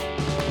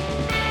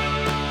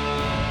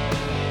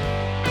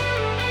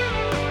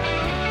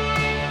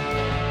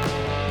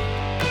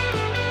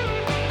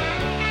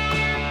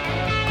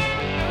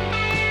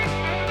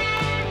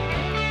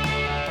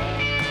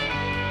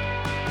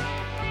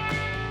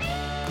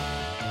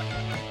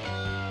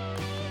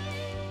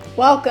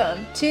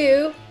Welcome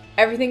to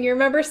Everything You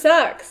Remember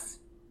Sucks.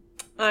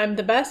 I'm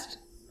the best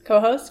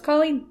co-host,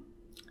 Colleen.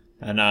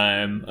 And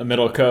I'm a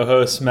middle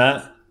co-host,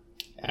 Matt.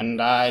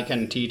 And I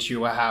can teach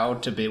you how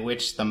to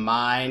bewitch the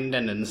mind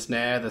and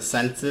ensnare the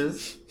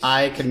senses.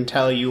 I can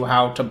tell you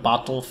how to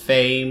bottle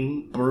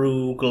fame,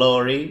 brew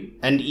glory,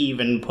 and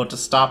even put a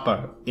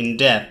stopper in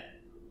death.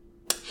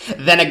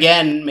 Then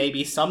again,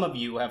 maybe some of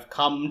you have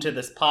come to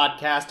this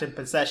podcast in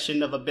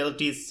possession of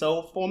abilities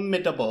so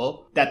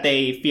formidable that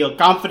they feel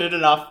confident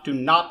enough to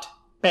not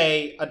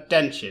pay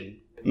attention.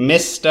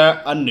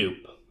 Mr. Anoop,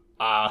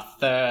 our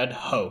third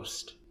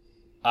host.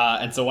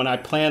 And so when I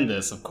planned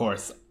this, of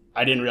course,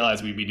 I didn't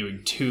realize we'd be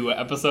doing 2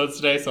 episodes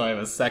today, so I have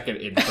a second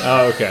intro.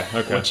 Oh, okay.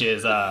 Which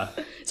is,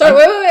 Sorry,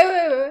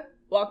 wait.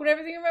 Welcome to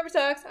Everything You Remember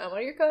Sucks. I'm one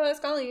of your co-hosts,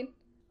 Colleen.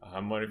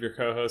 I'm one of your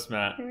co-hosts,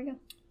 Matt. Here we go.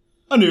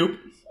 Anoop,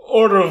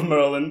 Order of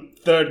Merlin,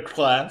 3rd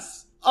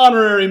class,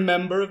 honorary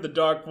member of the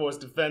Dark Force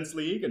Defense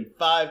League, and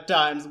 5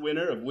 times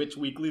winner of Witch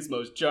Weekly's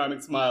Most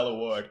Charming Smile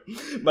Award.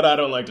 But I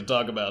don't like to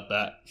talk about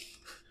that.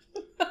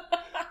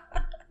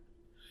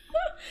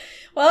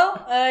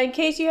 Well, in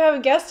case you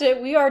haven't guessed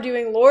it, we are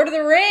doing Lord of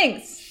the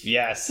Rings.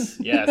 Yes.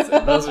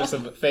 And those are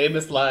some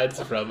famous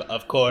lines from,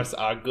 of course,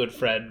 our good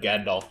friend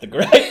Gandalf the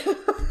Grey.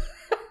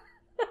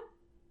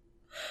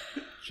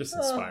 Just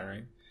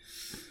inspiring.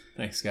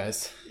 Thanks,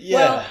 guys. Yeah.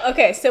 Well,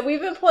 okay, so we've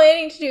been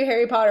planning to do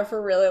Harry Potter for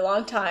a really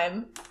long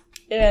time.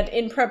 And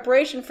in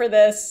preparation for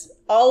this,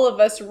 all of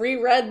us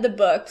reread the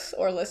books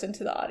or listened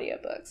to the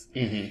audiobooks.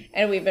 Mm-hmm.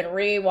 And we've been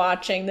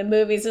rewatching the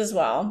movies as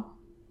well.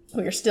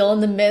 We're still in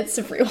the midst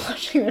of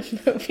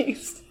rewatching the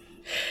movies.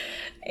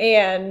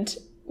 And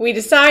we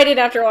decided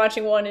after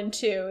watching 1 and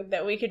 2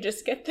 that we could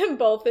just get them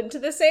both into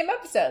the same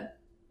episode.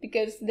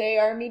 Because they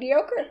are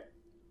mediocre.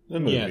 The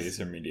movies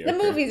are mediocre. The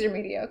movies are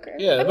mediocre.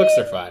 Yeah, the books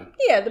are fine.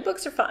 Yeah, the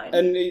books are fine.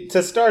 And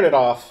to start it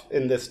off,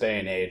 in this day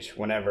and age,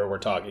 whenever we're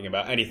talking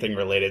about anything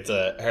related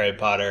to Harry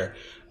Potter,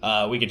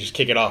 we could just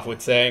kick it off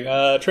with saying,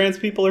 trans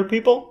people are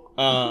people.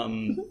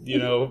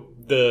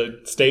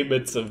 The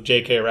statements of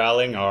J.K.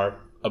 Rowling are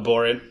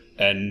abhorrent,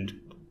 and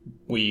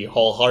we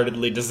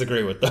wholeheartedly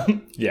disagree with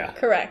them. Yeah.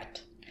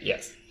 Correct.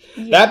 Yes.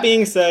 Yeah. That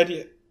being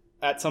said,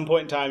 at some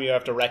point in time, you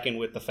have to reckon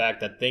with the fact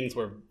that things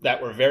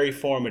that were very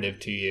formative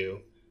to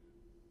you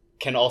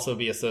can also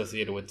be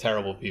associated with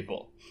terrible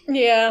people.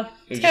 Yeah,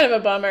 it's kind of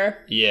a bummer.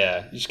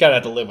 Yeah, you just gotta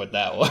have to live with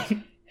that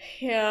one.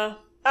 Yeah.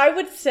 I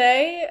would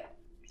say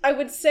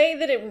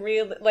that it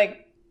really,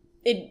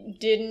 it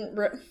didn't,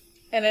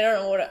 and I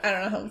don't know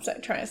how I'm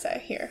trying to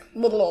say here.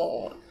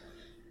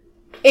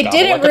 It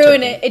didn't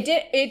ruin it.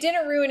 It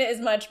didn't ruin it as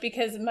much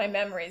because of my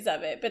memories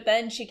of it. But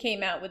then they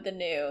came out with the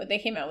new,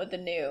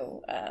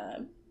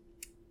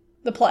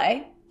 the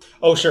play.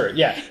 Oh, sure,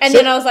 yeah. And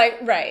then I was like,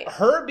 right.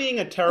 Her being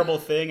a terrible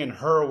thing and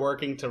her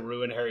working to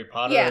ruin Harry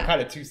Potter are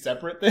kind of 2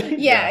 separate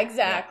things. Yeah,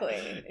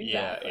 exactly.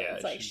 Yeah.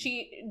 It's like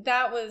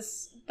that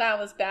was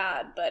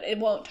bad, but it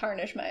won't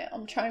tarnish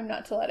I'm trying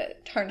not to let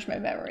it tarnish my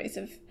memories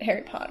of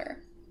Harry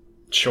Potter.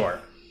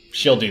 Sure.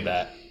 She'll do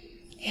that.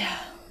 Yeah.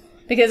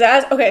 Because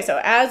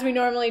as we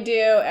normally do,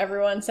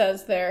 everyone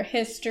says their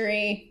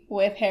history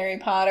with Harry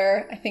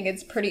Potter. I think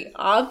it's pretty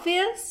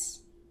obvious.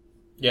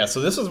 Yeah, so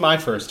this was my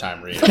first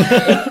time reading.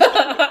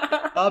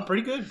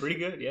 Pretty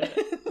good, yeah.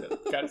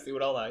 Gotta see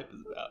what all the hype is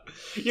about.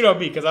 You know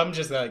me, because I'm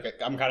just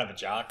I'm kind of a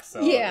jock,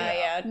 so...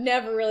 Yeah.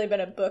 Never really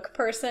been a book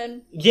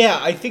person. Yeah,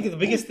 I think the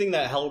biggest thing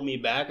that held me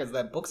back is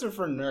that books are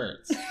for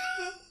nerds.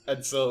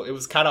 And so it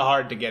was kind of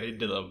hard to get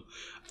into them.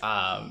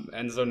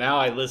 And so now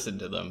I listen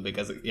to them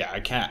because, I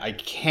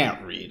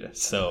can't read.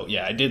 So,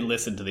 I did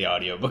listen to the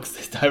audiobooks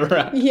this time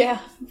around. Yeah,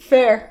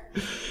 fair.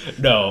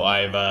 No,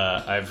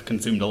 I've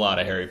consumed a lot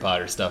of Harry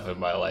Potter stuff in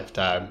my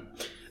lifetime.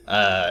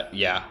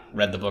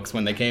 Read the books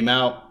when they came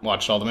out,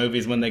 watched all the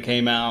movies when they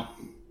came out,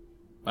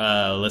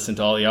 listened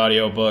to all the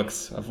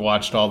audiobooks. I've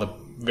watched all the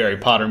Harry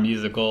Potter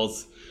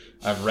musicals.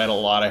 I've read a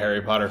lot of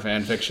Harry Potter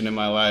fan fiction in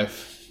my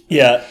life.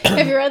 Yeah.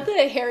 Have you read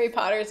the Harry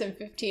Potters in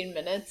 15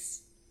 minutes?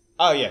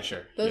 Oh, yeah,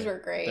 sure. Those were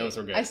great. Those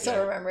were good. I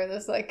still remember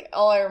this.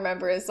 All I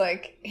remember is,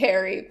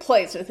 Harry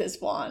plays with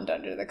his wand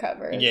under the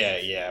covers.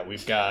 Yeah.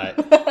 We've got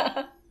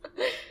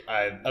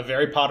a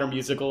Harry Potter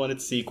musical and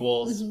its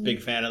sequels. Mm-hmm.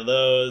 Big fan of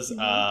those.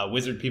 Mm-hmm.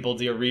 Wizard People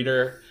Dear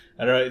Reader.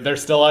 They're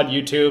still on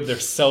YouTube. They're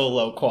so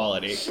low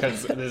quality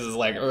because this is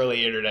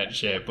early internet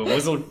shit. But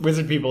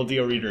Wizard People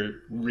Dear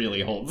Reader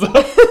really holds up.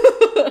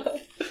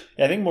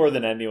 I think more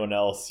than anyone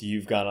else,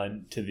 you've gone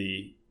on to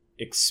the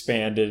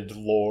expanded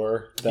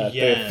lore that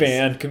the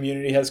fan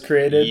community has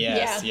created.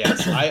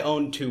 Yes. I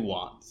own 2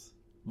 wands.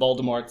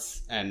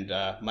 Voldemort's and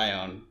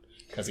my own.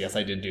 Because,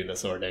 I did do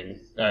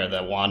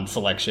the wand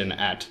selection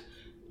at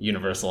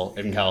Universal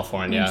in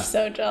California. I'm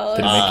so jealous.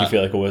 Did it make you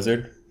feel like a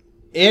wizard?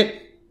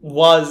 It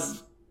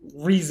was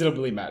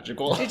reasonably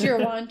magical. Did your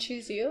wand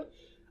choose you?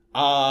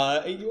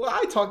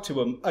 I talked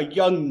to a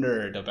young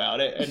nerd about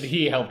it, and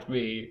he helped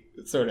me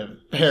sort of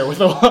pair with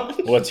a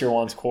wand. What's your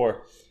wand's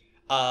core?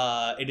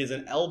 It is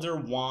an Elder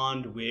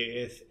Wand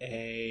with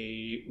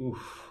a...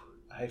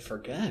 I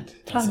forget.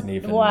 Doesn't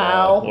even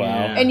Wow. know.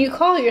 Yeah. And you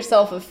call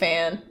yourself a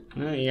fan.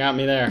 You got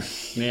me there.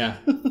 Yeah.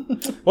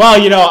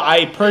 Well,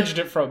 I purged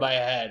it from my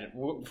head.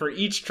 For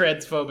each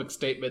transphobic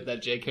statement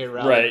that J.K.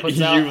 Rowling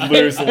puts out, you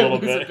lose a little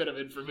lose bit. a bit of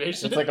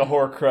information. It's like a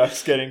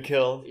Horcrux getting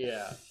killed.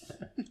 Yeah.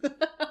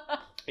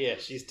 Yeah,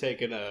 she's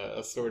taken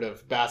a sort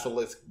of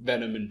basilisk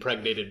venom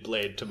impregnated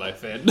blade to my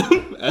fin,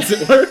 as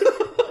it were.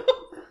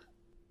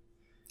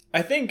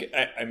 I think,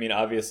 I mean,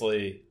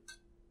 obviously,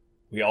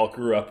 we all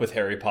grew up with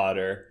Harry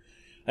Potter.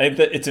 I think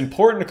that it's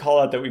important to call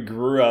out that we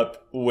grew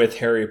up with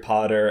Harry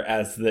Potter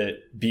as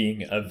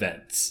being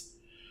events.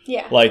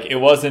 Yeah. Like, it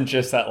wasn't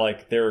just that,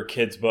 like, there were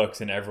kids'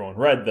 books and everyone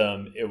read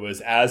them. It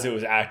was as it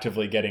was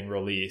actively getting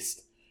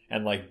released.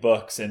 And, like,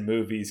 books and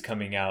movies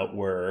coming out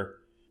were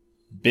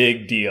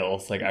big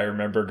deals. Like, I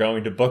remember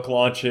going to book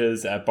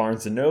launches at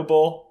Barnes &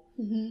 Noble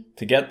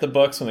to get the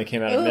books when they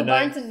came out at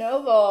midnight. Barnes &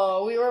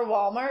 Noble. We were a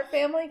Walmart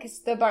family because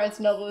the Barnes &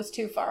 Noble was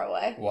too far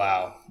away.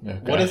 Wow. Okay.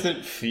 What does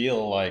it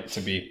feel like to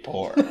be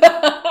poor?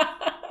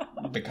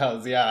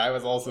 Because, I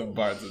was also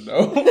Barnes &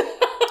 Noble.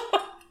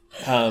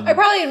 I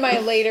probably, in my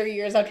later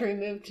years after we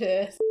moved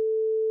to...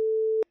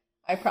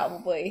 I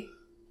probably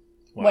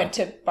went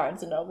to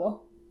Barnes &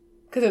 Noble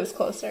because it was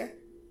closer.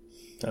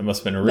 That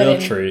must have been a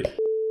real treat.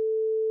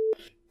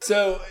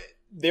 So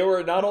there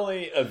were not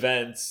only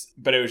events,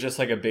 but it was just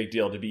like a big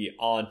deal to be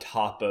on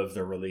top of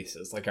the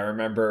releases. Like I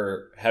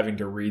remember having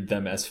to read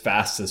them as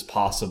fast as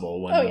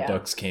possible when the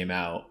books came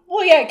out.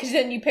 Well, yeah, because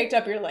then you picked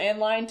up your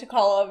landline to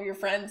call all of your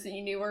friends that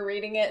you knew were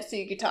reading it so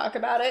you could talk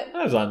about it.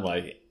 I was on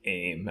like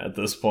AIM at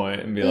this point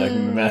and be like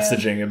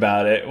messaging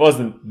about it. It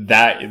wasn't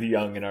that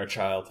young in our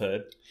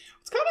childhood.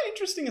 What's kind of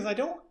interesting is I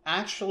don't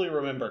actually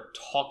remember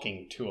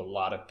talking to a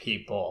lot of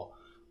people,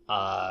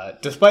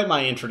 despite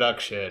my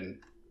introduction.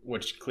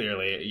 Which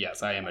clearly,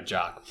 yes, I am a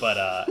jock, but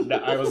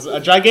I was a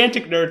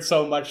gigantic nerd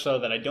so much so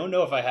that I don't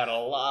know if I had a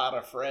lot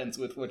of friends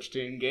with which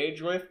to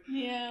engage with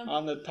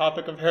on the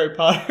topic of Harry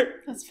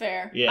Potter. That's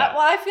fair. Yeah.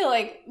 I feel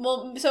like,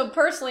 so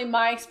personally,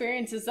 my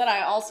experience is that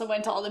I also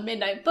went to all the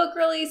midnight book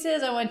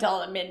releases. I went to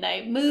all the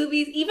midnight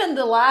movies. Even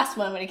the last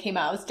one when it came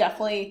out was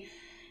definitely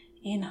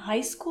in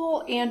high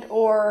school and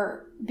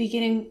or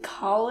beginning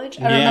college.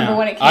 I remember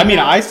when it came out. I mean,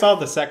 I saw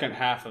the second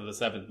half of the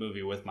seventh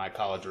movie with my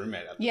college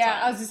roommate at the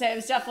time. I was going to say, it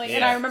was definitely,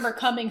 and I remember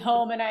coming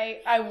home and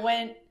I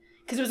went,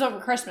 because it was over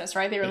Christmas,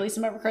 right? They released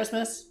them over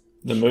Christmas.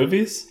 The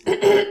movies?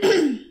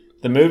 The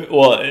movie,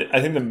 well, I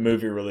think the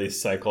movie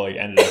release cycle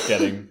ended up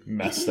getting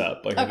messed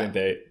up. I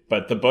think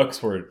but the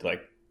books were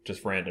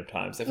just random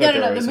times. I feel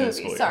the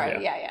movie.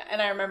 Sorry, yeah.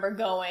 And I remember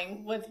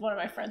going with one of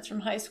my friends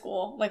from high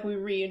school. Like, we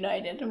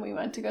reunited and we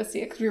went to go see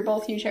it because we were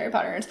both huge Harry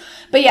Potter nerds.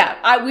 But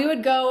yeah, we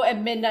would go at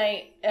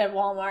midnight at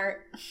Walmart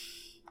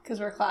because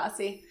we're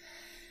classy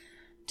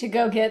to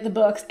go get the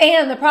books.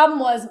 And the problem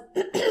was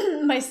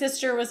my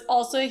sister was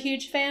also a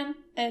huge fan.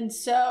 And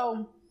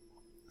so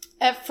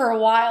for a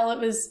while it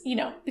was,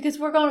 because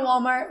we're going to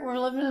Walmart, we're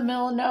living in the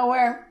middle of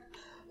nowhere.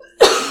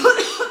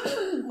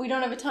 We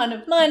don't have a ton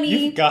of money.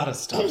 You've got to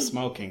stop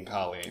smoking,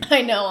 Colleen.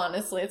 I know,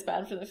 honestly, it's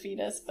bad for the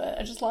fetus, but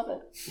I just love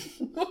it.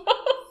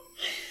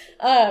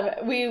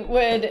 We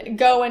would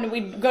go and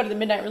we'd go to the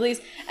midnight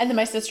release, and then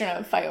my sister and I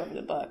would fight over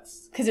the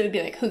books. Because it would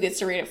be like, who gets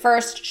to read it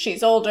first?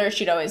 She's older,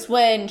 she'd always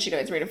win, she'd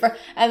always read it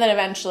first. And then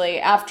eventually,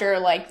 after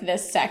the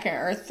second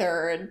or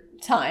third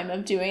time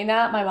of doing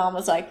that, my mom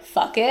was like,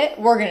 fuck it,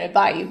 we're going to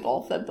buy you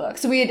both the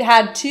books. So we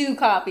had 2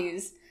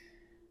 copies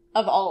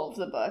of all of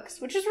the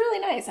books, which is really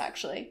nice,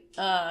 actually.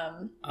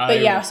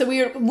 So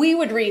we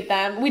would read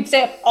them. We'd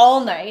stay up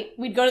all night.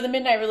 We'd go to the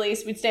midnight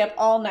release. We'd stay up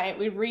all night.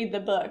 We'd read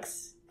the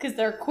books because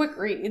they're quick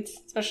reads,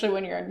 especially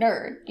when you're a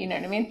nerd. You know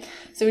what I mean?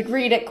 So we'd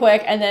read it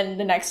quick, and then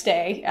the next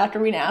day, after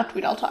we napped,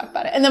 we'd all talk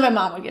about it. And then my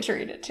mom would get to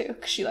read it too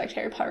because she liked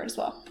Harry Potter as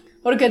well.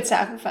 What a good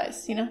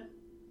sacrifice, To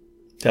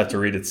have to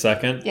read it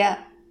second?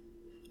 Yeah.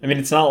 I mean,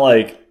 it's not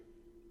like...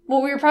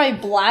 Well, we were probably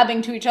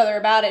blabbing to each other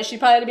about it. She'd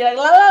probably be like,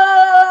 la la la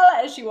la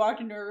la, as she walked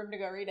into her room to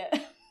go read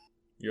it.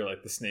 You're like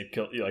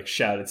you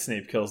shouted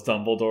Snape kills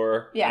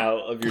Dumbledore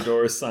out of your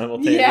doors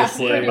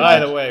simultaneously. Yeah, by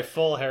the way,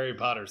 full Harry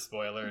Potter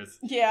spoilers.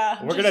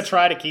 Yeah. We're going to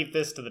try to keep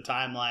this to the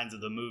timelines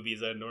of the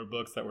movies and or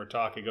books that we're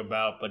talking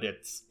about, but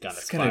it's going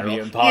to spiral. It's going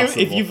to be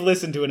impossible. If you've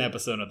listened to an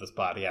episode of this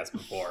podcast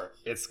before,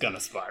 it's going to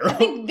spiral. I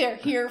think they're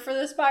here for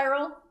the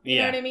spiral. You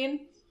know what I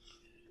mean?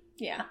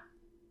 Yeah.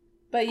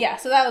 But yeah,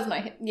 so that was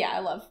my... Yeah, I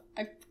love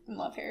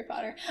Harry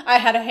Potter. I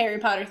had a Harry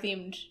Potter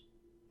themed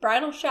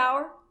bridal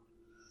shower.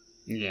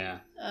 Yeah.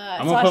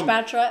 Slash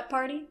bachelorette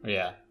party.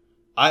 Yeah.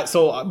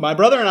 So my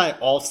brother and I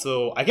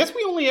also, I guess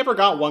we only ever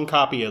got 1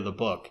 copy of the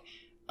book.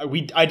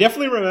 I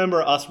definitely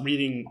remember us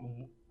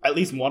reading at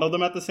least one of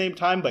them at the same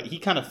time, but he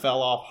kind of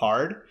fell off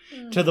hard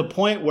to the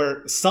point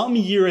where some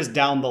years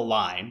down the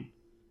line,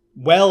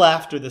 well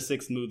after the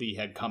 6th movie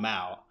had come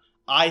out,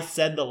 I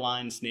said the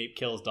line Snape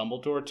kills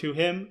Dumbledore to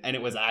him, and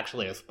it was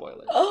actually a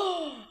spoiler.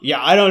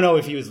 Yeah, I don't know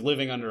if he was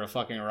living under a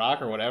fucking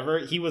rock or whatever.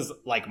 He was,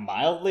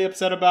 mildly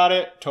upset about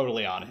it.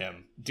 Totally on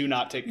him. Do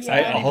not take any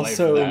blame for that. I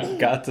also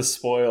got to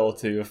spoil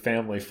to a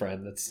family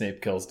friend that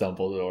Snape kills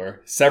Dumbledore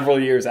several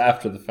years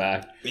after the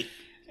fact.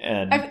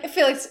 And I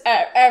feel like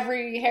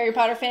every Harry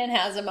Potter fan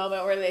has a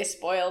moment where they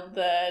spoiled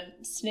the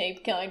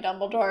Snape killing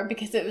Dumbledore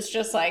because it was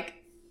just like,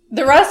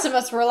 the rest of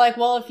us were like,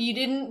 well, if you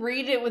didn't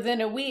read it within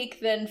a week,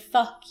 then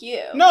fuck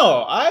you.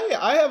 No,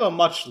 I have a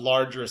much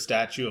larger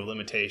statute of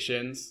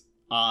limitations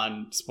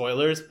on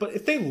spoilers, but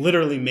if they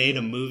literally made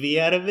a movie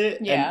out of it,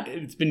 Yeah.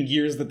 and it's been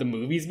years that the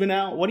movie's been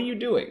out, what are you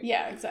doing?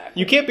 Yeah, exactly.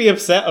 You can't be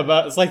upset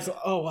about, it's like,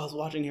 oh, I was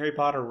watching Harry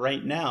Potter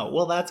right now.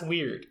 Well, that's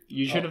weird.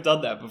 You should have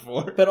done that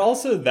before. but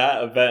also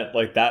that event,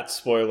 like that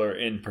spoiler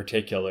in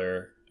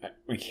particular,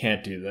 we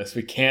can't do this.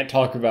 We can't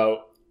talk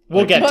about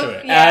We'll get But- to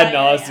it. yeah, ad yeah,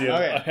 nauseum. yeah.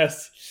 Okay.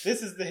 Yes.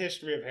 This is the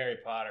history of Harry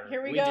Potter.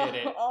 Here we go, did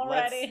it.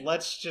 already.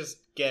 Let's just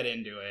get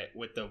into it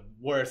with the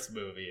worst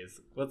movies.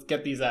 Let's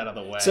get these out of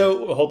the way.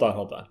 So hold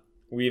on.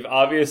 We've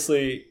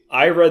obviously,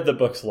 I read the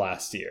books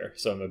last year,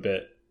 so I'm a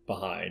bit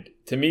behind.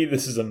 To me,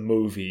 this is a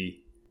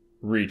movie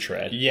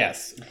retread.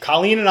 yes,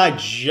 Colleen and I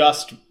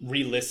just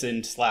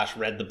re-listened /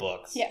 read the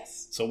books.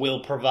 Yes. So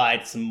we'll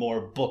provide some more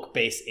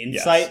book-based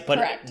insight, Yes. but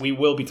Correct. we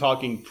will be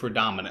talking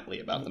predominantly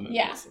about the movies.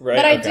 Yeah. Right,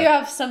 But I okay. do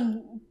have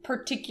some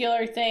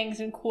particular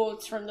things and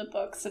quotes from the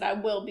books that I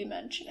will be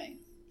mentioning.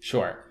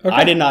 Sure. Okay.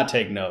 I did not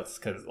take notes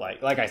because,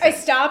 like I I said,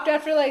 stopped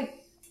after like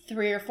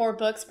 3 or 4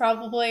 books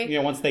probably.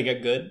 once they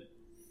get good.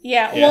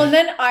 Yeah, Yeah. well, and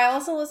then I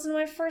also listened to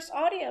my first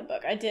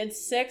audiobook. I did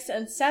 6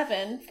 and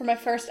 7 for my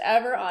first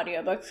ever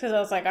audiobooks because I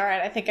was like, all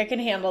right, I think I can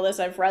handle this.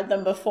 I've read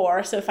them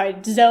before, so if I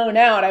zone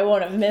out, I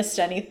won't have missed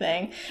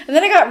anything. And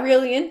then I got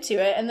really into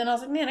it, and then I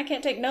was like, man, I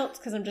can't take notes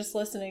because I'm just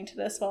listening to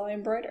this while I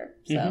embroider.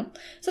 So,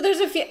 so there's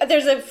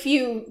a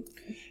few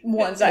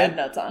ones I have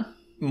notes on.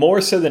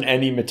 More so than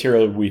any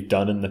material we've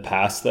done in the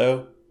past,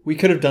 though, we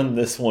could have done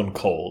this one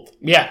cold.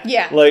 Yeah.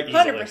 Yeah, Like,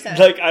 100%.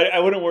 Like, I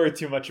wouldn't worry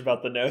too much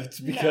about the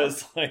notes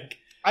because, like,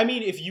 I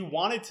mean, if you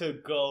wanted to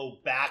go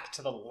back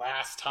to the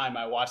last time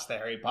I watched the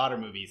Harry Potter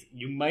movies,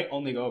 you might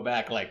only go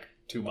back like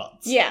 2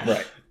 months. Yeah.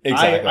 right,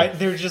 exactly.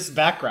 They're just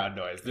background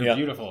noise. They're Yeah.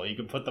 beautiful. You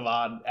can put them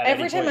on at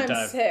Every any time point in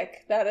I'm time.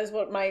 sick, that is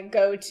what my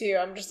go-to.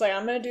 I'm just like,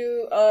 I'm going to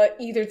do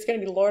either it's going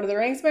to be Lord of the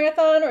Rings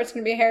marathon or it's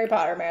going to be a Harry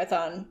Potter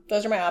marathon.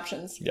 Those are my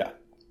options. yeah,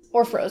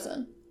 Or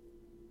Frozen.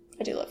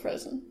 I do love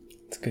Frozen.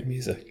 it's good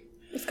music.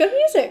 It's good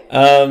music.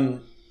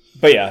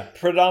 But yeah,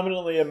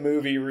 predominantly a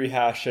movie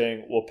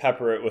rehashing. We'll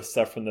pepper it with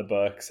stuff from the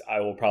books. I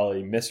will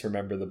probably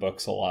misremember the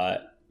books a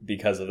lot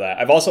because of that.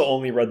 I've also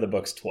only read the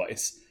books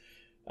twice.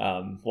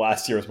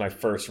 Last year was my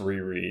first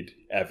reread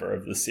ever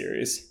of the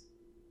series.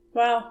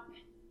 Wow.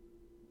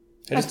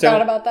 I I just forgot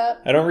don't. about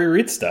that. I don't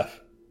reread stuff.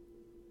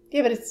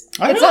 Yeah, but it's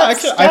I don't it's know. not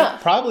Actually, stuff.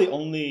 I've probably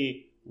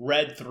only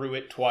read through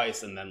it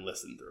twice and then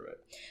listened through it.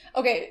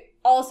 Okay,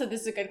 also,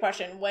 this is a good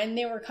question. When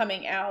they were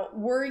coming out,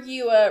 were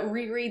you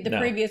reread the No.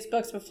 previous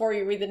books before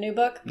you read the new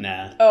book?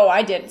 Nah. Oh,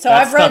 I did. So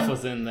that I've read. stuff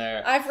was in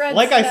there. I've read.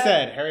 Like I stuff-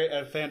 said, Harry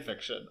fan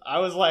fiction. I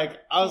was like,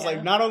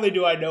 Yeah. not only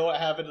do I know what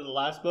happened in the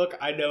last book,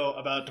 I know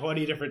about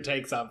 20 different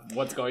takes on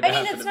what's going to I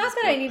mean, happen. it's in not this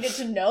that book. I needed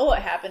to know what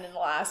happened in the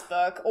last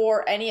book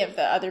or any of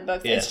the other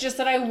books. Yeah. It's just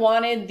that I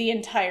wanted the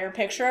entire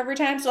picture every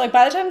time. So, like,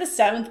 by the time the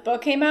 7th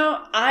book came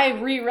out, I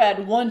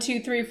reread 1, 2,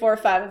 3, 4,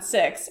 5, and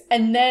 6,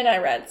 and then I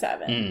read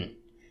 7. Mm.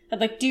 I'd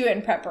like do it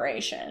in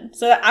preparation.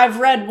 So I've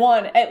read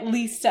 1 at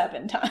least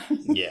 7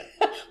 times. Yeah.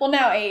 Well,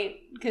 now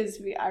 8 because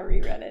I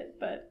reread it,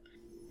 but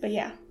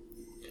yeah,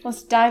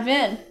 let's dive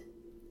in.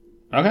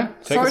 Okay.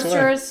 Take us away.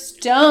 Sorcerer's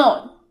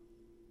Stone.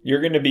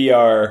 You're going to be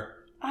our...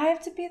 I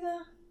have to be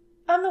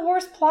I'm the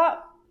worst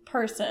plot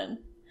person.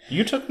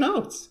 You took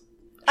notes.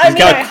 He's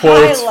got I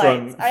quotes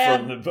highlight. from I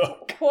have the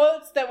book.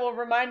 quotes that will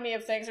remind me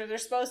of things, or they're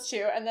supposed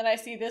to, and then I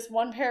see this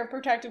one pair of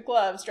protective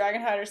gloves,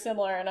 Dragonhide or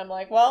similar, and I'm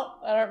like, well,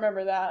 I don't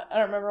remember that. I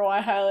don't remember why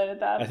I highlighted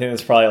that. I think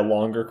that's probably a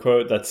longer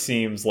quote that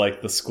seems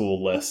like the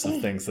school list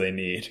of things they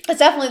need. It's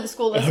definitely the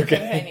school list of Okay.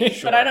 things I need,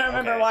 Sure, but I don't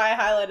remember okay. why I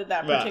highlighted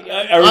that Well,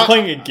 particular. Are we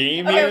playing a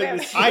game Okay, here? okay,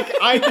 This- okay.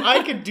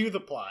 I could do the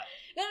plot.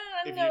 No,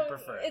 if no, you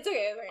prefer. It's okay.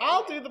 It's okay.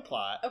 I'll okay. do the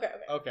plot. Okay,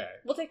 okay. Okay.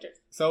 We'll take turns.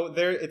 So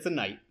it's a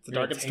night. It's a We're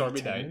dark gonna and stormy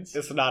take night. turns?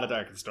 It's not a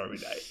dark and stormy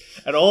night.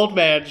 An old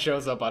man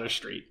shows up on a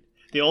street.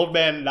 The old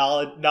man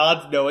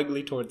nods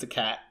knowingly towards a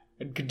cat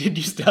and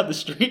continues down the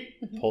street.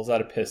 Pulls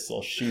out a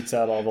pistol, shoots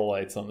out all the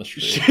lights on the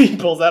street. He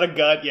pulls out a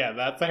gun. Yeah,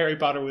 that's the Harry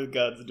Potter with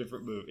guns, a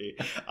different movie.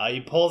 He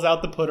pulls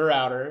out the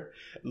putter-outer,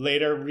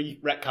 later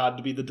retconned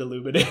to be the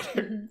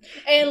Deluminator.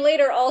 And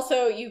later,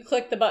 also, you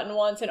click the button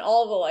once and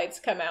all the lights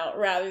come out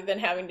rather than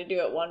having to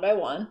do it one by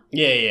one.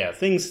 Yeah.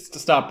 Things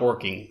stop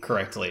working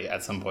correctly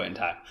at some point in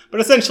time.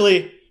 But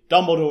essentially,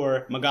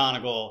 Dumbledore,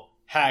 McGonagall,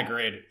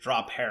 Hagrid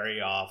drop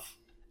Harry off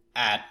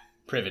at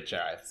Privet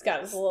Drive. He's got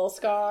his little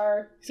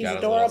scar. He's got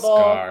his little adorable.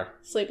 scar.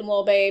 Sleeping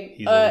little babe.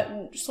 He's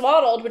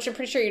Swaddled, which I'm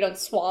pretty sure you don't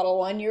swaddle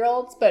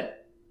 1-year-olds,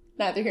 but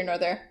neither here nor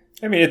there.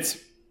 I mean, it's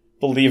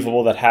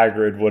believable that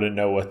Hagrid wouldn't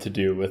know what to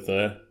do with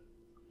a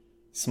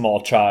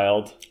small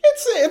child.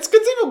 It's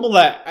conceivable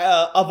that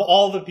of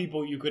all the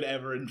people you could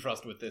ever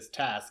entrust with this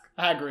task,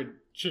 Hagrid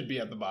should be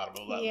at the bottom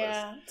of that list.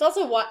 Yeah. It's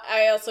also what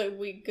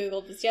we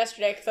Googled this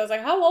yesterday because I was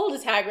like, how old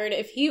is Hagrid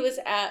if he was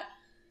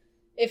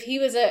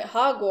at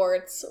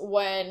Hogwarts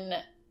when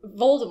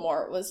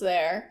Voldemort was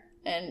there?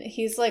 And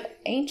he's like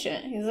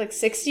ancient. He's like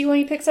 60 when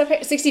he picks up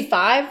Harry.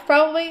 65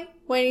 probably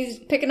when he's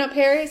picking up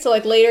Harry. So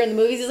like later in the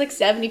movies he's like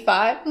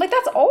 75. I'm like,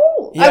 that's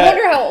old. Yeah. I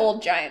wonder how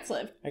old giants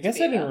live. I guess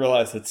I didn't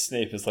realize that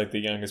Snape is like the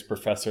youngest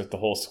professor at the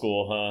whole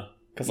school, huh?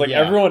 Because like Yeah.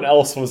 everyone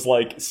else was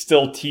like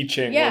still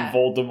teaching Yeah.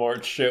 when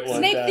Voldemort shit went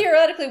Snape down.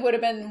 theoretically would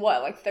have been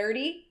what, like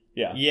 30?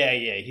 Yeah. Yeah,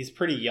 he's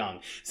pretty young.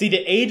 See, the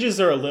ages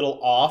are a little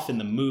off in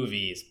the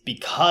movies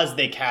because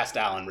they cast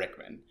Alan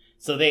Rickman.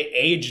 So they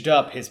aged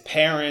up his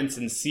parents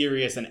and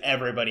Sirius and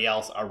everybody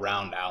else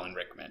around Alan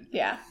Rickman.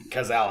 Yeah.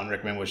 Because Alan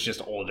Rickman was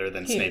just older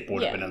than Snape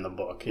would have been in the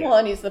book. Yeah. Well,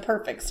 and he's the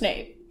perfect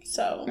Snape.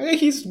 So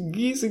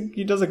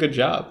He does a good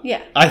job.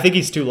 yeah. I think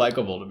he's too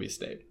likable to be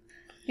Snape.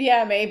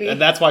 Yeah, maybe.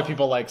 And that's why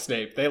people like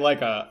Snape. They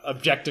like a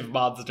objective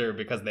monster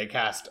because they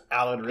cast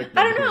Alan Rickman,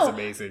 I don't know. who's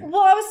amazing.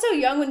 Well, I was so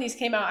young when these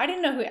came out. I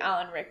didn't know who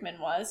Alan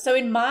Rickman was. So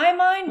in my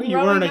mind, You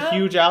weren't a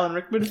huge Alan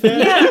Rickman fan?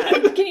 Yeah,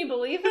 can you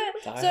believe it?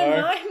 Die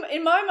So Hard.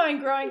 in my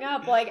mind, growing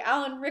up, like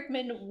Alan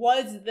Rickman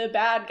was the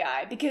bad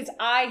guy because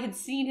I had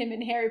seen him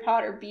in Harry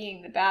Potter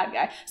being the bad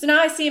guy. So now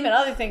I see him in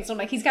other things, so I'm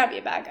like, he's got to be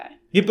a bad guy.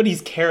 Yeah, but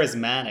he's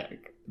charismatic.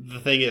 The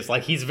thing is,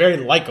 like, he's very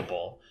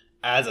likable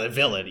as a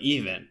villain,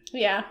 even.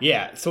 Yeah,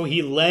 Yeah, so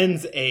he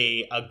lends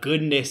a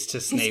goodness to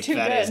Snape too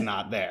that is good.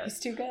 not there. he's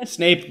too good.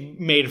 Snape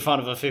made fun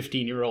of a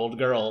 15-year-old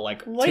girl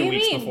like What do 2 you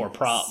weeks mean? before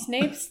prom.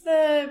 Snape's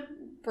the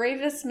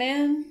bravest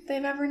man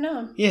they've ever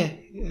known. Yeah,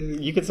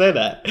 you could say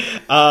that.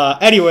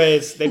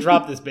 Anyways, they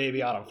drop this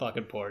baby on a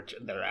fucking porch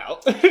and they're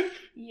out.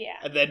 Yeah.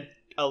 And then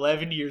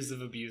 11 years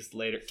of abuse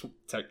later,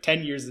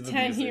 10 years of 10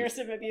 abuse. years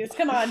of abuse.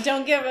 Come on,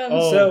 don't give him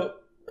Oh. So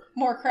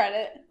more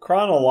credit.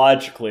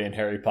 chronologically in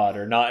Harry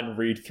Potter, not in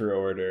read-through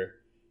order,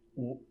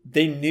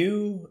 they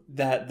knew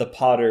that the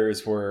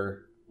Potters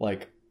were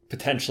like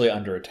potentially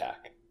under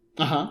attack.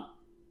 Uh-huh.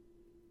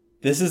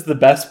 This is the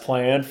best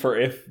plan for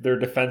if their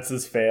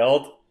defenses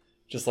failed.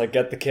 Just like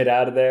get the kid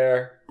out of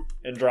there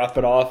and drop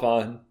it off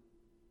on.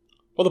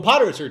 Well, the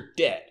Potters are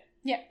dead.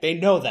 Yeah. They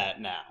know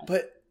that now.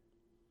 But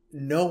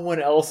no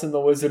one else in the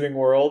wizarding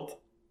world.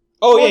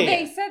 Oh, Well, yeah,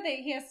 they yeah. said that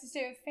he has to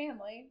stay with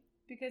family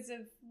because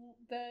of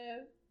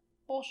the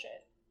bullshit.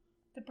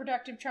 The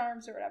productive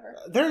charms or whatever.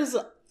 There's...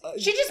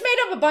 She just made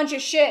up a bunch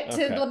of shit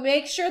to Okay.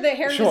 make sure that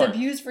Harry Sure. was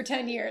abused for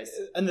 10 years.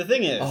 And the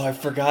thing is... Oh, I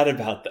forgot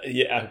about that.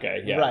 Yeah,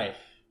 okay, yeah. Right.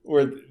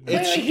 Where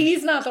Clearly,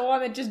 he's not the one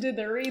that just did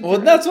the read. well,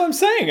 that's what I'm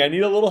saying. I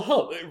need a little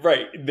help.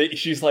 Right.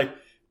 She's like,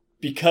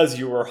 because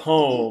you were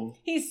home.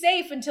 He's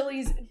safe until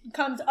he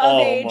comes of Oh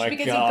age my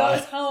because God. he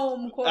goes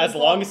home. Quote As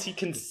unquote. long as he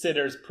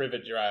considers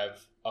Privet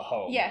Drive a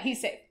home. Yeah,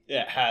 he's safe.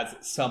 It has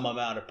some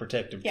amount of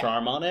protective Yeah.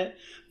 charm on it.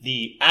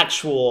 The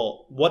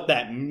actual, what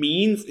that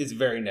means is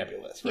very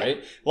nebulous, Yeah.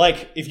 right?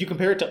 Like, if you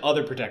compare it to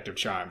other protective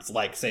charms,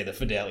 like, say, the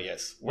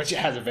Fidelius, which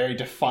has a very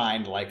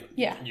defined, like,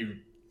 Yeah. you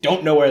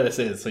don't know where this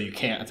is, so you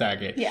can't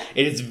attack it. Yeah.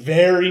 It is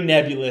very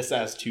nebulous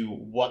as to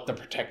what the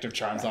protective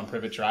charms on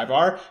Privet Drive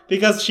are,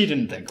 because she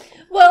didn't think of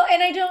them. Well,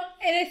 and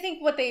I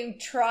think what they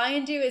try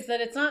and do is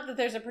that it's not that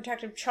there's a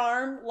protective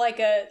charm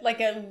like a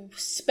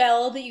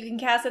spell that you can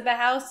cast at the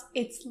house.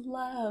 It's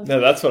love.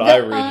 No, that's what The I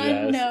read it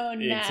as.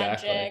 unknown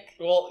Exactly. magic.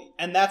 Well,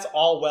 and that's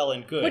all well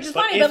and good. Which is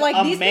but funny, if but, like,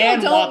 a these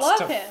man people don't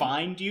wants love to him.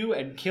 find you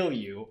and kill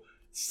you,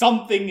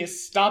 something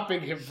is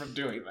stopping him from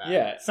doing that.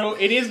 Yeah. So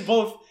it is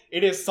both.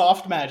 It is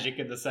soft magic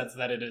in the sense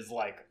that it is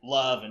like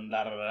love and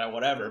da da da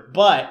whatever,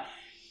 but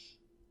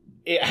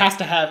it has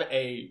to have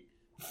a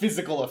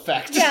physical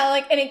effect. Yeah,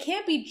 like, and it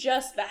can't be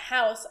just the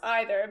house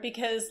either,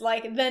 because,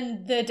 like,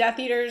 then the Death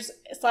Eaters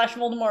 /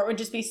 Voldemort would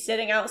just be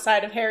sitting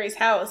outside of Harry's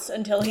house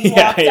until he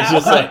Yeah, walked it's out.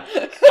 just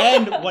like-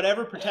 And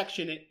whatever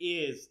protection it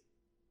is,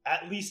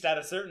 at least at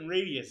a certain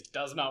radius,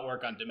 does not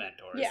work on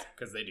Dementors. Yeah.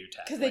 Because they do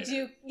tech. Because they later.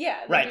 do,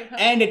 yeah. They Right, do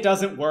and it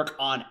doesn't work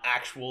on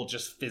actual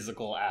just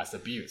physical ass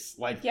abuse.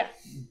 Like, Yeah.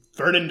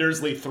 Vernon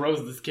Dursley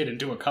throws this kid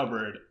into a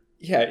cupboard.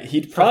 Yeah,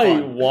 he'd probably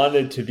fun.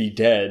 wanted to be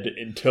dead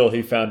until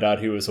he found out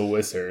he was a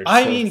wizard.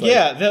 I So mean, it's like-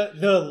 yeah,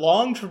 the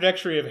long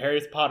trajectory of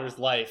Harry Potter's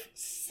life,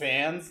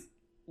 sans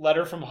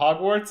Letter from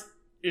Hogwarts,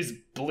 is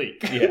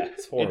bleak. Yeah,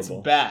 it's horrible. It's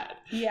bad.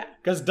 Yeah.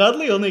 Because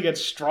Dudley only gets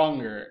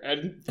stronger,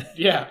 and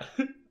yeah.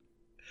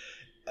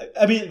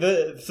 I mean,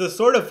 the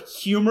sort of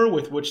humor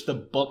with which the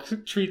book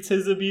treats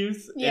his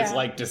abuse is, Yeah.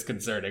 like,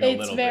 disconcerting a It's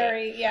little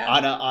very, bit. yeah.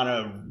 On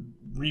a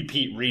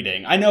repeat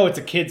reading. I know it's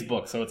a kid's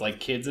book, so it's like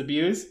kids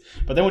abuse,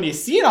 but then when you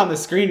see it on the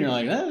screen, you're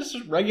like, it's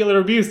just regular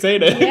abuse,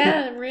 ain't it?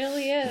 Yeah, it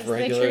really is.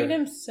 Regular- They treat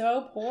him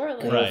so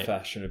poorly. Good Right.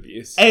 old-fashioned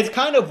abuse. And it's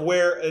kind of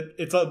where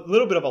it's a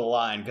little bit of a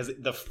line, because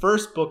the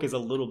first book is a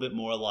little bit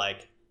more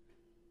like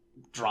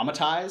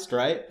dramatized,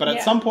 right? But at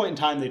Yeah. some point in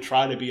time, they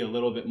try to be a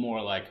little bit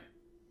more like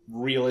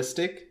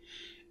realistic.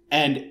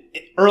 And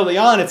early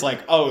on, it's like,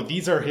 oh,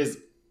 these are his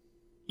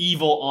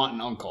evil aunt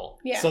and uncle.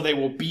 Yeah. So they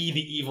will be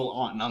the evil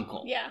aunt and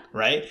uncle. Yeah.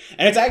 Right?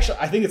 And it's actually,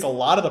 I think it's a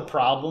lot of the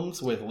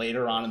problems with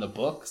later on in the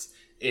books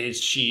is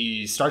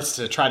she starts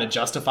to try to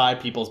justify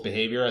people's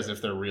behavior as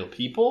if they're real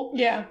people.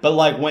 Yeah. But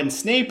like when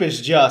Snape is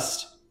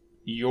just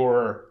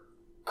your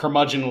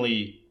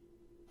curmudgeonly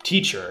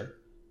teacher,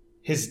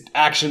 his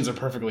actions are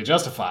perfectly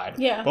justified.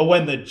 Yeah. But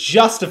when the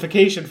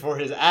justification for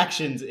his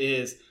actions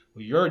is,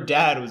 well, your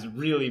dad was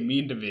really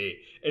mean to me,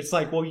 it's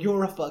like, well,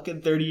 you're a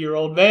fucking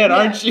 30-year-old man,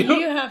 aren't you?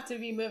 You have to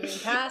be moving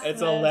past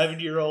It's this. an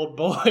 11-year-old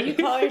boy. You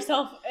call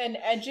yourself an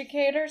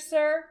educator,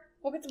 sir?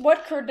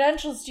 What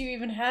credentials do you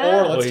even have?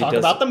 Or let's talk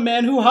about the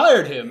man who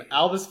hired him,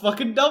 Albus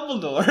fucking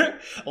Dumbledore.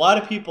 A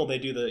lot of people, they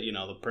do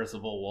the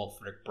Percival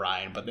Wulfric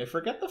Brian, but they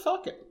forget the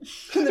fucking.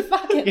 The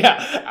fucking.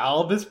 Yeah,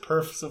 Albus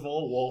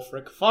Percival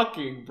Wulfric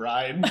fucking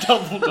Brian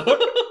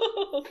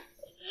Dumbledore.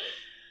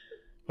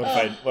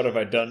 What have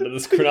I done to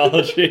this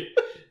chronology?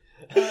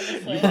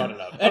 Honestly. You brought it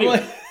up.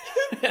 Anyway.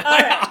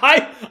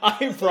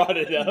 I brought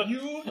it up.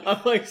 I'm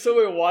like, so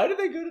wait, why did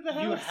they go to the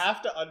house? You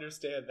have to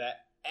understand that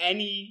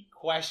any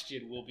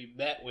question will be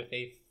met with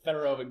a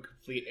thorough and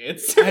complete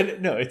answer.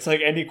 No, it's like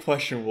any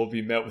question will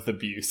be met with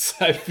abuse.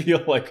 I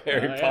feel like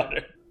Harry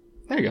Potter.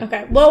 There you go.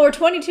 Okay, well, we're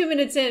 22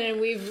 minutes in and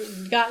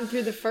we've gotten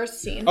through the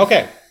first scene.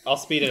 Okay, I'll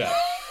speed it up.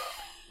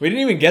 We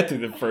didn't even get through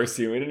the first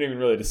scene. We didn't even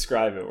really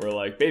describe it. We're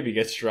like, baby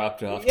gets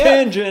dropped off. Yeah.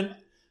 Tangent!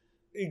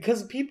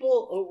 Because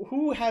people,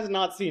 who has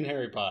not seen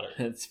Harry Potter?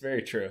 It's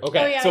very true.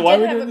 Okay. Oh, yeah, So I why did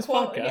are we have doing a this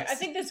quote podcast? here. I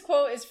think this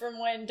quote is from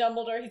when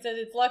Dumbledore, he says,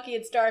 "It's lucky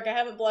it's dark. I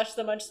haven't blushed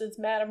so much since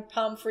Madame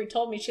Pomfrey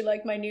told me she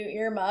liked my new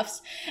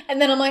earmuffs."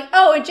 And then I'm like,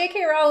 oh, and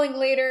J.K. Rowling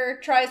later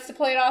tries to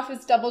play it off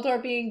as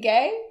Dumbledore being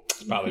gay?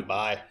 It's probably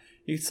bi.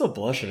 You can still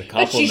blush at a But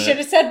compliment. she should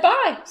have said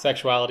bye.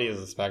 Sexuality is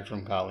a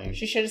spectrum, Colleen.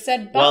 She should have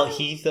said bye. Well,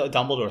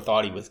 Dumbledore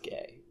thought he was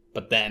gay.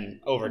 But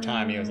then, over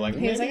time, he was like,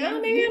 He was like, oh,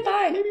 maybe I'm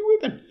bi. Maybe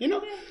women.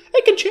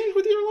 It can change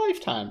with your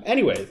lifetime.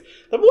 Anyways,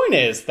 the point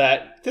is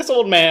that this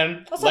old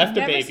man Also, left I've a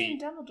never baby.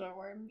 seen Dumbledore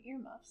wearing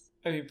earmuffs.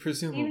 I mean,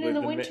 presumably. Even in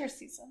the winter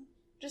season.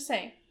 Just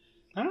saying.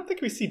 I don't think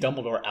we see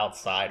Dumbledore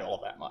outside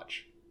all that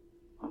much.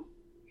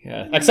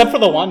 Yeah. Except for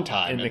the one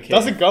time. In the It cave.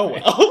 doesn't go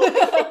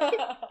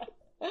well.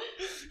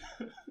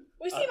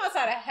 We see him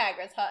outside of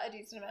Hagrid's hut a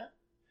decent amount.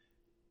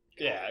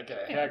 Yeah,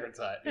 okay. Yeah. Hagrid's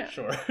hut, Yeah.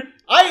 sure.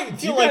 I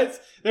feel You like guys-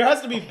 there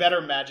has to be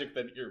better magic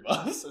than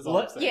earmuffs, is all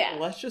I'm saying. Yeah.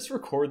 Let's just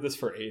record this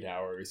for 8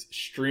 hours.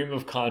 Stream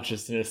of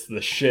consciousness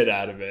the shit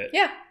out of it.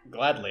 Yeah.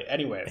 Gladly.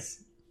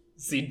 Anyways,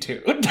 scene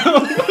 2.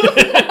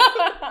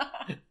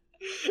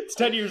 It's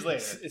 10 years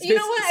later. It's You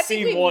know what? I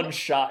think Scene we- 1,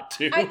 shot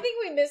 2. I think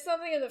we missed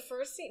something in the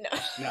first scene.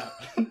 No.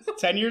 No.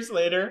 10 years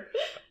later,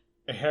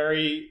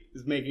 Harry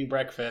is making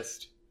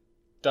breakfast.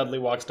 Dudley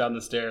walks down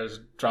the stairs,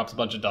 drops a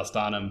bunch of dust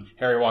on him.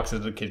 Harry walks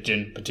into the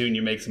kitchen.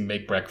 Petunia makes him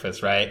make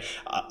breakfast, right?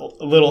 A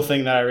little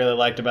thing that I really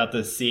liked about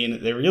this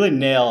scene, they really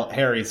nail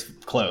Harry's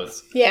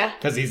clothes. Yeah.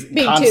 Because he's Being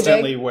too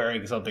constantly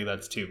wearing something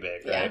that's too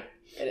big, right?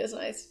 Yeah. It is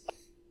nice.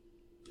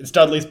 It's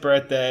Dudley's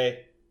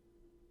birthday.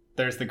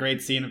 There's the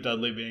great scene of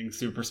Dudley being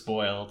super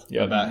spoiled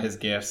Yep. about his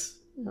gifts.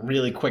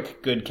 Really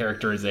quick, good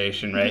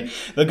characterization, right?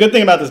 The good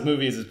thing about this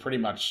movie is it's pretty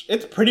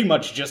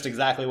much just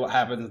exactly what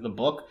happens in the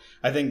book.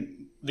 I think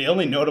the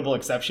only notable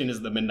exception is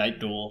the midnight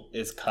duel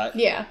is cut.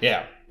 Yeah.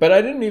 Yeah. But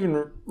I didn't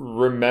even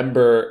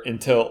remember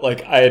until,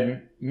 like, I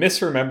had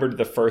misremembered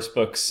the first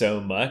book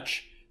so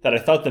much that I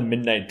thought the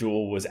midnight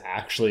duel was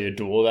actually a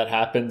duel that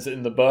happens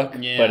in the book,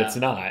 Yeah. but it's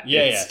not.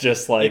 Yeah, it's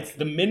just like... It's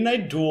the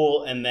midnight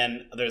duel, and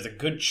then there's a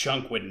good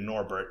chunk with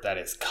Norbert that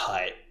is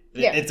cut.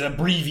 Yeah. It's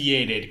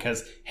abbreviated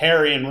because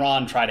Harry and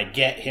Ron try to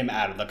get him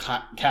out of the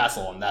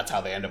castle, and that's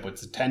how they end up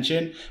with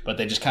detention. But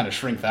they just kind of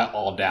shrink that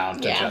all down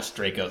to just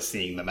Draco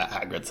seeing them at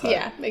Hagrid's hut.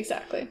 Yeah,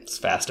 exactly. It's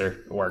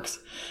faster. It works.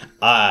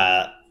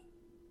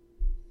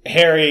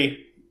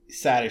 Harry,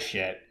 sad as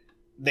shit.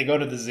 They go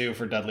to the zoo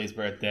for Dudley's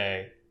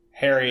birthday.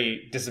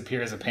 Harry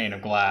disappears a pane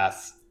of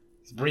glass.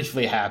 He's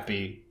briefly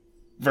happy.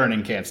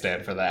 Vernon can't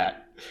stand for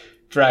that.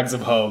 Drags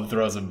him home,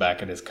 throws him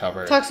back in his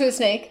cupboard. Talks to a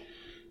snake.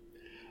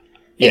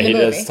 Yeah, in the he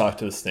movie. does talk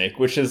to the snake,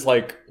 which is,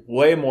 like,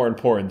 way more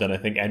important than I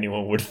think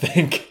anyone would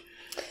think.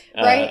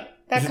 Right?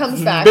 That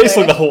comes back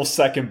Basically, later. the whole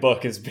second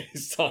book is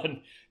based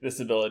on this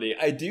ability.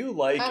 I do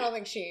like... I don't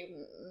think she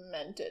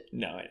meant it.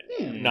 No,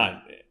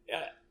 not...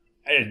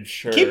 I'm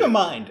sure... Keep in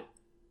mind,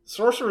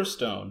 Sorcerer's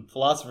Stone,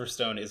 Philosopher's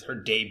Stone, is her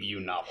debut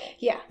novel.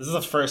 Yeah. This is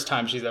the first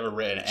time she's ever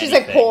written She's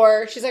anything. like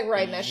poor. She's like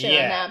writing that shit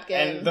on a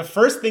napkin. And the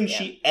first thing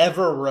she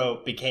ever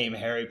wrote became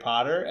Harry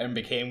Potter and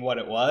became what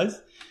it was.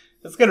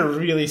 It's gonna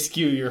really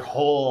skew your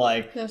whole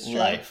That's true.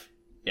 life.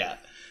 Yeah.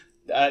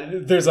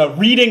 There's a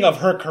reading of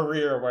her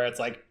career where it's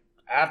like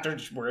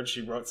afterwards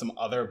she wrote some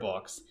other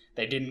books.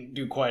 They didn't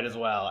do quite as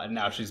well, and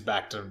now she's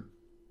back to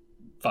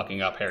fucking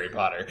up Harry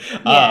Potter.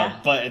 Yeah.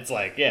 But it's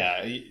like,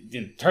 yeah,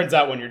 it turns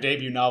out when your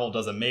debut novel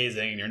does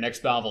amazing and your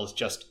next novel is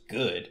just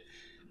good,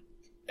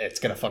 it's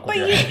gonna fuck with But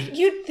your head.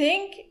 you'd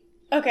think,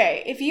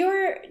 okay, if you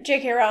were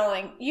J.K.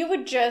 Rowling, you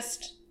would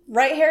just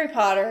write Harry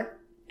Potter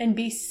and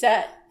be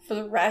set for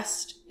the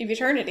rest of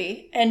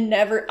eternity and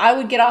never... I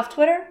would get off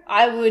Twitter.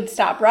 I would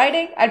stop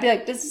writing. I'd be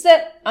like, this is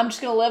it. I'm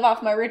just going to live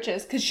off my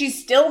riches. Because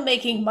she's still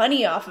making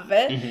money off of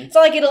it. Mm-hmm. It's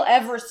not like it'll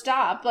ever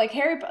stop. Like,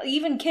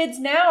 even kids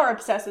now are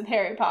obsessed with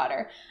Harry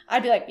Potter.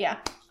 I'd be like, yeah,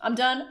 I'm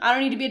done. I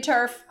don't need to be a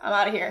TERF. I'm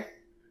out of here.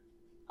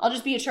 I'll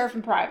just be a TERF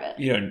in private.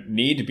 You don't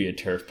need to be a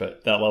TERF,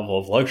 but that level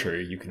of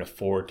luxury, you can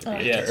afford to be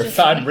a Yeah, TERF. if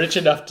I'm rich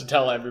enough to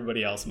tell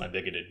everybody else my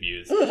bigoted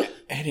views.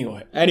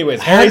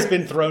 Anyways, Harry's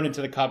been thrown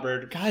into the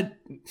cupboard. God,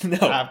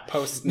 no.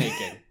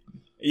 Post-snaking.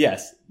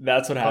 Yes,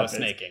 that's what happens.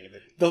 Post-snaking.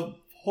 The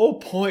whole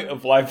point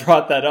of why I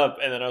brought that up,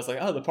 and then I was like,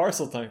 oh, the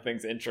Parseltongue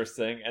thing's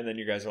interesting, and then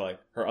you guys are like,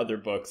 her other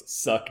books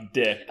suck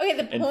dick. Okay,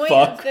 the and point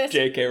fuck of this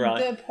J.K.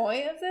 Rowling. The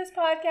point of this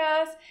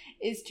podcast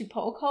is to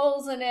poke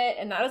holes in it,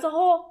 and that is a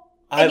hole.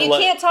 I And you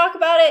can't talk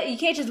about it. You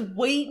can't just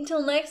wait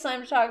until next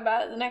time to talk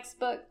about it. The next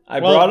book. I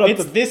brought up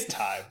this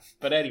time.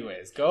 But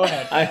anyways, go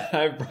ahead.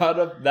 I brought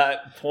up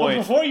that point. Well,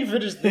 before you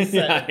finish this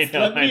Yeah, sentence, I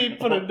know, let me I know.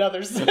 put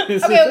another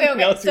sentence.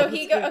 Okay. So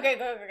he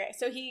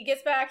So he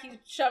gets back. He's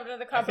shoved in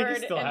the I think he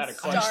cupboard still and had a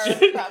starved.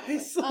 question. probably. He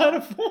still had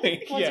a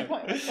point. What's your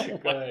point? What's your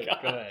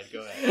point?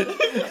 Go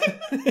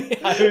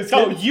ahead.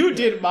 So you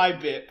did my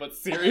bit, but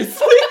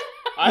seriously,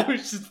 I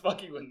was just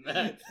fucking with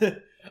that.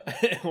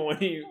 When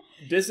he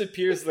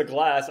disappears the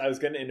glass, I was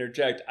going to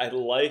interject. I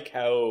like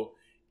how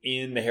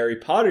in the Harry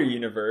Potter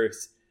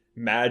universe,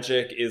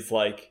 magic is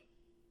like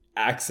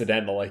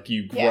accidental. Like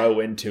you grow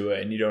into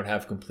it and you don't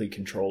have complete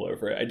control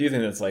over it. I do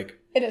think that's like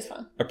It is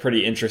fun. a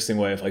pretty interesting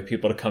way of like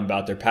people to come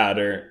about their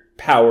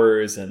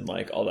powers and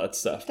like all that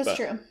stuff. That's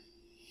true.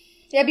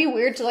 Yeah, it'd be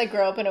weird to like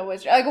grow up in a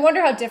wizard. Like, I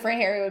wonder how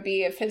different Harry would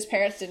be if his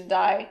parents didn't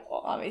die.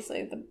 Well,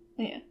 obviously, but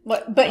you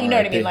know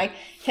what I mean. Like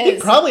He'd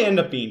his probably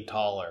end up being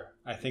taller.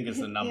 I think is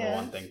the number Yeah.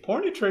 one thing.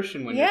 Poor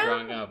nutrition when Yeah. you're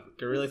growing up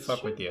can really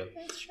fuck with you.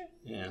 That's true.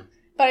 Yeah.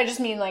 But I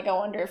just mean, like, I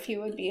wonder if he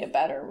would be a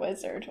better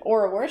wizard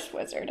or a worse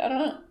wizard. I don't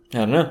know. I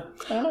don't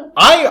know.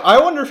 I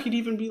wonder if he'd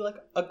even be like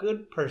a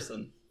good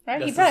person.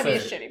 Right? He'd probably be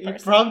a shitty He'd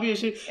person. probably be a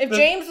shitty. If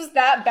James was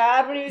that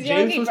bad when he was young,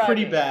 James he'd was probably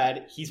pretty be-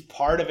 bad. He's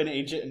part of an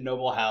ancient and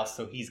noble house,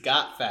 so he's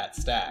got fat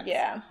stacks.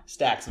 Yeah.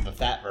 Stacks of a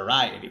fat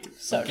variety.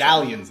 So true.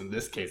 Galleons in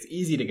this case.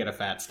 Easy to get a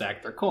fat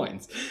stack. They're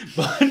coins.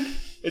 But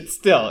it's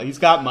still, he's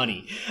got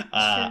money. He'd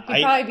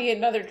probably be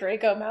another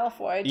Draco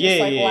Malfoy,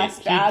 just less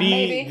He'd bad, be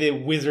maybe. the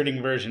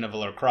wizarding version of a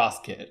lacrosse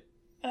kid.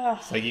 Ugh.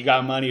 It's like, you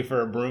got money for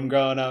a broom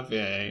growing up?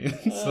 Yeah.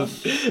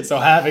 so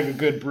having a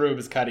good broom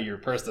is kind of your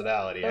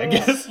personality, I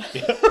guess.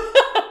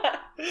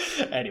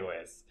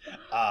 Anyways,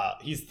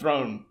 he's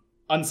thrown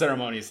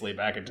unceremoniously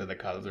back into the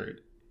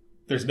cupboard.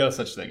 There's no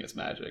such thing as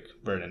magic,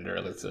 Vernon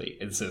Dursley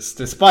insists,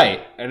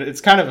 despite, and it's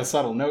kind of a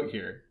subtle note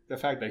here, the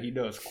fact that he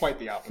knows quite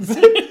the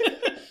opposite.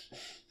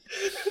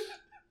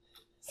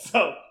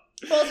 So...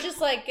 Well, it's just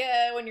like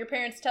when your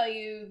parents tell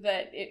you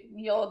that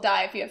you'll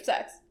die if you have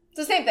sex. It's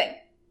the same thing.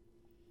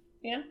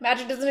 You know,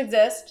 magic doesn't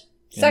exist.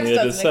 Sex neither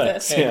doesn't does sex.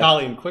 exist. Hey, Yeah.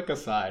 Colleen, quick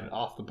aside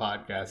off the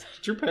podcast.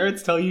 Did your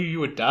parents tell you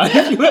would die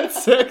if you had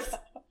sex?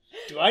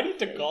 Do I need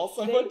to call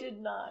someone? They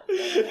did not.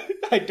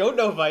 I don't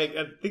know if I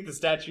think the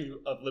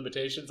statute of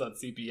limitations on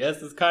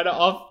CPS is kind of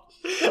off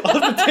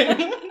the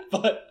table,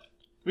 but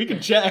we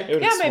can check. It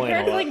would Yeah, my explain a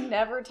parents lot. like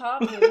never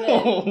taught me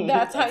that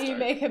that's how That's you right.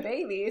 make a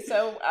baby.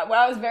 So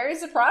I was very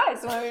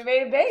surprised when we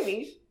made a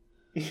baby.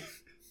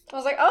 I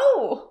was like,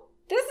 oh,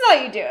 this is how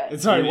you do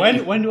it. Sorry,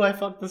 when do I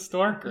fuck the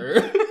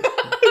stalker?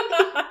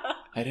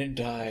 I didn't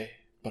die,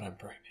 but I'm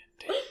pregnant.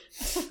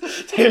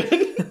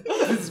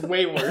 This is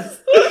way worse.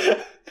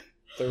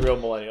 The real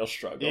millennial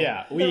struggle.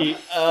 Yeah, we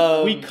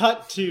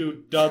cut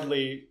to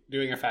Dudley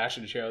doing a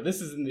fashion show. This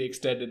is in the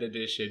extended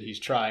edition. He's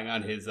trying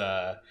on his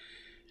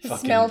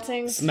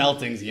fucking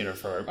Smeltings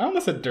uniform. I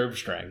almost said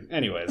Durmstrang.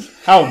 Anyways,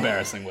 how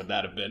embarrassing would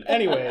that have been?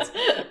 Anyways,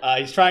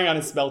 he's trying on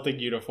his Smelting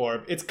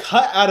uniform. It's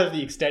cut out of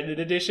the extended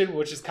edition,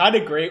 which is kind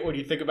of great when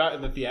you think about it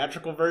in the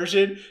theatrical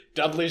version.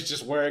 Dudley's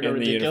just wearing a In the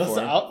ridiculous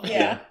uniform.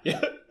 outfit.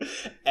 Yeah.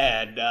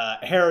 And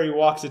Harry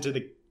walks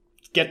into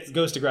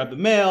goes to grab the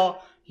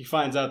mail. He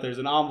finds out there's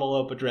an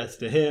envelope addressed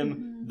to him.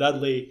 Mm-hmm.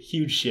 Dudley,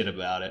 huge shit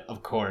about it,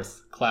 of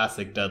course.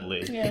 Classic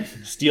Dudley. Yeah.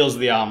 Steals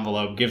the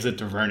envelope, gives it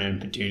to Vernon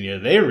and Petunia.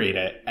 They read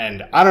it,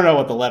 and I don't know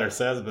what the letter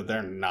says, but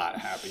they're not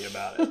happy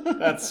about it.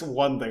 That's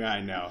one thing I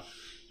know.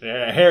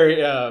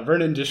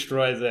 Vernon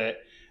destroys it.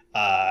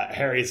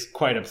 Harry's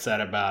quite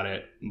upset about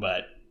it,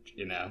 but,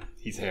 you know,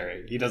 he's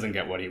Harry. He doesn't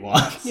get what he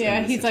wants. Yeah,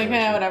 in this he's like,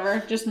 situation. whatever.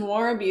 Just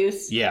more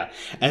abuse. Yeah.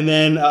 And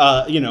then,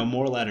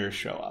 more letters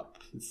show up.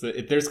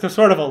 There's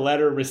sort of a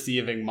letter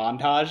receiving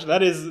montage.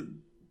 That is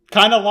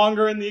kind of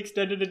longer in the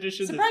extended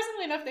edition.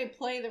 Surprisingly enough, they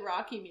play the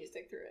Rocky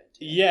music through it.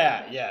 Too.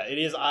 Yeah. It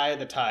is Eye of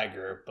the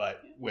Tiger,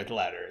 but with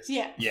letters.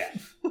 Yeah.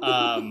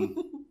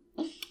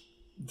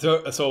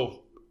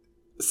 So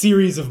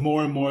series of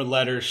more and more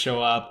letters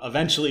show up.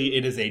 Eventually,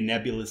 it is a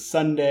nebulous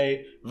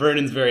Sunday.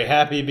 Vernon's very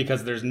happy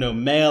because there's no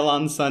mail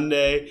on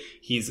Sunday.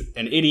 He's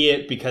an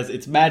idiot because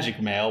it's magic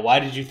mail. Why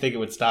did you think it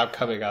would stop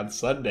coming on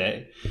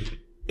Sunday?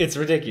 It's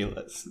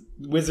ridiculous.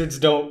 Wizards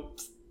don't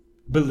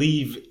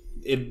believe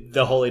in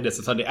the holiness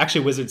of Sunday.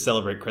 Actually, wizards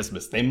celebrate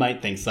Christmas. They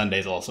might think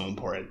Sunday's also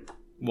important.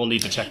 We'll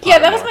need to check. Yeah,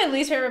 that was Pottermore. my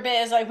least favorite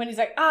bit, is like when he's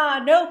like,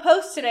 no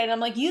post today. And I'm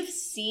like, you've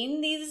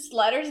seen these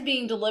letters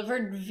being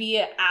delivered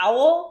via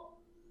owl?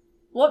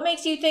 What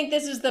makes you think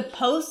this is the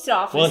post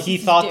office? Well, he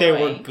thought they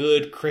were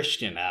good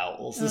Christian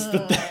owls. Is the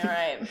thing.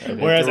 Right.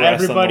 And Whereas the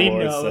rest on the everybody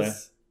Lord's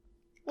knows.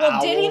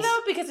 Well, did he owls. though?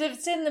 Because if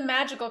it's in the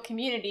magical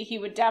community, he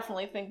would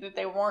definitely think that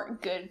they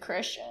weren't good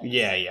Christians.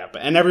 Yeah,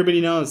 and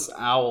everybody knows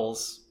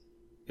owls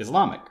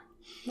Islamic.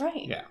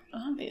 Right. Yeah.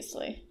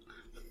 Obviously.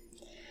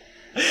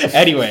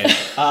 Anyway,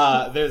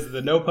 there's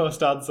the no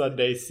post on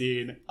Sunday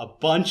scene. A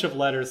bunch of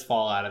letters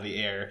fall out of the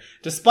air.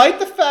 Despite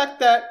the fact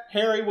that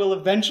Harry will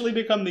eventually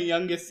become the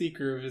youngest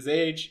seeker of his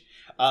age,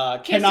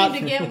 Can't seem to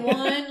get one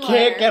can't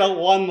letter. get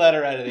one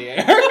letter out of the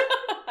air.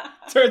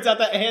 Turns out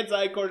that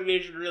hands-eye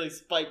coordination really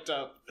spiked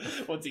up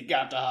once he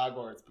got to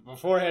Hogwarts. But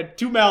beforehand,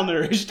 too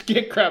malnourished,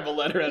 can't grab a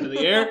letter out of the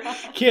air.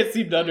 Can't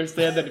seem to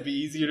understand that it'd be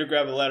easier to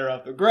grab a letter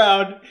off the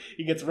ground.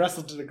 He gets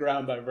wrestled to the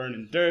ground by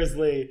Vernon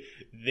Dursley.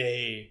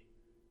 They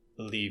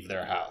leave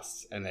their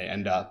house, and they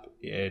end up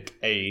at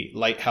a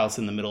lighthouse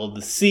in the middle of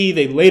the sea.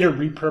 They later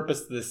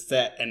repurpose this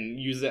set and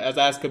use it as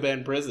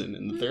Azkaban Prison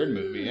in the third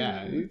movie.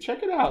 Yeah,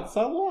 check it out. It's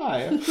not a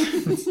lie.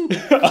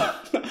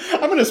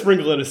 I'm going to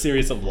sprinkle in a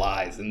series of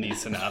lies in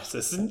these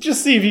synopses and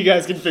just see if you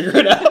guys can figure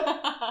it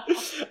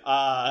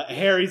out.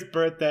 Harry's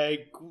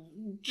birthday,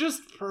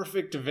 just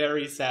perfect,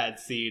 very sad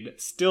scene,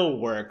 still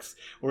works,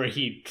 where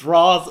he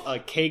draws a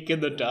cake in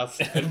the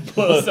dust and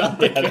blows out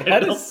the candle.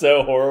 That is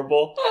so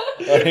horrible.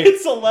 Like,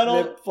 It's a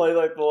little... they play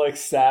like the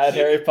sad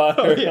Harry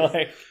Potter. Oh, yeah.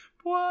 Like,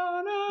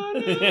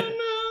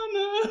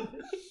 Wa-na-na-na-na.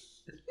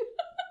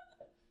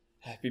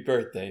 happy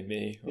birthday,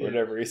 me, or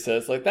whatever he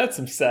says. Like, that's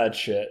some sad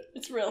shit.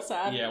 It's real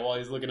sad. Yeah, while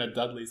he's looking at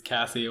Dudley's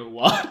Casio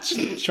watch,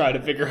 trying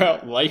to figure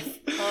out life.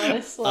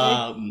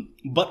 Honestly.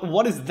 But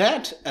what is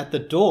that at the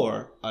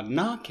door? A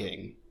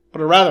knocking.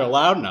 But a rather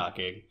loud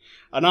knocking.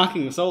 A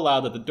knocking so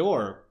loud that the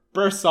door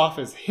bursts off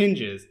its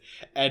hinges.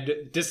 And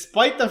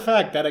despite the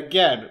fact that,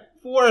 again,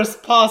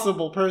 worst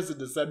possible person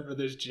to send for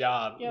this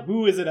job, Yep.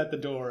 who is it at the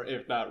door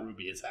if not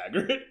Rubius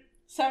Hagrid?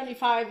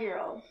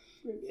 75-year-old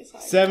Rubius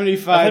Hagrid.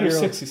 75 I year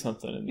was old.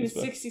 60-something in He was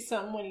this book.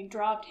 60-something when he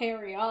dropped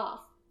Harry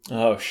off.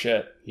 Oh,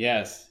 shit.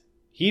 Yes.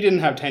 He didn't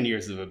have 10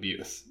 years of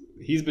abuse.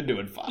 He's been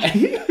doing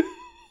fine.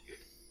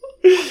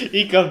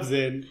 He comes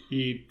in,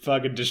 he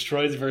fucking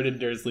destroys Vernon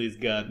Dursley's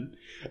gun.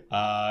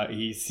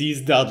 He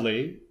sees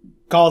Dudley,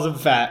 calls him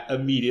fat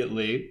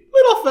immediately.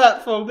 Little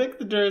fat phobic,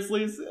 the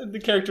Dursleys, the I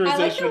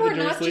characterization like that of we're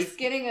the not Dursleys. just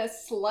getting a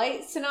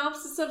slight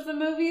synopsis of the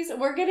movies.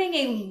 We're getting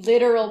a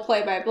literal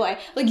play-by-play.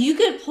 Like, you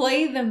could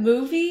play the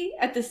movie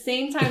at the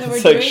same time that we're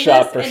It's like doing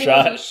shot this, for and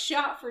shot. it would be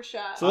shot for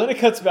shot. So then it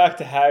cuts back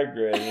to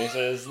Hagrid, and he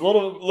says,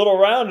 little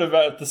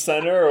roundabout the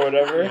center, or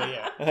whatever.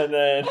 Yeah. And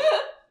then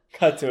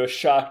cut to a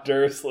shocked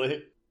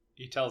Dursley.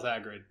 He tells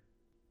Hagrid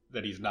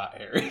that he's not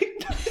Harry.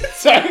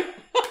 Sorry.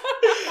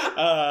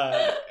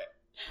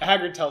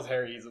 Hagrid tells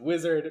Harry he's a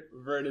wizard.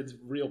 Vernon's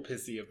real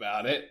pissy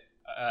about it.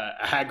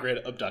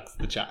 Hagrid abducts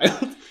the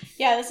child.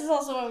 Yeah, this is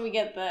also when we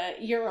get the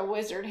 "you're a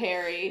wizard,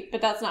 Harry,"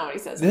 but that's not what he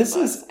says in This the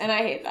books, is- and I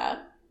hate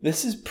that.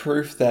 This is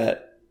proof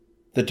that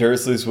the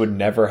Dursleys would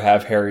never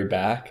have Harry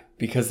back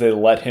because they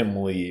let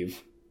him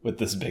leave with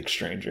this big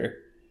stranger.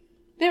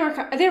 They were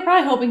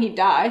probably hoping he'd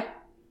die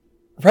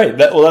Right.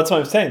 That's what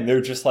I'm saying. They're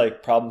just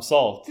like, problem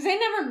solved. because they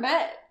never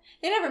met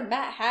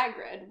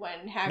Hagrid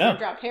when Hagrid No.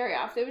 dropped Harry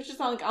off. It was just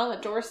on the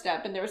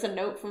doorstep, and there was a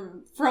note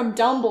from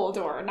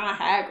Dumbledore, not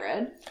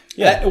Hagrid.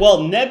 Yeah.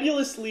 Well,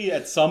 nebulously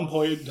at some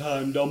point in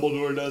time,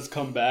 Dumbledore does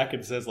come back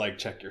and says, like,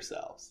 check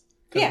yourselves.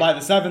 Because Yeah. by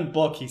the 7th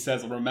book, he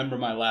says, remember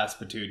my last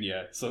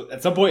Petunia. So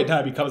at some point in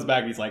time, he comes back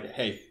and he's like,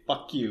 hey,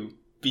 fuck you.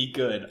 Be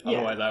good. Yeah.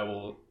 Otherwise, I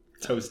will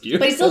toast you.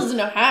 But he still doesn't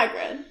know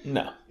Hagrid,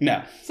 No.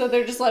 No. so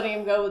they're just letting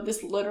him go with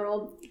this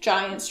literal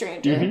giant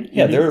stranger, Mm-hmm.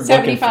 Yeah, they were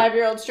looking for,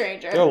 75-year-old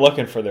stranger. they're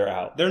looking for their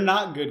out. They're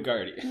not good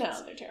guardians. No,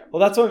 they're terrible.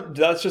 Well,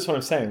 that's just what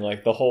I'm saying.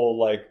 Like, the whole,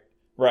 like,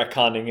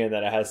 retconning in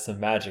that it has some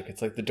magic.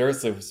 It's like the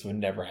Dursleys would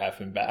never have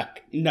him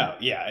back. No,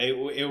 yeah,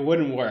 it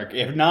wouldn't work.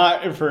 If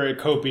not for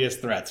copious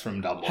threats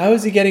from Dumbledore. How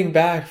is he getting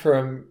back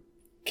from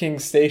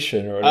King's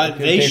Station or whatever?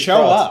 They King's show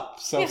Cross? up.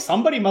 So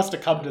somebody must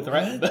have come to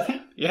threaten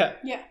them. Yeah.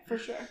 Yeah, for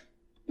sure.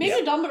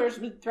 Maybe Dumbledore's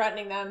been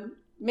threatening them.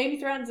 Maybe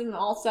threatens them in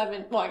all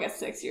 7. Well, I guess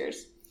 6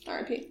 years.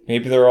 R.I.P.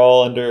 Maybe they're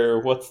all under,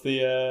 what's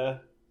the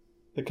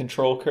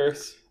control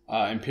curse?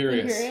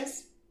 Imperious.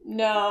 Imperious?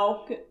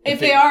 No. If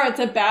they are, it's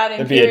a bad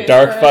It'd Imperious. be a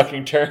dark curse.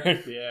 fucking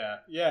turn.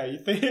 Yeah, you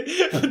think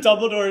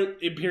Dumbledore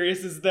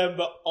Imperiouses them,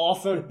 but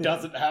also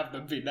doesn't have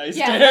them be nice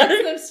Yeah, to lets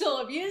Harry? them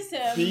still abuse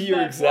him. Be your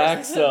but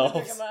exact forces him to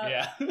pick selves. him up.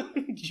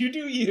 Yeah. You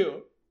do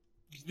you.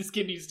 This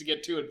kid needs to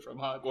get to and from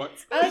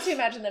Hogwarts. I like to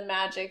imagine the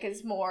magic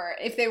is more,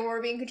 if they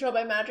were being controlled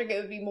by magic, it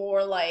would be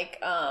more like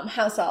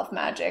house elf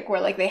magic,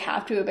 where like they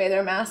have to obey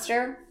their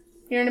master.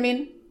 You know what I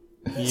mean?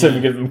 So if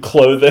you give them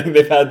clothing,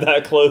 they've had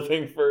that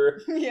clothing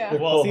for... Yeah.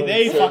 Well, see,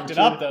 they So fucked it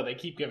true. up, though. They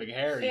keep giving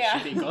Harry Yeah.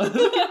 shitty clothes.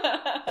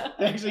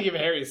 They actually give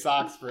Harry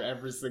socks for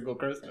every single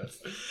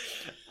Christmas.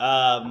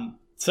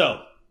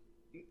 So,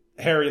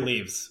 Harry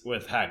leaves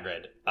with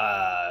Hagrid.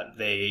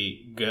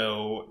 They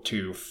go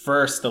to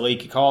first the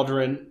Leaky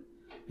Cauldron.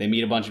 They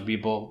meet a bunch of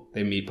people.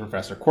 They meet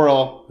Professor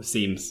Quirrell, who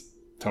seems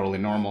totally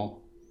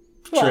normal.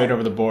 Well, Straight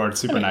over the board,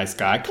 super nice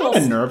guy. Kind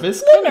little- of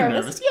nervous. little Kind of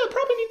nervous. nervous. Yeah,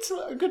 probably needs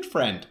a good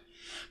friend.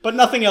 But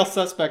nothing else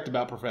suspect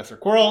about Professor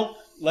Quirrell.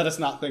 let us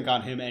not think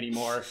on him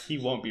anymore. He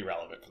won't be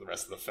relevant for the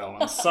rest of the film.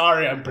 I'm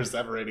sorry I'm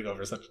perseverating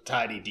over such a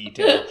tiny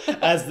detail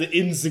as the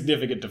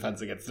insignificant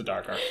defense against the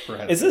Dark Arts.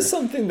 Is this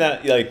something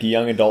that like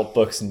young adult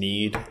books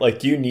need? Like,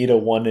 do you need a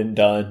one and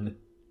done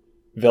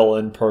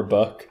villain per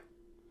book?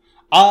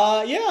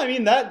 Yeah, I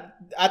mean, that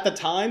at the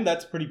time,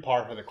 that's pretty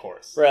par for the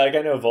course. Right, like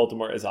I know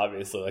Voldemort is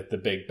obviously like the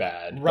big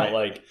bad, right? But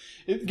like,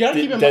 you gotta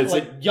keep in mind,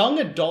 like young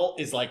adult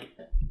is like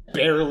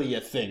barely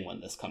a thing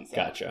when this comes out.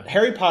 Gotcha.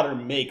 Harry Potter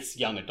makes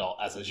young adult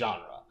as a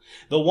genre.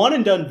 The one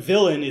and done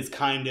villain is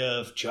kind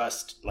of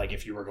just like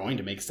if you were going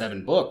to make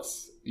 7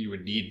 books, you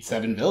would need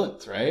 7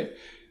 villains, right?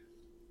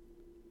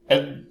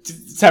 And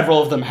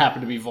several of them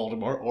happen to be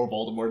Voldemort or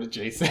Voldemort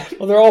adjacent.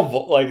 Well, they're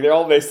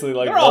all basically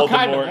like all Voldemort,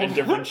 kind of in Voldemort.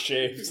 different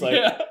shapes. Like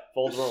Yeah.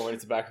 Voldemort when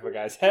it's the back of a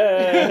guy's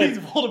head. He's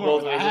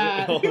Voldemort with a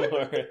hat.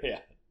 Voldemort, yeah.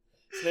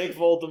 Snake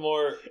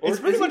Voldemort. It's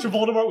pretty much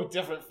Voldemort with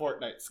different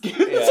Fortnite skins.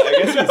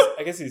 Yeah,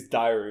 I guess he's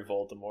Diary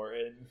Voldemort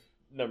in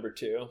number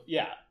 2.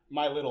 Yeah,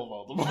 my little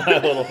Voldemort. My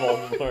little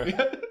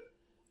Voldemort.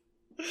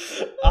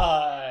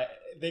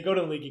 They go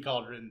to the Leaky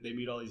Cauldron. They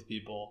meet all these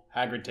people.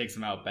 Hagrid takes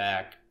them out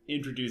back,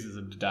 introduces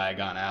them to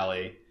Diagon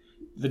Alley.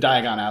 The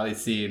Diagon Alley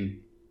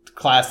scene,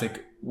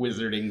 classic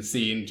wizarding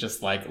scene,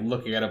 just like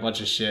looking at a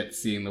bunch of shit,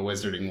 seeing the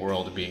wizarding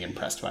world, and being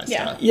impressed by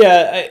stuff.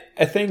 Yeah,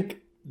 I think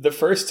the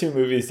first 2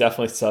 movies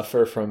definitely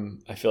suffer from,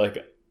 I feel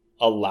like,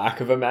 a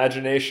lack of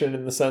imagination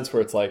in the sense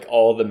where it's like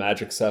all the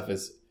magic stuff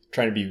is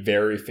trying to be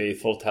very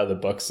faithful to how the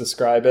books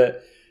describe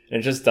it. And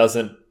it just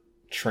doesn't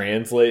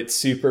translate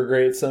super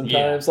great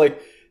sometimes. Yeah.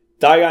 Like,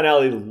 Diagon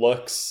Alley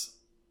looks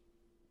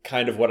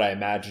kind of what I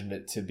imagined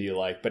it to be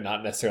like, but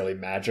not necessarily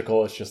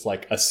magical. It's just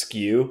like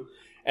askew.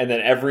 And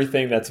then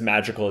everything that's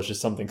magical is just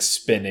something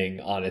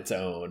spinning on its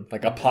own,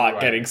 like a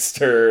pot getting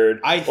stirred,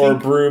 or a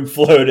broom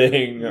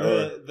floating.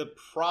 The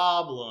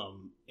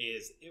problem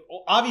is,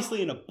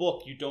 obviously in a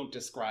book, you don't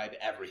describe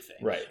everything.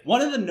 Right.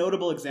 One of the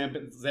notable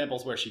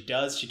examples where she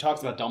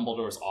talks about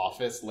Dumbledore's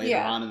office later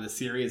on in the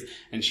series,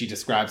 and she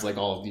describes like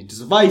all of these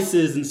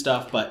devices and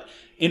stuff, but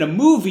in a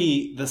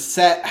movie, the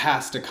set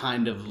has to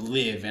kind of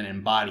live and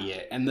embody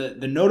it. And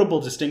the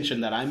notable distinction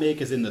that I make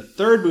is in the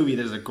 3rd movie,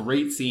 there's a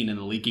great scene in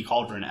the Leaky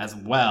Cauldron as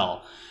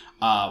well,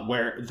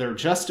 where they're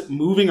just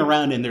moving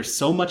around and there's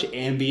so much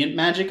ambient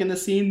magic in the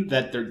scene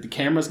that the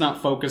camera's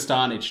not focused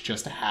on, it's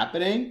just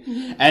happening.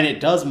 Mm-hmm. And it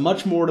does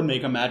much more to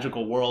make a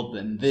magical world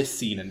than this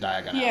scene in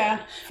Diagon Alley. Yeah,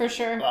 for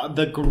sure.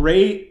 The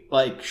great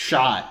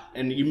shot,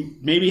 and you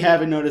maybe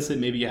haven't noticed it,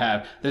 maybe you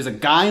have. There's a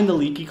guy in the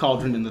Leaky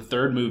Cauldron in the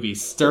 3rd movie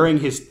stirring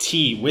his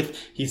tea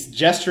he's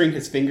gesturing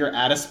his finger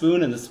at a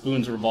spoon and the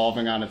spoon's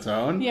revolving on its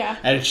own. Yeah.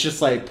 And it's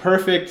just like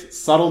perfect,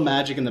 subtle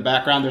magic in the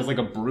background. There's like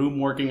a broom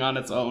working on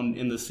its own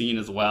in the scene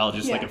as well.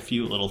 Just like a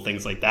few little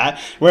things like that.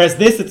 Whereas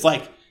this, it's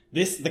like,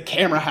 the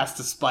camera has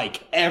to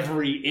spike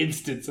every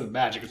instance of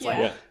magic. It's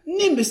like,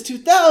 Nimbus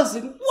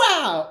 2000,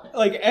 wow!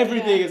 Like,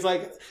 everything is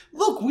like,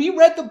 look, we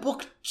read the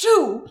book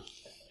too!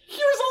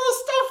 Here's all the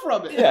stuff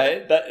from it! Yeah,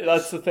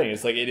 that's the thing.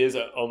 It's like, it is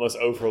almost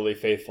overly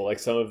faithful. Like,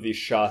 some of these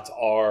shots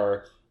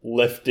are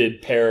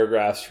lifted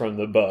paragraphs from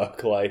the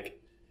book. Like,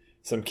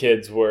 some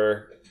kids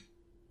were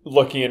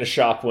looking in a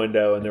shop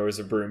window and there was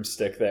a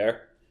broomstick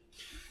there.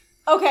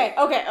 Okay.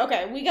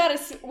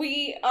 Let's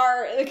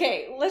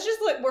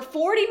just look. We're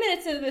 40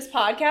 minutes into this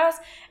podcast,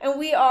 and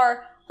we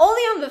are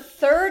only on the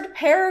 3rd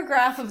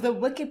paragraph of the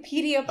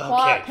Wikipedia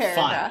plot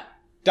paragraph.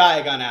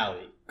 Fine. Diagon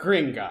Alley,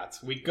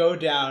 Gringotts. We go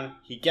down.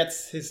 He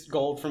gets his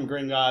gold from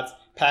Gringotts,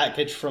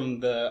 package from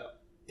the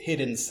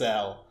hidden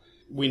cell.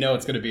 We know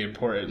it's going to be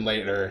important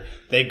later.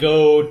 They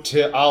go to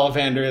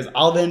Ollivander's.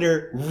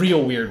 Ollivander,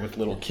 real weird with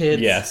little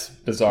kids. Yes,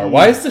 bizarre.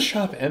 Why is the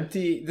shop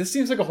empty? This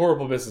seems like a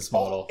horrible business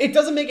model. It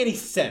doesn't make any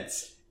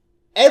sense.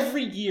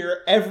 Every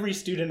year, every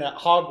student at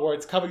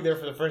Hogwarts coming there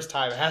for the first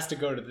time has to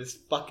go to this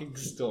fucking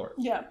store.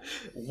 Yeah.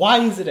 Why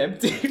is it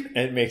empty?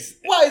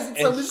 Why is it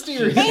so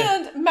mysterious?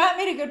 And Matt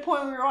made a good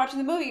point when we were watching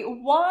the movie.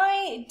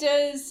 Why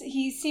does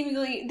he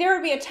seemingly... There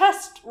would be a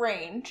test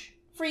range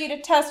for you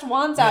to test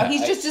wands out.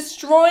 He's just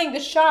destroying the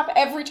shop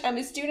every time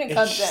a student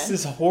comes in. This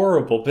is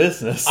horrible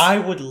business. I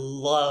would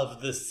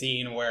love the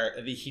scene where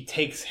he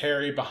takes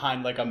Harry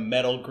behind like a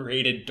metal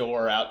grated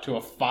door out to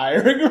a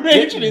firing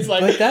range, and he's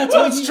like,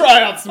 "Let's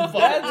try out some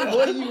fun." That's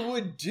what you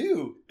would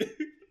do.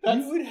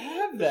 You would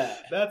have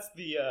that. That's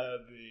the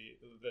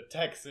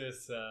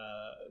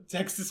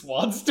Texas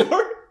wand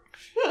store.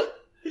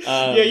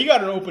 Yeah, you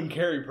got an open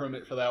carry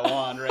permit for that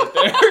wand right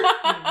there.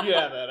 You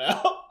have that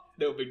out.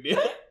 No big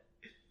deal.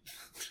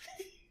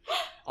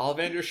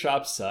 Ollivander's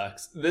shop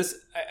sucks. This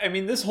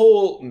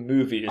whole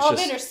movie is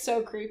Ollivander's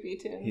so creepy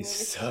too. He's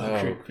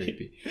so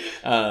creepy.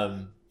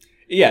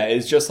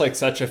 It's just like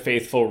such a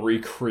faithful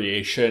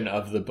recreation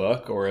of the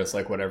book, or it's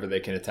like whatever they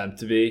can attempt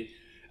to be.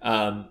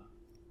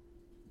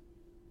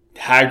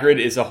 Hagrid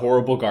is a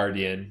horrible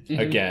guardian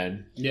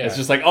again. Yeah. It's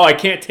just like, I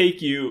can't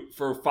take you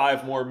for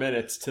 5 more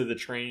minutes to the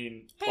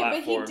train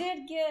platform. But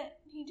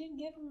he he didn't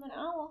give him an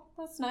owl.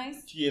 That's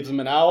nice. He gives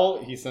him an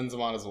owl. He sends him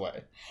on his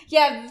way.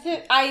 Yeah,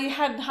 I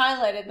had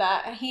highlighted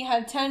that. He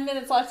had 10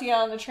 minutes left to get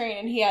on the train,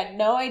 and he had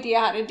no idea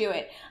how to do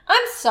it.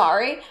 I'm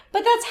sorry,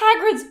 but that's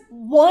Hagrid's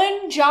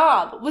one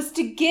job, was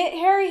to get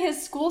Harry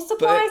his school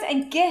supplies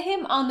and get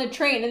him on the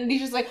train. And then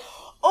he's just like,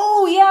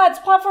 oh, yeah, it's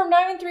platform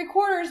 9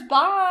 3/4.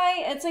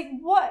 Bye. It's like,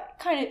 what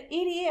kind of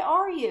idiot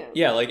are you?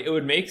 Yeah, like, it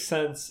would make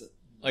sense.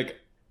 Like,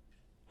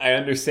 I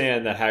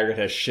understand that Hagrid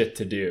has shit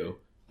to do,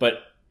 but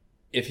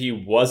if he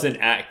wasn't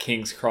at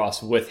King's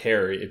Cross with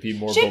Harry, it'd be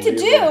more shit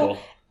believable.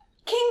 To do?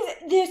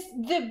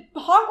 The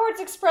Hogwarts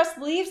Express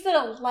leaves at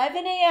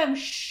 11 a.m.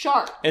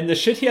 sharp. And the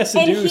shit he has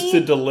to do is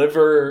to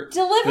deliver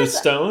the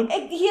stone?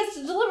 He has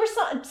to deliver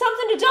something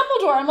to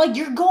Dumbledore. I'm like,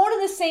 you're going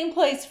to the same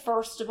place,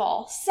 first of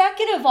all.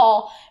 Second of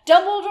all,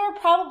 Dumbledore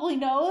probably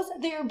knows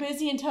that you're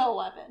busy until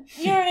 11.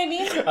 You know what I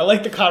mean? I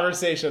like the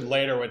conversation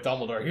later with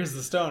Dumbledore. Here's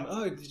the stone.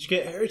 Oh, did you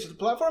get Harry to the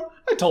platform?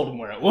 I told him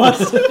where it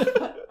was.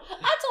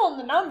 I told him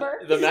the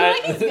number.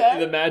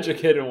 The magic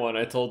hidden one,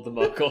 I told the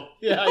Muggle.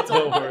 Yeah, I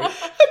told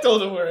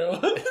him where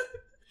it was.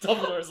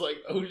 Dumbledore's like,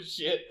 oh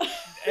shit.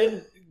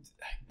 And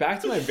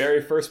back to my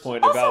very first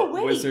point about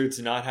wizards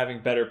not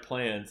having better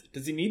plans.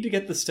 Does he need to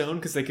get the stone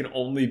because they can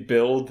only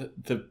build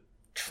the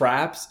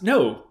traps?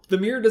 No, the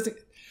mirror doesn't.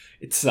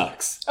 It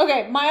sucks.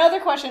 Okay, my other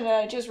question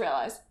that I just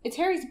realized. It's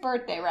Harry's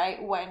birthday,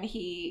 right? When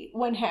he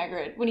meets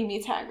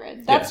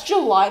Hagrid. That's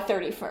July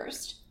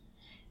 31st.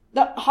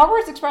 The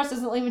Hogwarts Express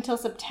doesn't leave until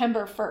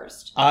September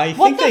 1st.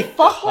 What the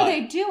fuck were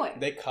they doing?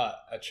 They cut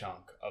a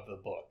chunk of the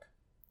book.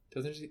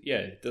 Doesn't he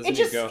go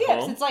skips.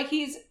 Home? It's like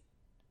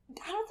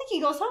I don't think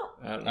he goes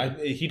home.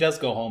 He does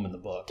go home in the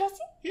book. Does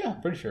he? Yeah,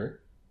 pretty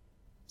sure.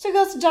 So he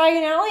goes to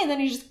Diagon Alley and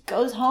then he just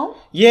goes home?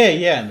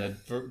 Yeah, and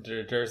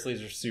the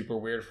Dursleys are super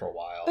weird for a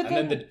while. But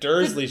then the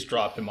Dursleys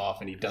drop him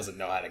off and he doesn't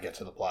know how to get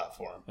to the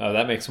platform. Oh,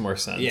 that makes more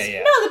sense.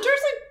 Yeah. No,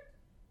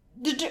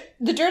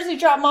 the Dursley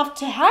drop him off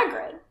to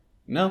Hagrid.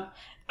 No.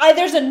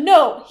 There's a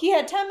note. He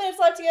had 10 minutes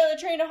left to get on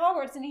the train to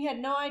Hogwarts and he had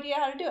no idea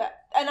how to do it.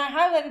 And I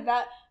highlighted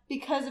that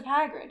because of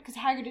Hagrid, because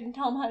Hagrid didn't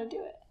tell him how to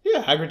do it.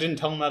 Yeah, Hagrid didn't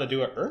tell him how to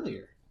do it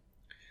earlier.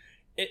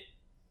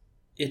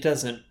 It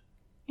doesn't...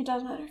 It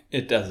does matter.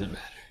 It doesn't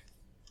matter.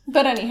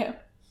 But anywho.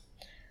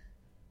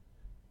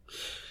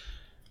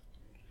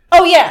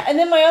 Oh yeah, and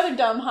then my other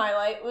dumb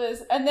highlight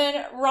was, and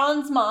then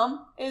Ron's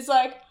mom is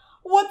like,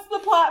 what's the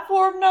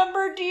platform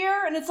number,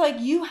 dear? And it's like,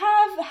 you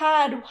have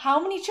had how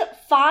many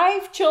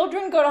 5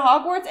 children go to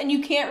Hogwarts and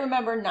you can't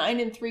remember 9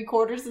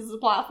 3/4 is the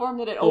platform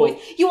that it always...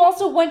 You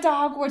also went to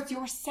Hogwarts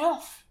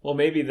yourself. Well,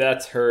 maybe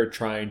that's her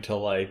trying to,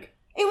 like...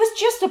 It was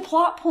just a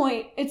plot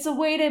point. It's a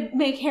way to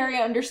make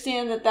Harry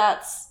understand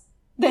that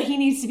he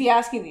needs to be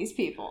asking these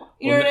people.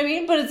 You know what I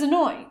mean? But it's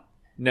annoying.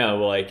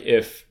 No, like,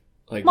 if...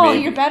 like,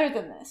 Molly, you're better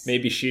than this.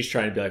 Maybe she's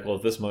trying to be like, well,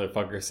 if this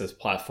motherfucker says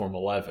platform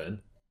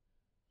 11...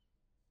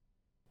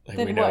 Like,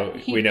 then we know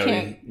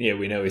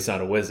he's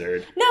not a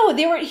wizard. No,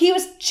 she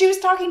was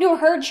talking to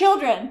her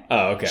children.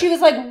 Oh, okay. She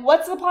was like,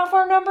 what's the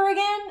platform number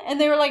again? And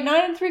they were like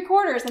 9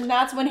 3/4. And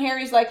that's when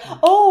Harry's like,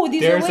 oh,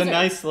 these are wizards. There's a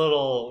nice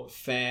little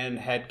fan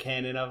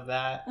headcanon of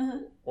that,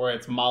 where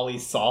it's Molly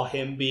saw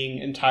him being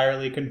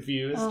entirely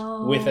confused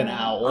with an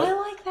owl. I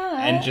like that.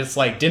 And just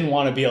like didn't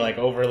want to be like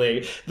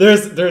overly...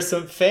 There's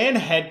some fan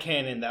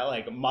headcanon that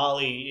like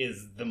Molly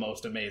is the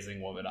most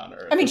amazing woman on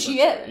earth. I mean,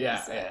 she is.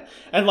 Yeah.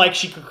 And like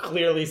she could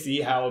clearly see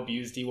how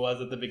abused he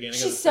was at the beginning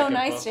of the second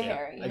book. She's so nice to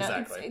Harry. You know?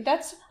 Exactly.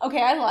 That's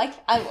okay. I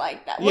like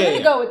that. We're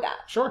gonna go with that.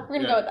 Sure. We're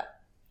gonna go with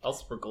that. I'll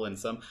sprinkle in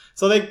some.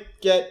 So they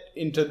get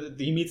into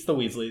he meets the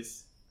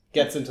Weasleys,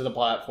 gets into the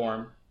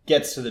platform,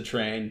 gets to the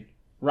train.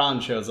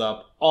 Ron shows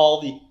up.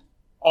 All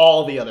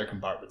the other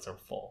compartments are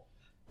full,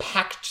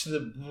 packed to the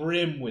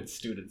brim with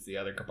students. The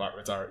other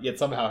compartments are, yet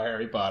somehow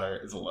Harry Potter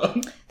is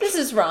alone. This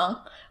is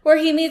wrong. Where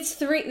he meets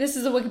 3... This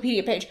is a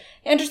Wikipedia page.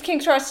 Enters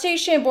King's Cross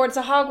Station, boards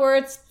the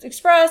Hogwarts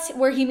Express,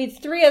 where he meets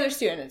 3 other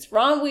students.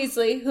 Ron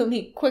Weasley, whom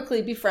he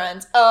quickly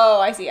befriends.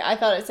 Oh, I see. I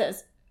thought it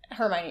says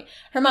Hermione.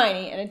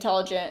 Hermione, an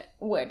intelligent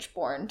witch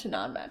born to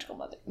non-magical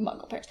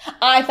Muggle parents.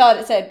 I thought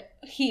it said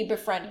he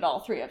befriended all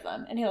 3 of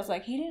them. And he was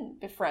like, he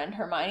didn't befriend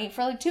Hermione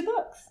for like 2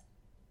 books.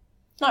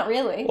 Not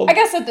really. Well, I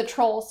guess at the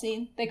troll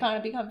scene, they kind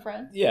of become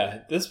friends.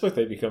 Yeah, this book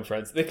they become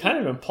friends. They kind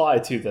of imply,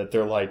 too, that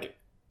they're like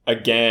a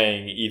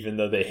gang, even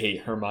though they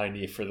hate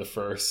Hermione for the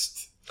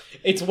first...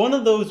 It's one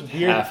of those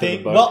weird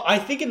things. Well, I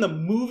think in the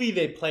movie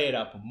they play it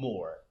up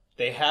more.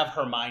 They have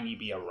Hermione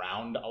be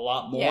around a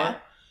lot more. Yeah.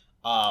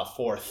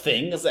 For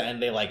things,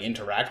 and they like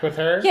interact with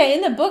her. Yeah,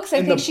 in the books,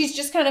 I think she's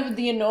just kind of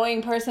the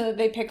annoying person that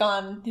they pick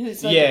on.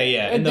 Who's like,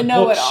 in the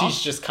book,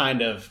 she's just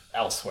kind of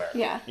elsewhere.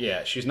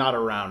 Yeah, she's not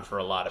around for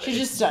a lot of it. She's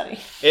just studying.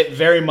 It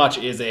very much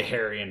is a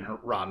Harry and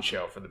Ron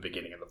show for the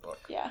beginning of the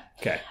book. Yeah.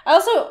 Okay. I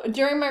also,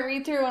 during my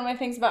read through, one of my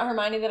things about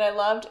Hermione that I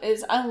loved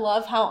is I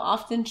love how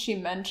often she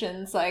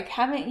mentions like,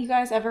 haven't you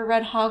guys ever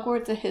read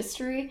Hogwarts: A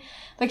History?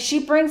 Like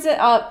she brings it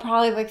up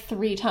probably like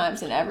 3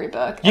 times in every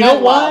book. You know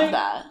why? Love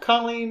that.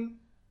 Colleen?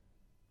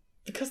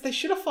 Because they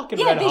should have fucking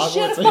read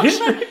Hogwarts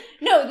History.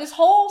 No, this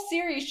whole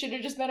series should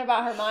have just been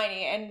about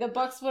Hermione, and the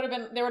books would have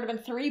been, there would have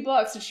been 3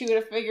 books, and she would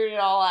have figured it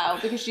all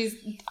out, because she's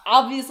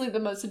obviously the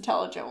most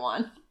intelligent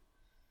one.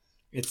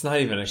 It's not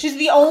even a She's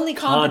the only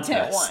competent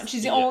contest. one.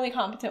 She's the only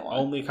competent one.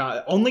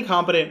 Only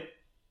competent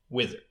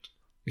wizard.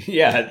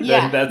 Yeah,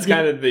 Yeah. that's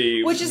kind of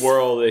the Which is-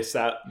 world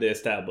they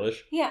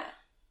establish. Yeah.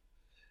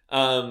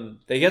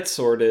 They get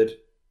sorted.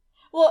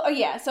 Well,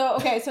 yeah, so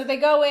they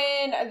go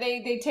in,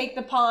 they take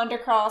the pond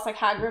across, like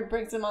Hagrid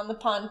brings them on the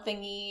pond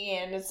thingy,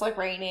 and it's like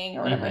raining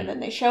or whatever, and then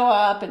they show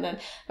up, and then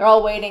they're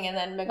all waiting, and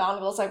then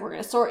McGonagall's like, we're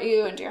going to sort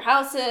you into your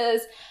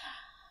houses,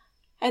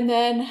 and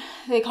then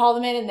they call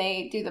them in, and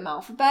they do them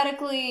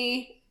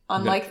alphabetically,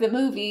 unlike the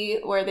movie,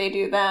 where they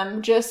do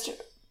them just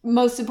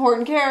most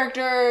important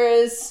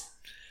characters.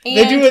 And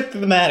They do it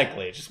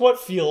thematically, just what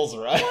feels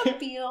right. what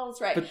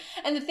feels right.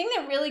 And the thing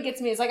that really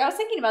gets me is, like, I was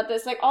thinking about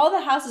this, like, all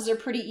the houses are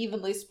pretty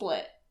evenly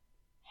split.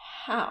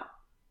 How?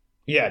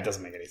 Yeah, it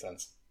doesn't make any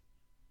sense.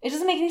 It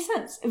doesn't make any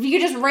sense. If you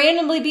could just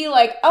randomly be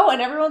like, oh,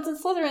 and everyone's in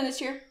Slytherin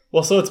this year.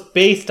 Well, so it's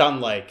based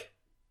on, like,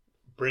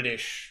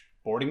 British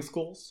boarding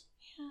schools.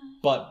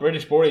 But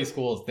British boarding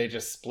schools, they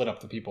just split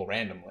up the people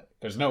randomly.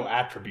 There's no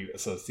attribute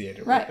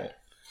associated Right. with it.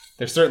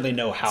 There's certainly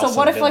no house. So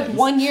what of if, like, villains.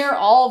 one year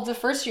all of the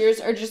first years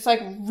are just,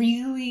 like,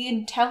 really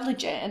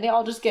intelligent, and they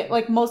all just get,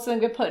 like, most of them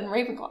get put in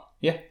Ravenclaw?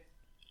 Yeah.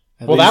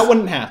 At Well, least- that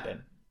wouldn't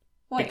happen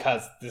Like,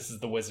 because this is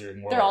the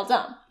wizarding world. they're all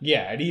dumb.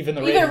 Yeah, and even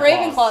the Even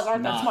Ravenclaws, Ravenclaws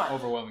aren't that not smart.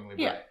 overwhelmingly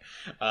Yeah.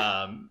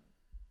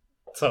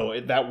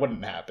 bright. That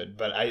wouldn't happen.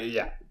 But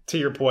to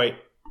your point,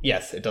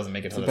 yes, it doesn't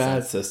make a It's ton a of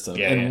bad sense. system.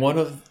 Yeah, and yeah. one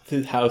of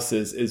the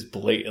houses is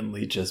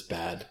blatantly just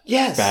bad.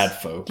 Yes, Bad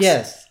folks.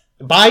 Yes.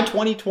 By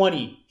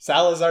 2020,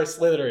 Salazar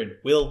Slytherin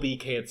will be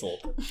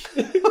canceled.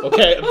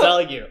 Okay, I'm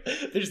telling you.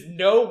 There's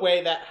no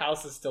way that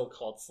house is still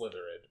called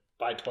Slytherin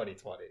by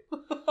 2020.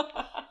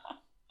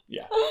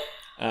 Yeah.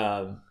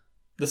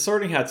 The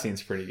sorting hat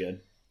scene's pretty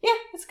good. Yeah,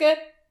 it's good.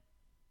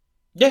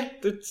 Yeah,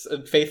 it's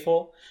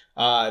faithful.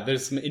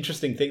 There's some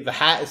interesting things. The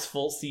hat is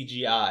full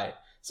CGI.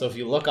 So if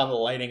you look on the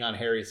lighting on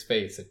Harry's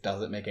face, it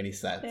doesn't make any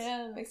sense.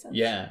 Yeah, that makes sense.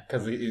 Yeah,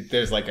 because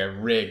there's like a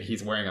rig.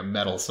 He's wearing a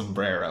metal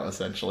sombrero,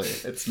 essentially.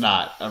 It's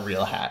not a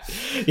real hat.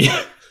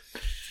 Yeah.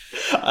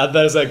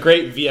 There's a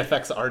great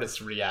VFX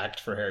artist react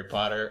for Harry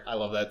Potter. I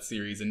love that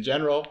series in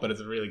general, but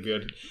it's a really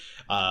good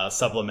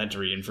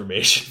supplementary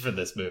information for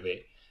this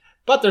movie.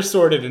 But they're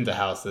sorted into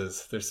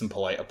houses. There's some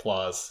polite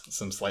applause,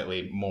 some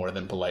slightly more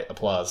than polite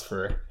applause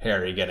for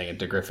Harry getting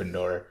into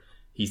Gryffindor.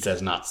 He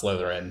says not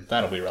Slytherin.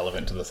 That'll be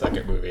relevant to the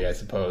second movie, I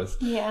suppose.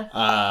 Yeah.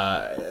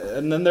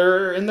 And then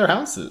they're in their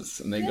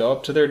houses, and they go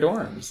up to their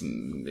dorms,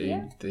 and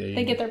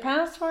They get their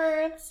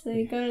passwords,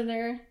 they go to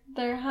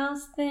their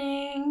house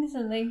things,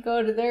 and they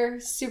go to their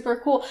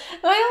super cool...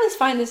 And I always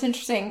find this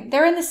interesting.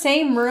 They're in the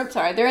same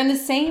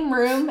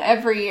room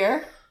every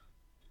year.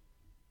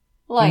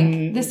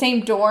 Like, the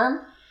same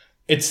dorm.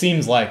 It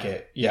seems like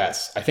it,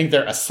 yes. I think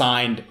they're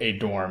assigned a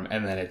dorm,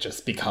 and then it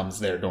just becomes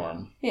their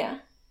dorm. Yeah.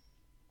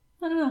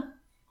 I don't know.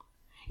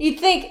 You'd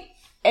think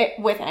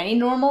with any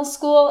normal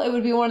school, it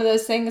would be one of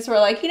those things where,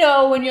 like, you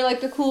know, when you're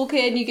like the cool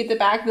kid and you get the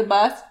back of the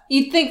bus,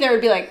 you'd think there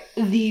would be like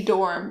the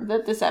dorm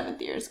that the 7th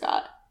year's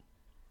got.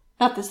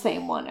 Not the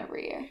same one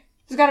every year.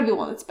 There's got to be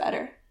one that's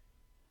better.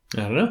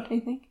 I don't know. Do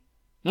you think?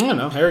 I don't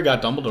know. Harry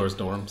got Dumbledore's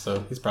dorm,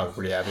 so he's probably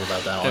pretty happy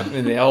about that I one.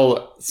 mean, they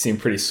all seem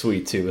pretty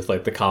sweet too, with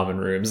like the common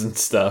rooms and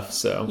stuff.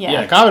 So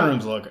Yeah, common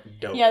rooms look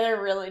dope. Yeah,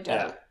 they're really dope.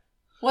 Yeah.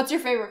 What's your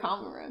favorite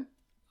common room?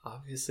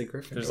 obviously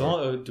Gryffindor. There's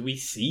all. Do we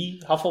see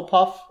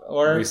Hufflepuff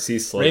or we see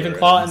Slytherin,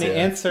 Ravenclaw? And the yeah.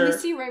 answer We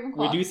see Ravenclaw.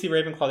 we do see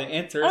Ravenclaw. The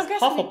answer Oh, is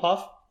guess we-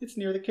 Hufflepuff. It's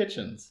near the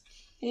kitchens.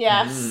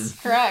 Yes,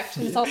 correct.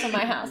 It's also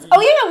my house. Oh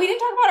yeah, we didn't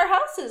talk about our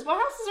houses.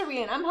 What houses are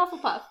we in? I'm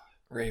Hufflepuff.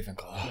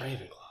 Ravenclaw.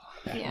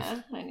 Ravenclaw.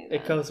 Yeah, I knew that.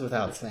 It goes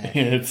without saying.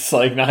 It's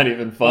like not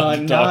even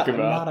fun to talk I'm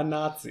about. not a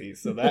Nazi,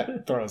 so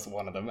that throws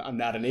one of them. I'm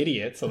not an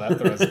idiot, so that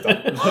throws the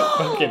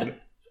fucking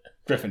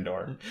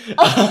Gryffindor.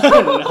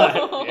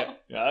 Not- yeah.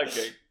 Yeah,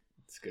 okay,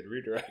 it's good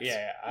redirect.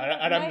 Yeah,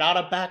 and I'm not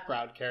a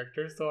background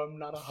character, so I'm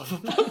not a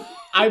Hufflepuff.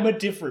 I'm a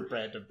different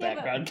brand of Yeah,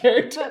 background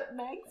character. But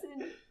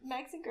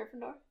Meg's in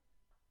Gryffindor.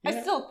 I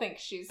Yeah. still think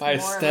she's By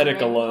more of a aesthetic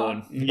Ravenclaw.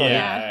 alone.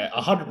 Yeah,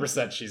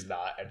 100% she's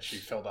not, and she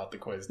filled out the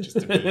quiz just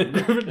to be in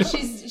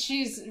Gryffindor.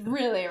 She's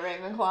really a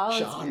Ravenclaw.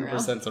 She's Let's be real.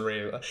 100% a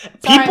Ravenclaw.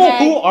 Sorry, People Meg.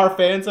 who are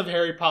fans of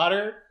Harry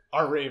Potter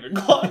are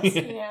Ravenclaws.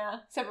 Yeah,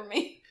 except for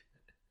me.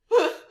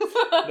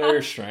 Know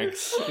your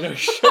strengths. You know,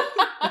 sure.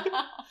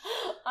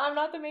 I'm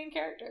not the main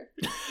character.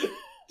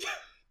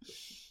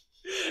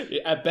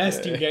 At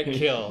best, you get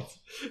killed.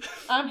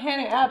 I'm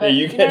Hannah Yeah, Abbott.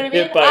 you you know get what I mean?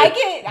 hit by I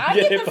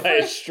get hit the by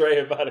a first. stray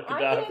about a I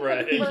get,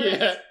 cadavra. the first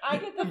Yeah. I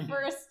get the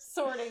first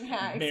sorting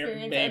hat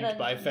experience. and Named then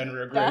by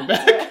Fenrir that's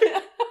Greyback.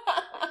 it.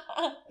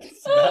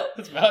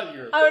 It's about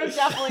your. I would have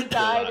definitely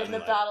died your in the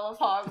life. Battle of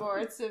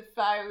Hogwarts if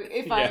I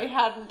Yeah.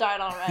 hadn't died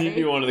already. You'd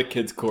be one of the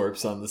kids'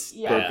 corpse on the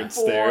Yeah, broken for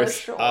stairs.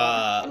 sure.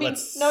 Uh, I mean,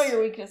 let's- know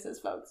your weaknesses,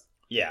 folks.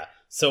 Yeah.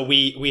 So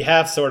we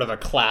have sort of a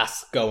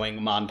class going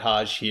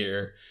montage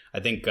here. I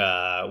think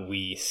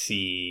we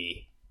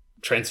see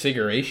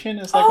Transfiguration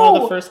is like one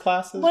of the first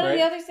classes, One right? of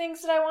the other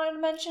things that I wanted to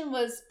mention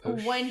was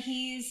when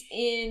he's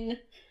in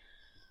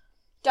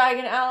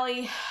Diagon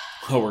Alley.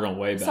 Oh, we're going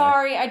way back.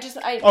 Sorry,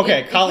 Okay,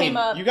 it Colleen, came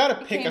up. you got to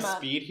It pick came a up.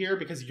 speed here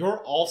because you're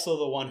also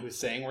the one who's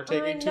saying we're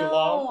taking too No,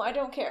 long. I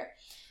don't care.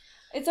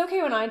 It's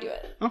okay when I do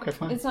it. Okay,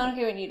 fine. It's not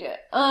okay when you do it.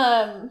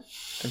 I'm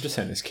just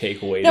having this cake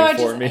waiting No,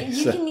 for me.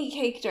 you so- can eat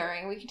cake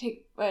during. We can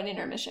take an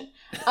intermission.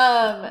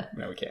 No,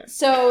 we can't.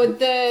 So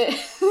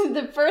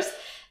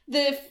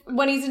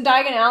when he's in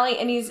Diagon Alley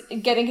and he's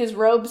getting his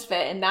robes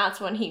fit, and that's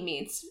when he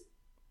meets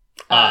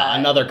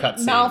Another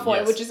cutscene. Malfoy,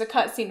 yes. which is a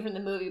cutscene from the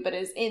movie, but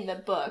is in the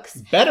books.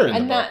 Better in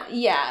And the book.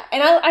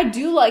 and I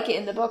do like it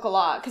in the book a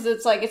lot because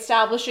it's like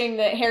establishing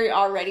that Harry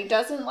already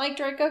doesn't like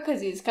Draco because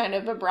he's kind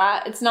of a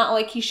brat. It's not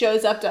like he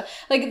shows up to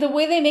like the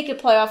way they make it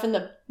play off in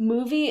the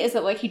movie is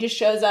that like he just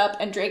shows up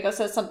and Draco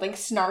says something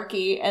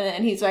snarky and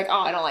then he's like,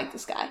 oh, I don't like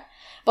this guy.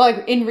 But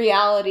like in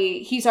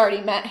reality, he's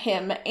already met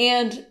him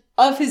and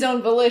of his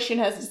own volition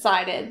has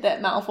decided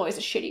that Malfoy is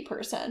a shitty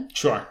person,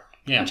 Sure.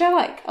 Yeah. which I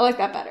like. I like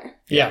that better.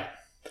 Yeah.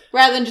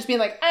 Rather than just being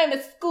like, I'm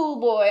a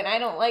schoolboy and I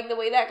don't like the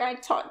way that guy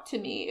talked to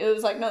me. It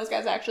was like, no, this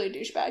guy's actually a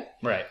douchebag.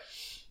 Right.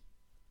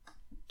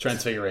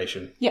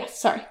 Transfiguration. Yes,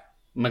 sorry.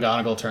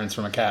 McGonagall turns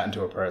from a cat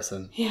into a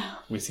person. Yeah.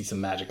 We see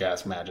some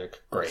magic-ass magic.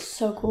 Great.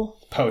 So cool.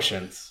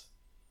 Potions.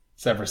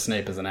 Severus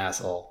Snape is an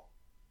asshole.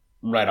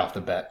 Right off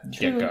the bat.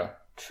 Get-go.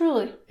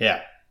 Truly.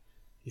 Yeah.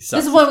 He This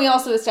sucks. is when we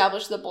also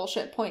established the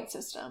bullshit point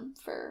system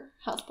for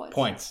house points.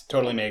 Points.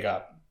 Totally made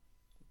up.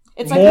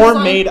 It's like More whose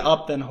line- made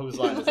up than whose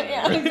line is it?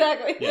 Yeah,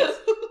 exactly. Yes.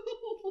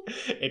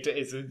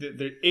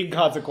 They're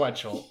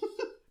inconsequential.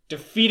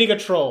 Defeating a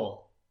troll.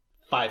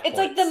 5 It's points.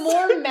 like the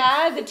more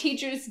mad the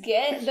teachers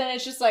get, then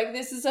it's just like,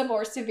 this is a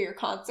more severe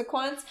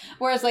consequence.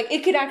 Whereas like,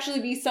 it could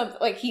actually be something,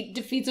 like he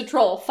defeats a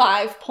troll,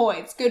 5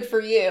 points, good for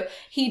you.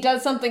 He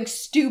does something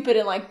stupid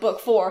in like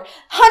book 4,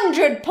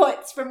 100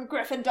 points from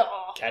Gryffindor.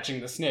 Catching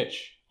the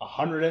snitch.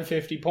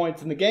 150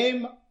 points in the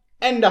game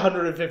and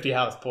 150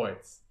 house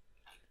points.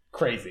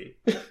 Crazy.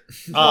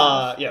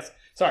 Yes.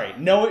 Sorry.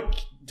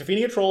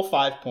 Defeating a troll,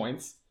 5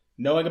 points.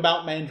 Knowing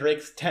about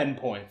mandrakes, 10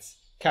 points.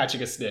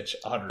 Catching a snitch,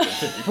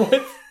 150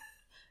 points.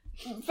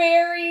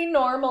 Very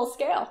normal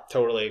scale.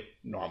 Totally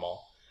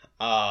normal.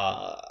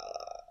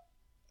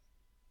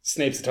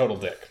 Snape's a total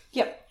dick.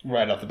 Yep.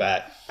 Right off the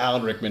bat.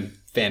 Alan Rickman,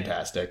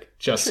 fantastic.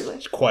 Just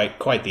Truly.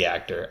 quite the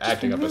actor.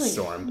 Acting up a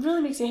storm.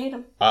 Really makes you hate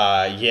him.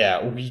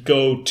 Yeah, we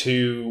go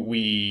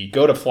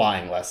to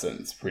flying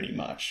lessons pretty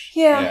much.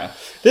 Yeah.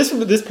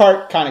 This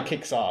part kind of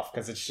kicks off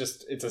because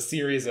it's a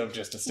series of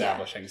just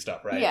establishing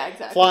stuff, right? Yeah,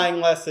 exactly. Flying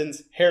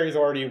lessons. Harry's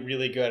already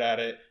really good at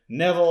it.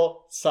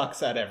 Neville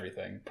sucks at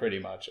everything, pretty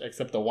much,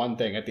 except the one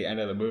thing at the end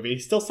of the movie. He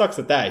still sucks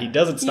at that. He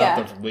doesn't stop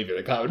them from leaving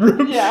the common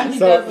room. Yeah, he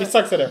so doesn't. he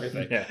sucks at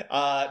everything.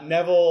 Yeah.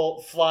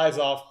 Neville flies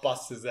off,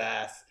 busts his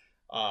ass.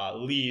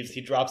 Leaves.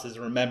 He drops his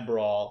remember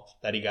all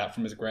that he got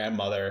from his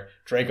grandmother.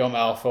 Draco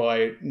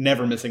Malfoy,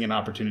 never missing an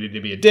opportunity to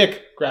be a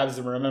dick, grabs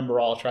the remember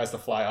all, tries to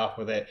fly off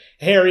with it.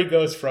 Harry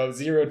goes from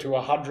 0 to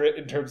 100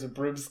 in terms of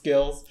broom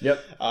skills. Yep.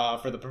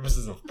 For the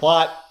purposes of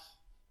plot.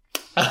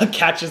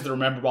 Catches the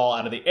remember ball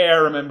out of the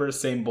air. Remember,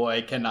 same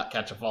boy cannot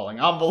catch a falling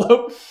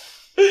envelope.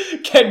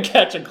 Can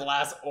catch a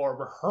glass orb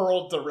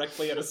hurled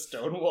directly at a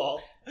stone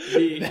wall.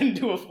 Then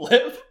do a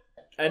flip.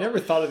 I never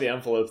thought of the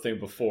envelope thing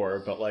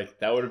before, but like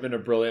that would have been a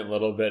brilliant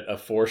little bit of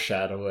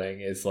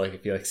foreshadowing. Is like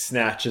if he like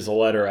snatches a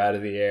letter out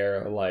of the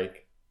air,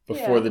 like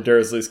before Yeah. the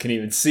Dursleys can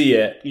even see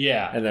it,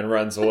 Yeah. and then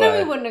runs But away. then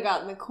we wouldn't have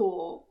gotten the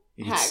cool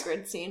He's-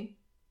 Hagrid scene.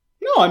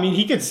 No, I mean,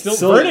 he could still...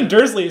 So- Vernon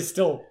Dursley is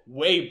still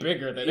way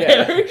bigger than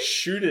Yeah, Harry.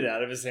 shoot it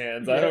out of his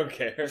hands. I Yeah. don't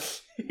care.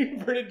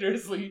 Vernon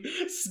Dursley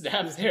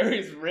snaps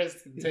Harry's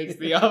wrist and takes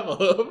the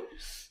envelope.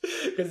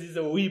 Because he's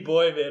a wee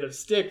boy made of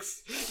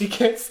sticks. He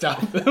can't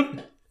stop them.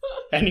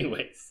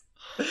 Anyways.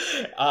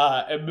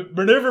 And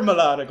Minerva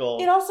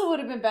McGonagall... It also would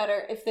have been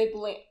better if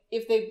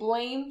they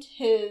blamed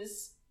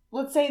his.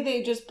 Let's say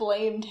they just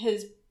blamed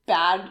his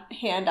bad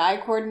hand-eye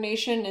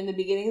coordination in the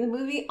beginning of the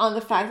movie on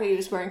the fact that he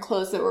was wearing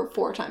clothes that were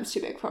 4 times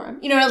too big for him.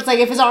 You know, it's like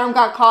if his arm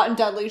got caught in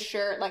Dudley's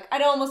shirt, like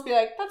I'd almost be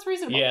like, that's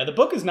reasonable. Yeah, the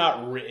book is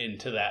not written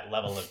to that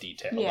level of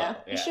detail. Yeah,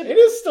 though. it should be. It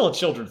is still a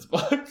children's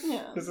book.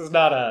 Yeah. This is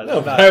not a... No,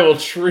 it's but not- I will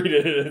treat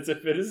it as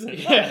if it isn't.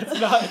 Yeah,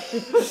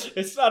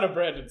 it's not a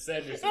Brandon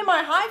Sanderson. In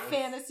my high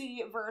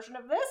fantasy version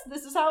of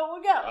this is how it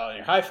would go. Oh,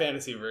 your high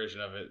fantasy version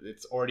of it,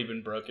 it's already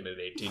been broken in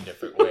 18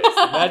 different ways.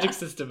 The magic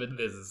system in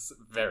this is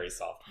very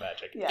soft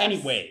magic. Yes.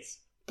 Anyways,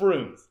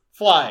 brooms,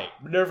 flying,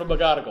 Minerva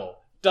McGonagall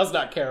does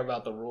not care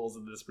about the rules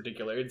in this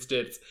particular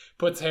instance,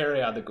 puts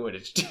Harry on the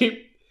Quidditch team.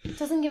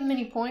 Doesn't give him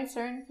any points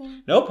or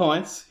anything. No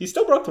points. He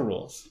still broke the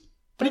rules.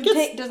 But he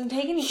gets... Doesn't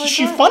take any points.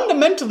 She for it.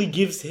 fundamentally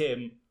gives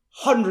him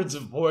hundreds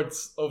of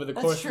points over the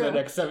That's course of true. the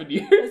next 7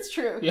 years. It's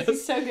true. Yes.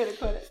 He's so good at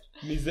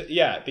Quidditch.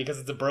 Yeah, because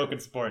it's a broken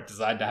sport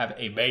designed to have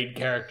a main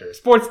character.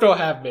 Sports don't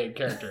have main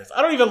characters.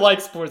 I don't even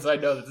like sports. I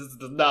know that this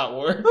does not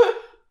work.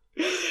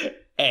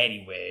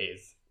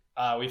 Anyways,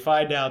 we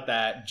find out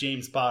that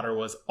James Potter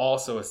was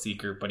also a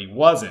Seeker, but he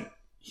wasn't.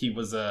 He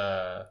was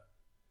a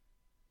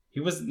He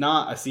was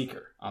not a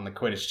seeker on the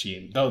Quidditch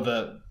team, though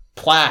the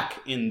plaque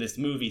in this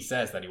movie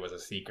says that he was a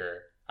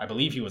seeker. I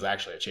believe he was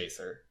actually a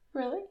chaser.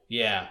 Really?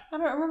 Yeah. I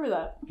don't remember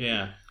that.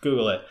 Yeah,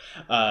 Google it.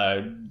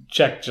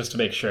 Check just to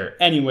make sure.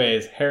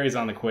 Anyways, Harry's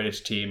on the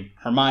Quidditch team.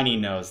 Hermione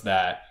knows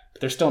that,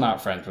 but they're still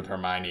not friends with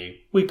Hermione.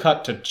 We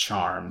cut to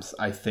Charms,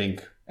 I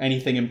think.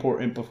 Anything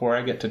important before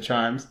I get to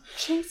Charms?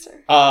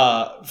 Chaser.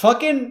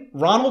 Fucking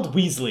Ronald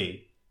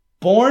Weasley,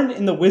 born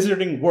in the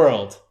wizarding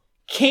world,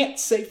 can't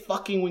say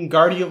fucking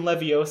Wingardium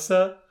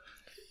Leviosa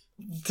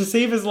to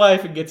save his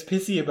life and gets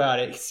pissy about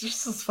it. It's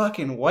just this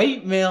fucking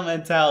white male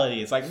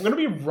mentality. It's like, I'm gonna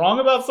be wrong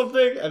about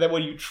something, and then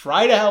when you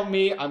try to help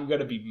me, I'm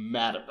gonna be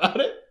mad about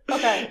it.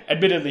 Okay.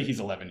 Admittedly,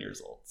 he's 11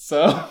 years old,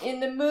 so... In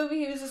the movie,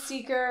 he was a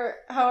seeker.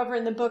 However,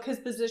 in the book, his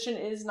position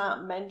is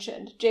not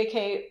mentioned.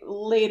 JK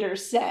later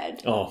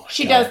said. Oh,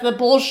 she God. does the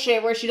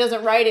bullshit where she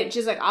doesn't write it.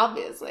 She's like,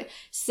 obviously,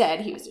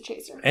 said he was a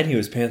chaser. And he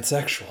was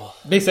pansexual.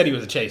 They said he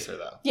was a chaser,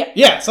 though. Yeah.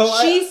 Yeah, so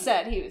she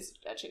said he was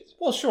a chaser.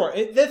 Well, sure.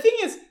 The thing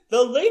is,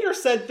 the later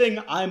said thing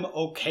I'm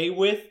okay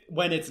with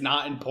when it's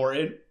not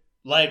important.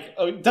 Like,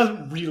 it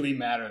doesn't really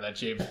matter that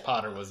James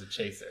Potter was a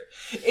chaser.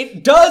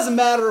 It does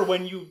matter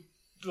when you,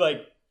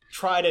 like,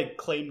 try to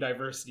claim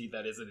diversity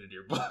that isn't in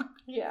your book.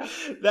 Yeah.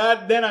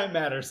 Then it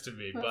matters to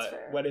me. That's but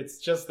fair. when it's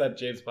just that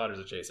James Potter's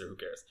a chaser, who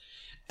cares?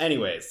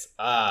 Anyways,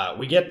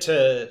 we get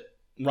to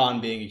Ron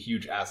being a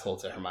huge asshole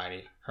to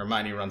Hermione.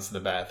 Hermione runs to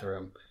the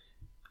bathroom.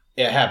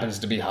 It happens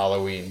to be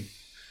Halloween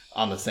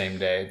on the same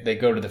day. They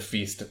go to the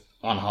feast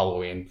on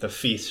Halloween. The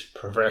feast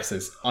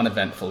progresses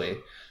uneventfully.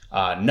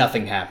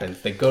 Nothing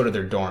happens. They go to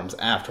their dorms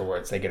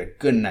afterwards. They get a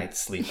good night's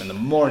sleep. In the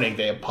morning,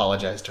 they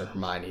apologize to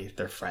Hermione.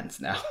 They're friends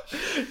now.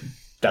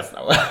 That's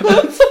not what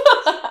happens.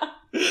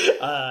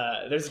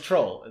 There's a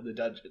troll in the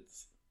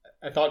dungeons.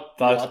 I thought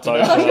you ought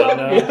to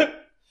know. Yeah.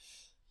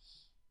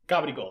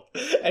 Comedy gold.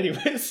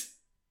 Anyways,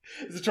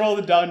 there's a troll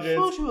in the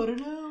dungeons.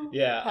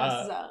 Yeah,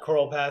 Passes out.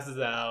 Coral passes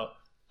out.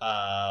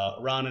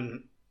 Ron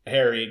and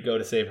Harry go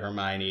to save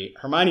Hermione.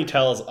 Hermione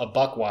tells a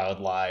buck-wild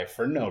lie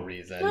for no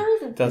reason. No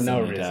reason. Doesn't no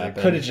need to reason.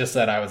 happen. Could have just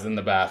said I was in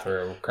the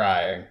bathroom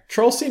crying.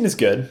 Troll scene is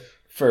good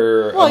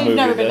for Well, a you've movie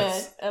never been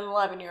that's... an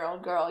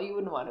 11-year-old girl. You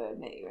wouldn't want to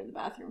admit you were in the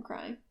bathroom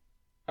crying.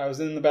 I was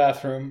in the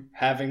bathroom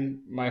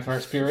having my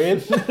first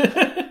period.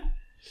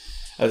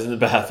 I was in the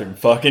bathroom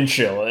fucking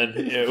chilling.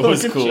 It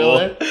was Fucking cool.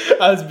 chilling.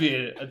 I was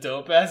being a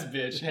dope-ass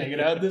bitch hanging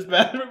out in this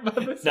bathroom by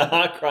myself.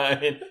 Not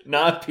crying,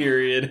 not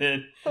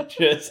perioding,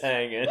 just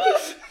hanging.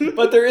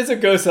 But there is a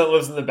ghost that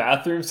lives in the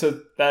bathroom, so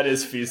that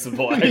is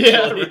feasible, actually.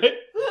 Yeah, right?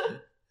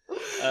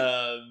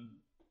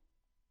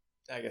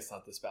 I guess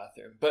not this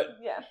bathroom. But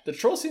Yeah. the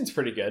troll scene's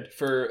pretty good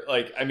for,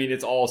 like, I mean,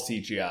 it's all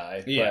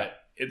CGI. Yeah. But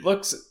it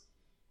looks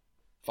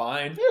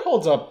fine. It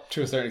holds up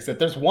to a certain extent.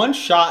 There's one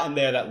shot in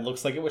there that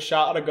looks like it was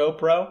shot on a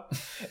GoPro.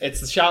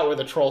 It's the shot where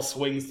the troll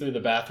swings through the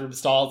bathroom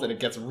stalls and it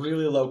gets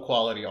really low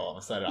quality all of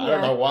a sudden. I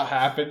don't Yeah. know what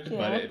happened,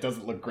 but Yeah. it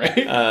doesn't look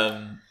great.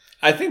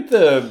 I think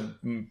the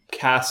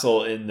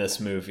castle in this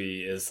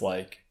movie is,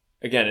 like,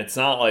 again, it's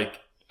not like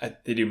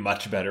they do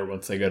much better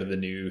once they go to the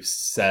new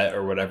set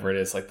or whatever it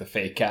is, like the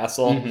fake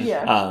castle. Mhm.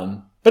 Yeah.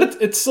 But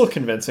it's still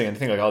convincing. I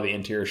think, like, all the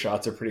interior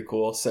shots are pretty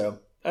cool. So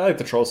I like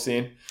the troll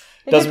scene.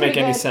 They Doesn't did make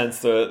pretty any good. sense,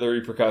 the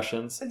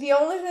repercussions. The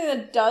only thing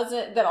that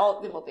doesn't, the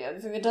other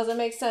thing that doesn't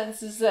make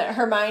sense is that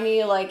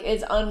Hermione, like,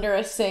 is under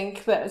a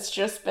sink that's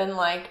just been,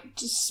 like,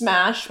 just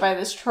smashed by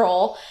this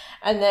troll.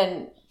 And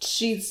then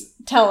she's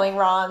telling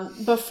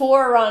Ron,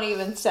 before Ron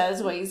even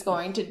says what he's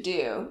going to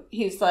do,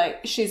 she's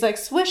like,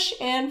 swish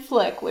and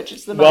flick, which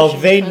is the Well,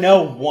 motion they between-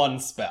 know one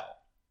spell.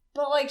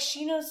 But, like,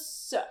 she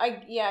knows,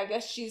 I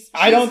guess she's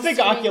I don't think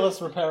swimming- Oculus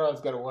Reparo is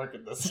going to work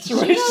in this She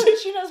situation.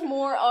 she knows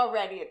more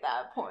already at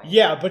that point.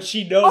 Yeah, but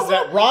she knows Also-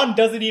 that Ron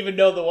doesn't even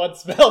know the one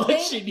spell that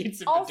They- she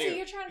needs him Also, to do.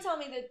 you're trying to tell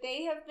me that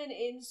they have been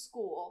in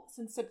school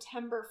since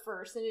September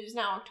 1st, and it is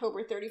now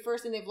October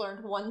 31st, and they've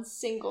learned one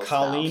single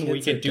Colleen, spell. we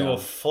Kids are could do a dumb.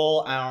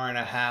 full hour and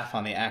a half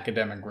on the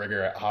academic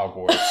rigor at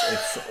Hogwarts.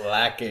 It's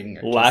lacking.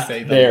 to Lack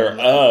say the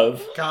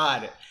thereof.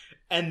 God.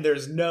 And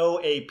there's no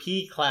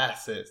AP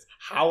classes.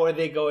 How are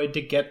they going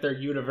to get their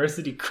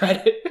university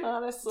credit? It's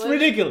Honestly.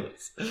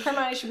 ridiculous.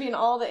 Hermione should be in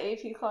all the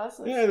AP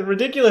classes. Yeah, the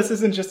ridiculous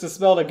isn't just a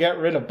spell to get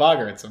rid of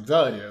boggarts, I'm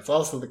telling you. It's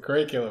also the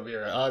curriculum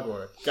here at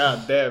Hogwarts.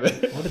 God damn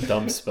it. What a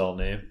dumb spell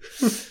name.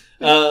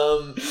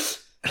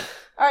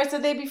 Alright, so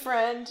they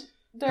befriend.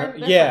 They're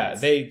Yeah,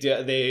 friends.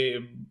 they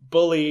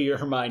bully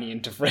Hermione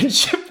into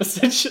friendship,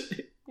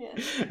 essentially. Yeah.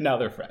 Now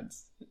they're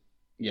friends.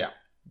 Yeah,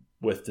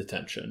 With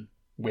detention.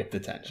 with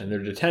detention. And their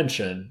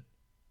detention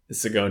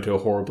is to go into a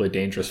horribly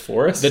dangerous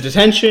forest. The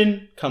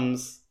detention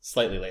comes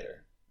slightly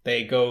later.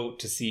 They go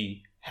to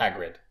see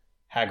Hagrid.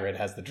 Hagrid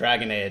has the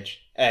dragon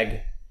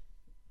egg.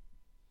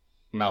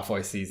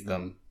 Malfoy sees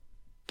them.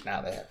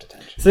 Now they have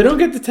detention. So they don't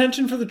get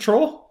detention for the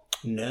troll?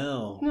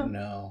 No.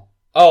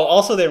 Oh,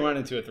 also they run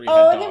into a three-head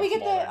Oh, dog. and then we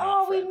get while they're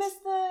not friends. missed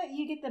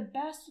you get the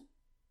best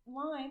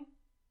line.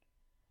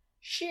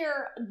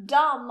 Sheer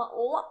dumb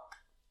luck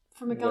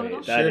from McGonagall.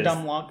 Wait, that Sheer is-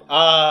 dumb luck.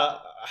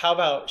 how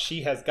about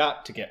she has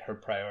got to get her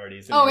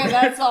priorities in Oh, yeah, order?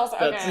 that's also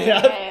That's- okay.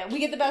 yeah. Yeah. We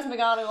get the best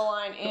McGonagall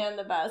line and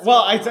the best.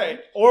 Well, McGonagall I'd say, line.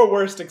 or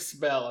worst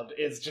expelled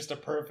is just a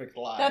perfect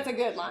line. That's a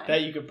good line.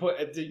 that you could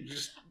put.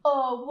 Just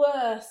Or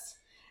worse,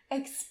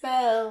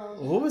 expelled.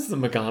 What was the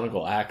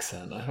McGonagall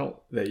accent?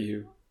 Fuck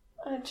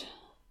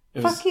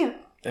you.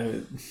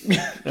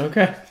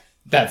 Okay.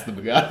 that's the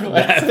McGonagall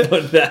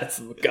accent. That's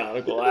the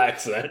McGonagall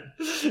accent.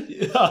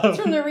 It's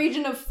from the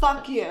region of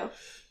fuck you.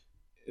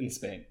 In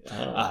Spain.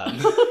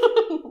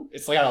 Oh.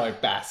 It's like a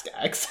Basque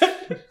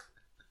accent.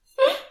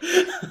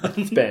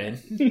 Spain.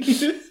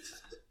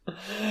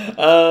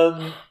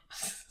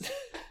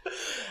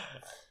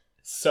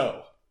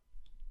 So,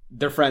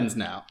 they're friends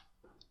now.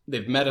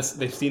 They've met us.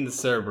 They've seen the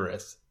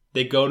Cerberus.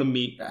 They go to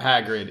meet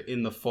Hagrid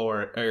in the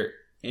fort or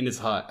in his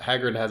hut.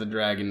 Hagrid has a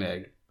dragon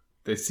egg.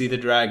 They see the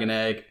dragon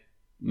egg.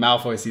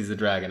 Malfoy sees the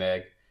dragon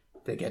egg.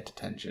 They get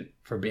detention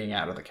for being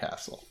out of the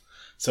castle.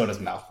 So does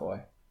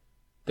Malfoy.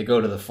 They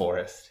go to the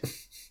forest.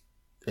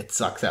 It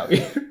sucks out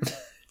here.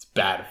 It's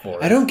bad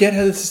forest. I don't get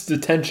how this is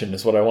detention,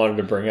 is what I wanted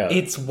to bring up.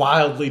 It's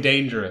wildly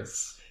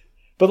dangerous.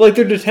 But, like,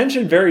 their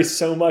detention varies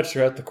so much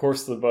throughout the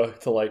course of the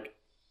book to, like,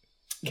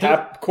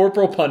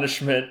 corporal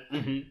punishment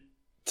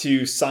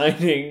to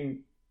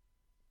signing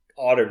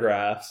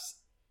autographs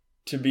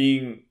to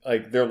being,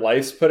 like, their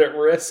lives put at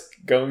risk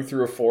going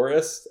through a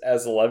forest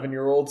as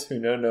 11-year-olds who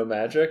know no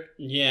magic.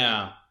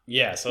 Yeah.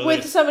 Yeah, so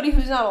With somebody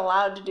who's not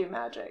allowed to do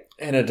magic.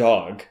 And a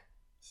dog.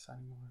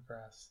 signing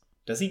autographs.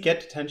 Does he get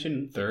detention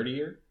in third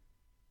year?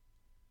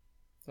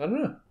 I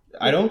don't know.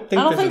 I don't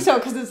think so,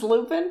 because it's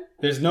Lupin.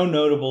 There's no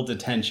notable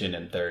detention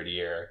in third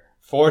year.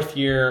 Fourth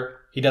year,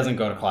 he doesn't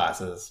go to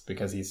classes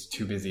because he's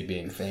too busy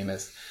being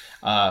famous.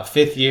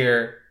 Fifth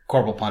year,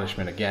 corporal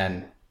punishment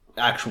again.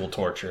 Actual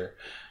torture.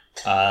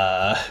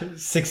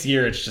 Sixth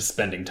year, it's just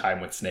spending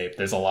time with Snape.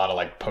 There's a lot of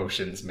like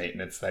potions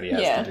maintenance that he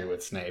has to do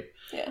with Snape.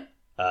 Yeah.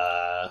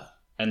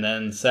 And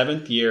then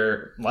seventh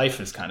year, life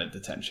is kind of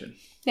detention.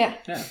 Yeah.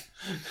 Yeah.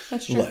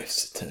 That's true.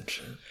 Life's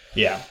detention.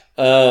 Yeah.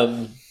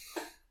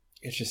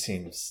 It just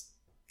seems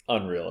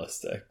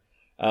unrealistic.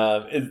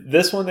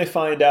 This one, they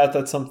find out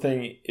that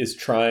something is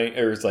trying,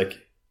 or is like,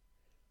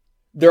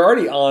 they're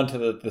already on to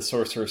the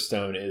Sorcerer's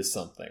Stone is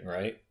something,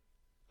 right?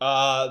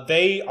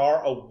 They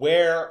are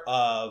aware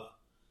of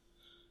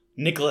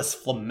Nicholas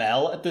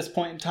Flamel at this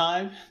point in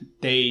time.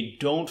 They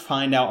don't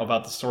find out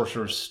about the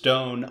Sorcerer's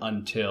Stone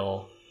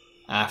until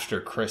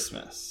after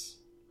Christmas.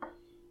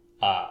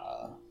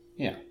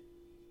 Yeah.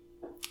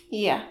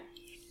 Yeah.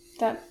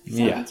 That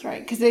sounds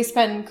right. Because they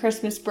spend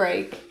Christmas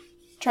break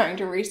trying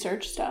to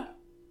research stuff.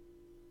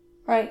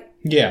 Right?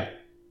 Yeah.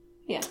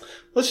 Yeah.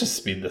 Let's just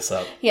speed this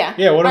up. Yeah.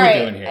 Yeah, what are All we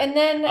doing here? And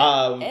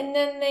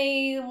then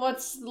they,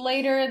 what's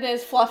later,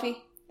 there's Fluffy.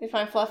 They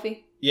find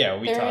Fluffy. Yeah,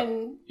 They're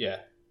in Yeah.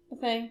 the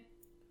thing.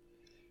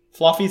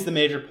 Fluffy's the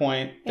major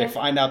point. Yeah. They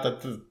find out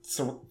that the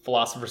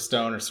Philosopher's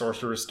Stone or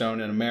Sorcerer's Stone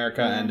in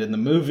America and in the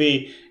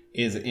movie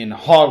is in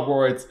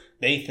Hogwarts.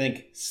 They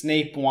think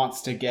Snape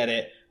wants to get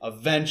it.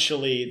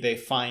 Eventually, they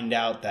find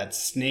out that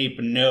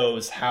Snape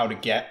knows how to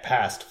get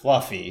past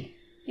Fluffy.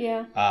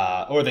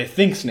 Yeah. Or they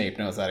think Snape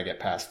knows how to get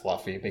past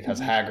Fluffy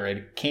because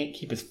Hagrid can't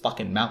keep his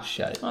fucking mouth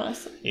shut.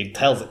 Honestly. He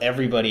tells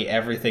everybody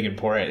everything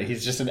important.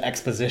 He's just an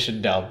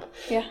exposition dump.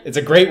 Yeah. It's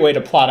a great way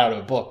to plot out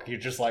a book. You're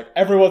just like,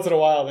 every once in a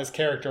while, this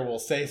character will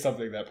say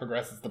something that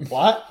progresses the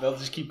plot. They'll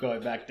just keep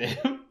going back to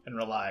him and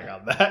relying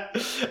on that.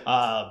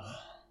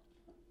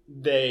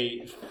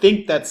 They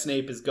think that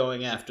Snape is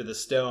going after the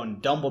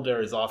stone.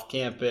 Dumbledore is off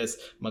campus.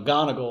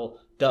 McGonagall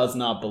does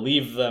not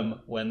believe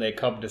them when they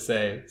come to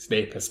say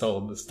Snape has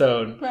stolen the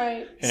stone.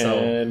 Right.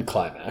 And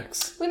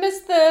climax. We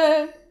missed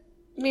the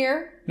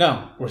mirror.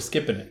 No, we're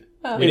skipping it.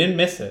 Oh. We didn't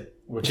miss it.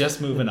 We're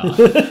just moving on.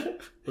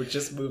 We're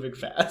just moving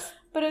fast.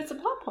 But it's a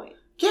plot point.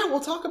 Yeah,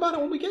 we'll talk about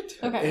it when we get to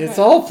it. Okay. It's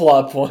all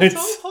plot points.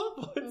 It's all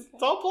plot points.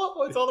 It's all plot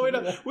points all the way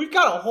down. We've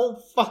got a whole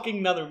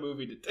fucking nother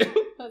movie to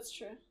do. That's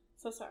true.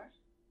 So sorry.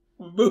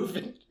 We're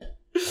moving.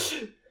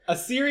 A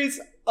series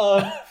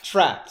of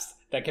traps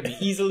that can be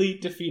easily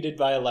defeated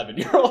by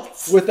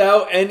 11-year-olds.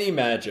 Without any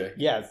magic.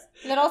 Yes.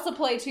 That also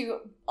play to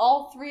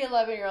all three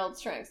 11-year-old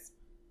strengths.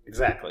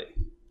 Exactly.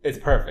 It's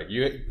perfect.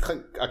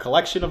 A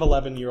collection of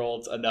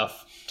 11-year-olds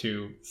enough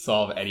to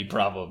solve any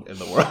problem in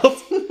the world.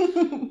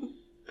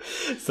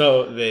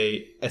 So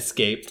they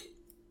escape.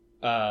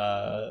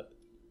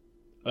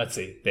 Let's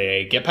see.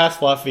 They get past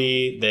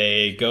Fluffy.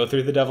 They go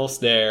through the Devil's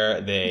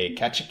Snare. They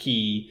catch a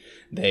key.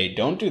 They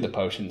don't do the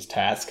potions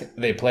task.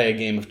 They play a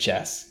game of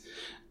chess.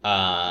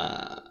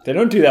 They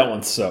don't do that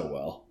one so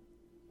well.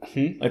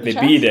 Like, they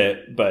Chess? beat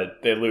it,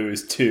 but they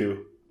lose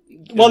two.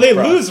 Well, in the they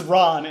process. lose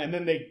Ron, and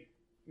then they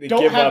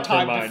don't give have up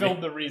time Hermione. to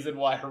film the reason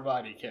why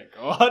Hermione can't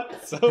go on.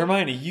 So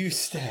Hermione, you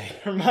stay.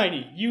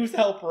 Hermione, you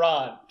help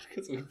Ron,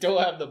 because we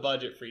don't have the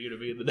budget for you to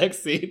be in the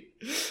next scene.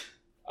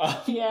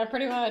 Yeah,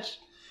 pretty much.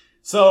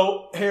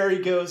 So Harry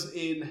goes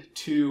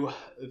into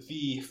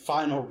the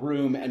final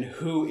room, and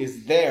who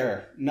is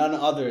there? None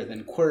other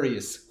than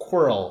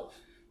Quirrell,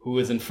 who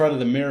is in front of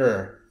the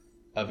mirror,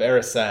 of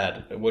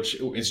Erised, which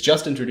is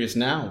just introduced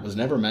now, was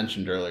never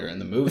mentioned earlier in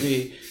the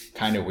movie.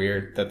 Kind of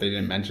weird that they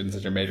didn't mention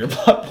such a major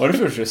plot. What if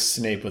it was just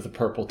Snape with a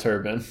purple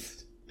turban?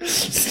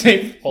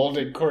 Snape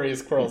holding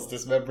Cornelius Quirrell's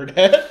dismembered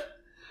head.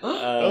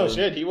 Oh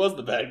shit, he was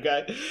the bad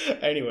guy.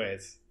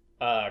 Anyways,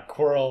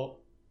 Quirrell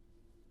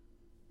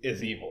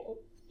is evil.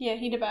 Yeah,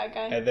 he's a bad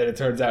guy. And then it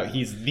turns out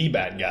he's the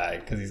bad guy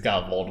because he's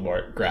got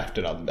Voldemort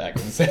grafted on the back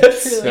of his head.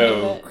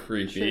 So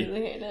creepy.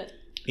 Truly hate it.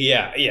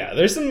 Yeah.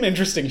 There's some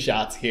interesting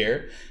shots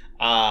here.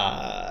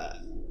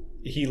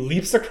 He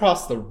leaps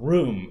across the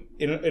room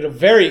in a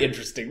very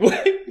interesting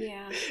way.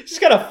 Yeah. Just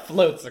kind of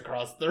floats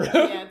across the room.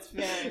 Yeah, it's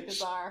very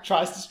bizarre.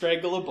 Tries to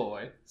strangle a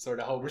boy, sort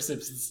of Homer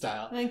Simpson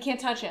style. And then can't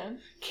touch him.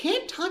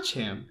 Can't touch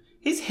him.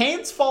 His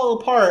hands fall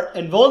apart,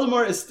 and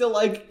Voldemort is still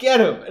like, get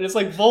him. And it's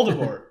like,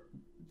 Voldemort,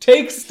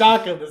 take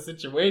stock of the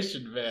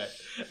situation, man.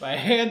 My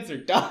hands are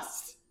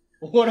dust.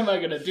 What am I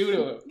going to do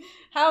to him?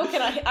 How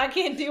can I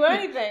can't do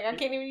anything. I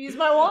can't even use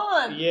my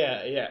wand.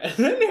 Yeah. And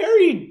then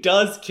Harry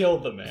does kill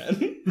the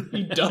man.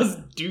 He does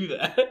do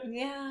that.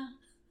 Yeah.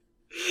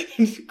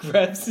 He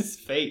grabs his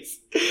face.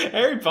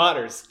 Harry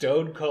Potter,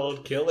 stone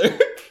cold killer.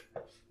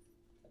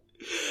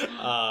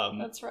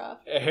 That's rough.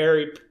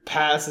 Harry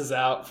passes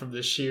out from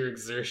the sheer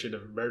exertion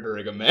of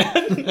murdering a man.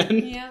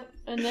 Yeah,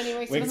 and then he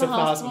wakes up in the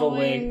hospital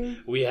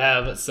wing. We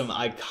have some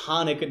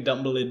iconic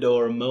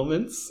Dumbledore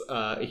moments.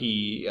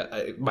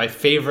 My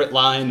favorite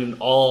line in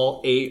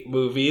all 8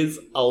 movies,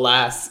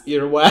 alas,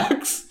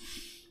 earwax.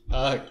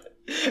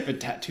 Been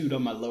tattooed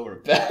on my lower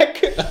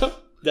back.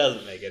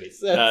 Doesn't make any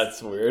sense.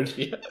 That's weird.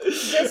 Yeah.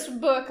 This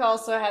book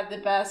also had the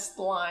best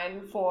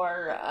line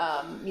for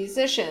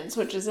musicians,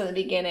 which is in the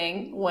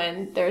beginning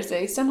when there's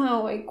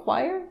somehow a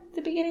choir at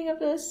the beginning of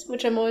this,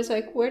 which I'm always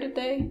like, where did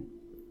they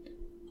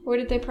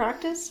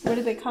practice? Where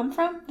did they come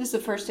from? This is the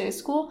first day of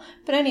school.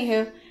 But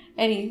anywho,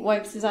 and he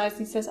wipes his eyes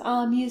and he says,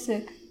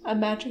 music, a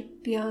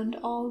magic beyond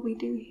all we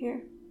do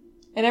here.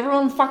 And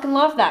everyone fucking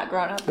loved that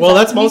growing up. Well,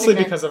 that's mostly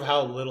because of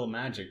how little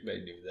magic they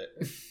do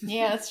that.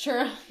 Yeah, that's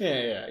true.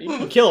 Yeah. You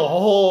can kill a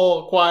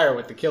whole choir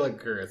with the killing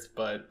curse,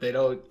 but they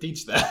don't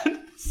teach that.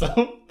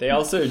 So They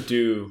also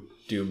do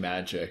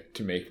magic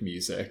to make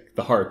music.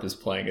 The harp is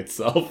playing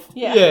itself.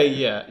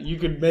 Yeah. You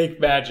can make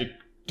magic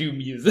do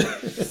music.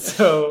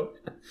 So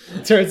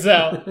it turns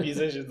out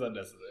musicians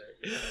unnecessary.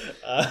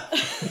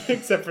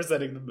 Except for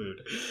setting the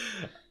mood.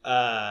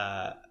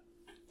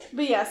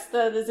 But yes,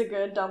 that is a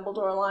good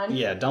Dumbledore line.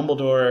 Yeah,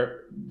 Dumbledore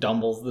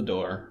dumbles the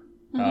door.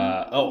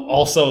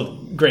 Also,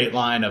 great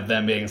line of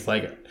them being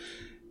like,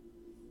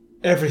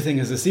 everything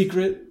is a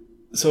secret,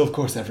 so of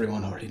course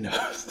everyone already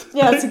knows.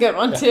 Yeah, that's a good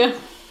one too.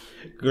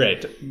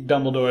 Great.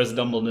 Dumbledore is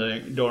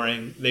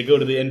Dumbledoring. They go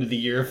to the end of the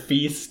year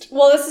feast.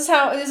 Well, this is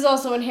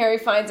also when Harry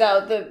finds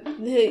out that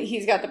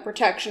he's got the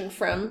protection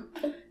from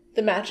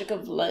the magic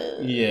of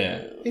love.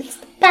 Yeah. It's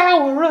the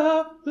power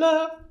of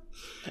love.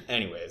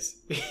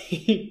 Anyways,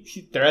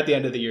 they're at the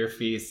end of the year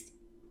feast.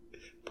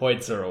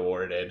 Points are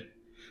awarded.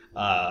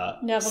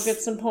 Neville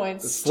gets some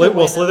points.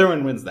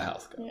 Slytherin wins the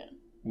house cup. Yeah.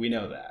 We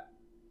know that.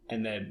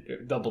 And then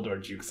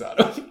Dumbledore jukes on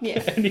him.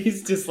 Yeah. And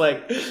he's just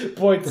like,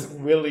 points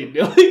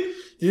willy-nilly.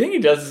 Do you think he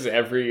does this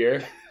every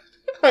year?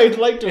 I'd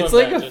like to It's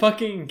imagine. like a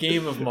fucking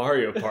game of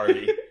Mario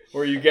Party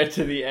where you get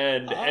to the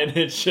end and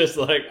it's just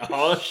like,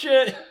 oh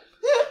shit.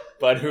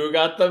 But who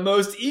got the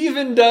most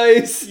even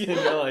dice? And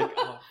you're like,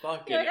 oh,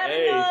 fucking I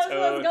didn't know that's what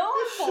I was Toad.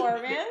 going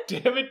for, man.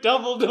 Damn it,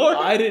 Dumbledore.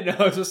 I didn't know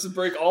I was supposed to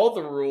break all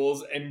the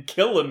rules and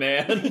kill a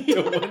man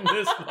to win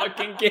this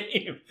fucking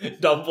game.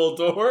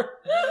 Dumbledore.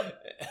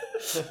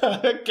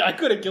 I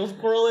could have killed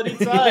Quirrell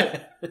anytime.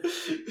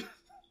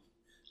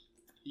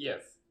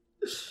 Yes.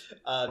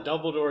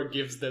 Dumbledore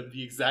gives them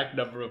the exact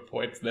number of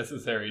points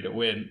necessary to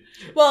win.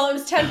 Well, it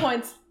was 10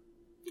 points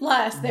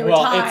less. They were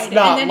tied. It's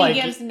not and then like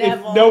he gives if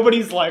Neville.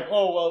 nobody's like,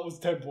 oh, well, it was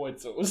 10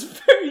 points, so it was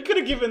fair. You could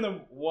have given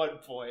them 1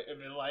 point and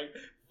been like,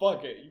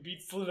 fuck it, you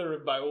beat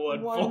Slytherin by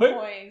one point.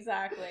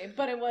 Exactly.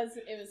 But it was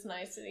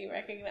nice that he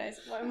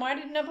recognized. Why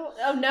did Neville?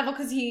 Oh, Neville,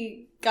 because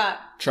he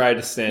Tried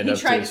to stand up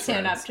to tried to his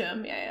stand friends. up to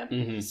him. Yeah.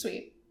 Mhm.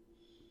 Sweet.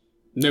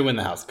 They win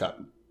the house cup.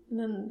 And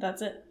then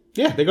that's it.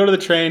 Yeah, they go to the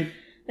train.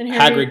 Then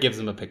Harry, Hagrid gives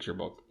him a picture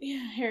book.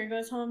 Yeah, Harry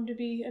goes home to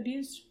be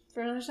abused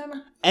for another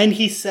summer. And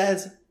he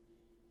says,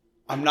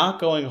 I'm not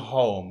going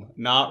home.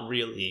 Not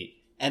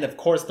really. And of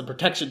course, the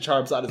protection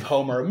charms on his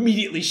home are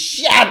immediately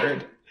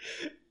shattered.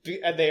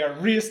 And they are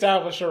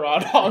reestablished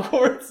around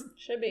Hogwarts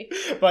Should be.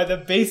 by the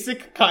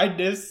basic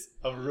kindness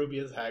of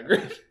Rubius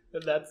Hagrid.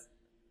 And that's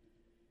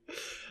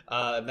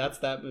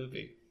that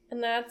movie.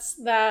 And that's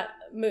that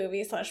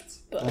movie / book.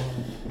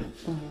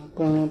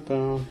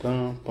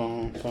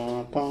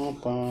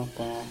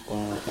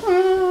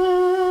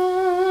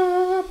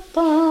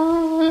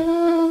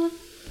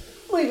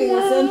 Leaving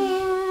us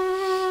in.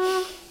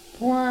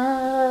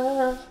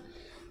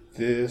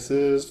 This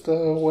is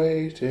the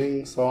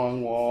waiting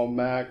song while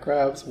Matt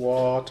grabs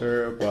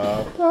water.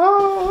 Ba,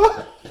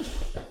 ba.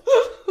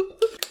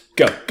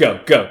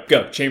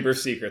 Go. Chamber of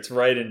Secrets,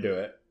 right into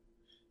it.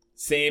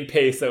 Same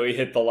pace that we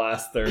hit the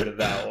last third of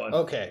that one.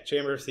 Okay,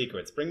 Chamber of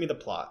Secrets. Bring me the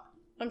plot.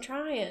 I'm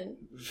trying.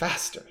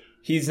 Faster.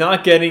 He's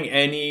not getting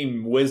any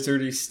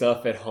wizardy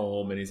stuff at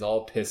home, and he's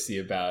all pissy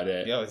about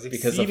it. Yo, it's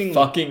because a exceedingly-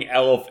 fucking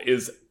elf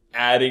is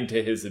adding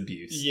to his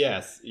abuse.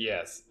 Yes.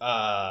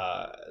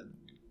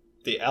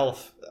 The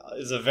elf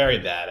is a very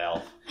bad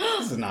elf.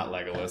 This is not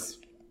Legolas.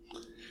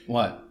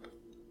 What?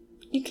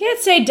 You can't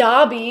say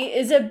Dobby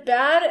is a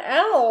bad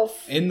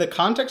elf. In the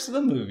context of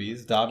the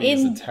movies, Dobby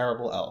is In a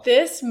terrible elf.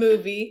 This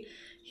movie,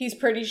 he's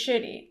pretty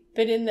shitty.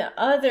 But in the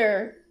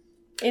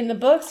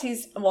books,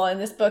 in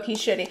this book, he's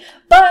shitty.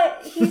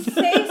 But he saves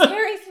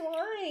Harry's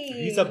life.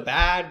 He's a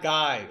bad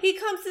guy. He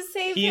comes to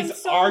save He him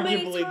is so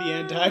many arguably the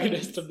times.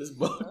 antagonist of this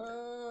book.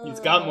 He's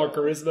got more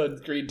charisma and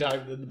screen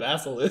time than the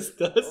Basilisk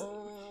does.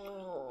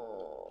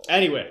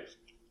 Anyway,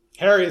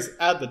 Harry's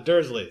at the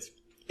Dursleys.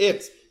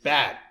 It's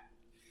bad.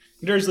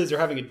 Dursleys are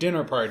having a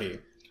dinner party.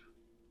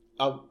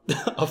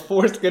 A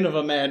foreskin of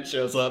a man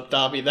shows up,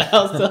 Dobby the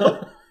house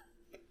elf.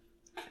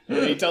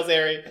 And he tells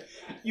Harry,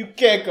 "You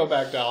can't go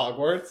back to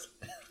Hogwarts."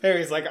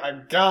 Harry's like,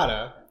 "I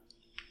gotta."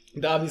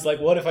 Dobby's like,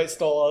 "What if I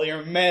stole all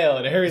your mail?"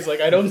 And Harry's like,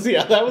 "I don't see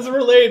how that was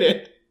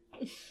related."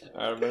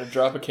 I'm gonna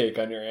drop a cake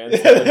on your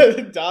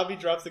answer. Dobby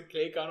drops a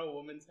cake on a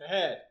woman's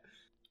head.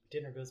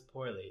 Dinner goes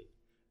poorly.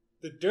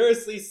 The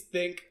Dursleys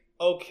think,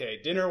 okay,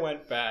 dinner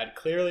went bad.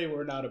 Clearly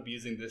we're not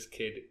abusing this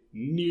kid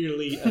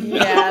nearly enough.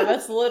 Yeah,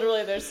 that's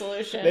literally their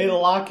solution. They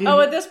lock him. Oh,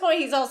 at this point,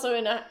 he's also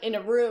in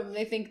a room.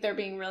 They think they're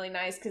being really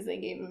nice because they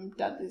gave him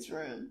Dudley's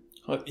room.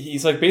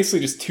 He's like basically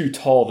just too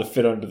tall to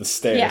fit under the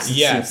stairs. Yeah. It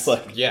Yes, seems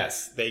like.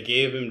 yes. They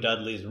gave him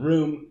Dudley's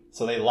room,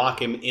 so they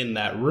lock him in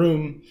that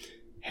room.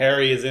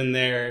 Harry is in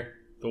there.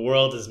 The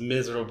world is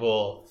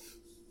miserable.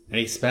 And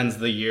he spends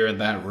the year in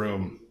that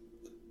room.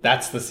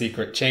 That's the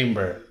secret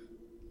chamber.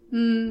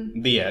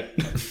 The end.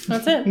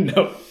 That's it.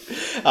 No.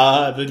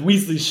 The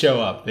Weasleys show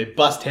up. They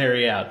bust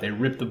Harry out. They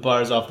rip the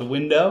bars off the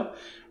window.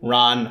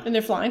 Ron, In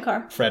their flying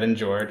car. Fred, and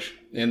George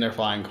in their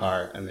flying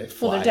car, and they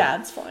fly Well, their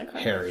dad's flying car.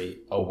 Harry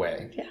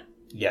away. Yeah.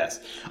 Yes.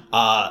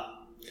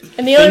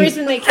 And the only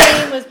reason they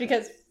came was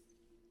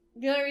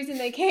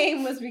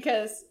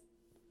because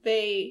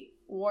they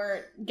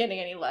weren't getting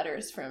any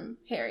letters from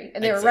Harry.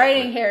 And they were Exactly.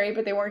 writing Harry,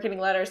 but they weren't getting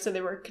letters, so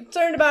they were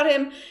concerned about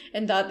him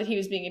and thought that he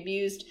was being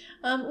abused.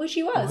 Which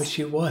he was. Which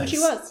he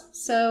was.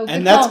 So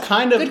And good that's call.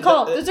 kind of good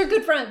call. the- Those are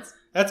good friends.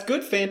 That's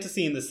good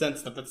fantasy in the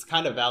sense that that's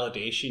kind of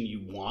validation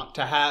you want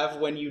to have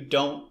when you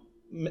don't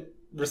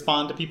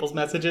respond to people's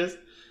messages.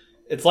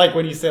 It's like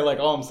when you say like,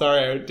 "Oh, I'm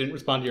sorry, I didn't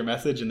respond to your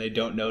message," and they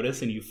don't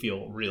notice, and you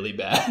feel really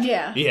bad.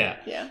 Yeah.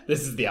 Yeah.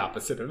 This is the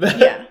opposite of that.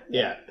 Yeah.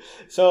 Yeah.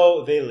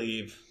 So they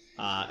leave,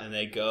 and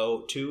they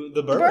go to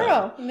the The Burrow.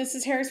 Burrow. And this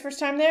is Harry's first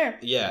time there.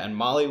 Yeah, and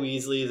Molly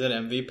Weasley is an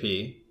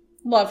MVP.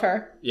 Love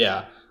her.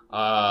 Yeah.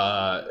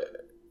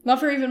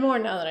 Love her even more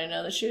now that I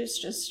know that she was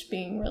just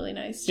being really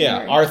nice to Yeah,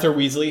 Harry. Arthur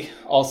Weasley,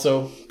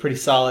 also pretty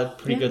solid,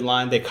 pretty Yeah. good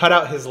line. They cut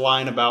out his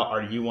line about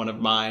 "Are you one of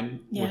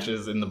mine?" Yeah. which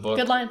is in the book.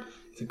 Good line.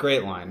 It's a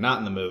great line, not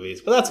in the movies,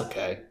 but that's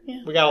okay.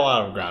 Yeah. We got a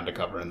lot of ground to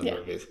cover in the Yeah.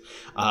 movies.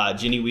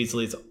 Ginny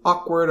Weasley's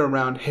awkward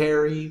around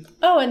Harry.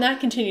 Oh, and that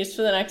continues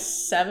for the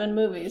next 7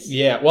 movies.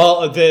 Yeah,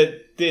 well,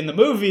 in the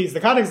movies, the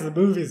context of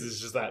the movies is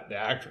just that the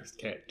actress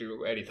can't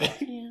do anything.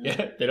 Yeah.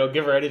 Yeah, they don't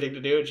give her anything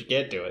to do, and she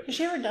can't do it. Has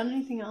she ever done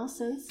anything else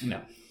since? No.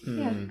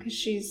 Yeah, because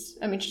she's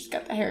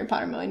got the Harry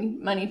Potter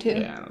money too.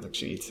 Yeah, I don't think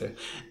she needs to.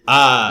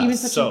 Even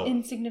such So an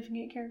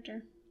insignificant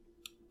character.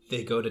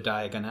 they go to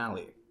Diagon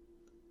Alley.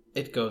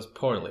 It goes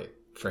poorly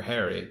for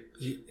Harry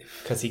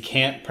because he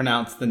can't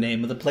pronounce the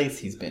name of the place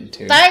he's been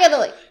to.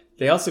 Diagonally.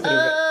 They also could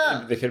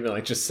have they could have been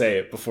like, just say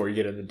it before you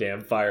get in the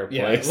damn fireplace.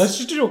 Yeah, let's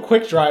just do a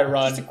quick dry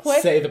run. Just a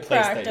quick say the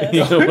place that practice.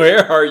 you go.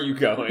 Where are you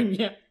going?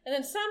 Yeah. And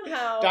then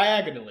somehow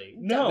Diagonally.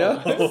 No.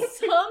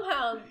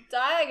 somehow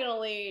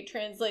diagonally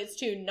translates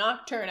to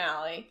Nocturne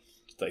Alley.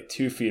 Just like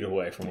 2 feet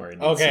away from where he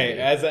needs Okay, to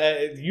be.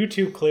 as you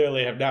two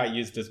clearly have not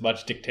used as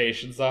much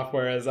dictation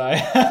software as I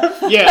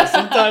have. Yeah,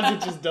 sometimes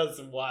it just does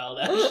some wild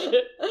ass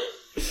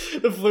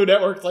shit. The Flu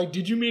Network's like,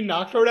 "Did you mean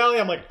Nocturne Alley?"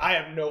 I'm like, "I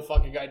have no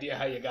fucking idea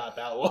how you got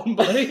that one,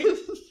 buddy."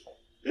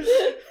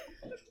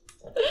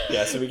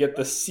 Yeah, so we get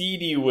the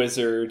seedy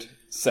wizard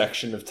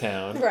section of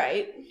town.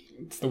 Right.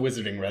 It's the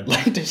Wizarding Red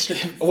Light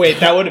District. Wait,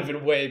 that would have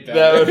been way better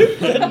That would have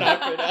than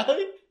Nocturne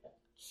Alley.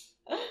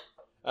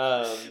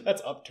 Um,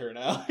 That's Upturn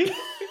Alley.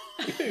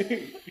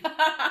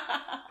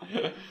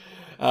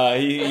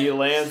 he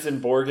lands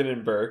in Borgin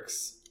and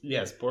Burke's.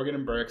 Yes, Borgin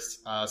and Burke's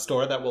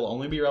store that will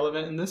only be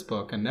relevant in this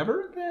book and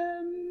never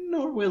again,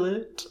 nor will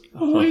it.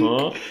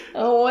 Uh-huh.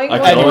 Oh, I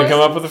can only come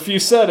up with a few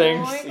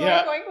settings.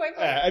 Yeah.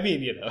 I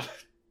mean,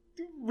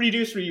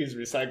 reduce, reuse,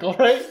 recycle,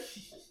 right?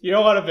 You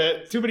don't want to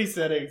bet too many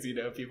settings,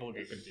 people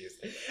get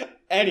confused.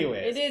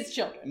 Anyways, It is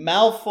children.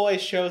 Malfoy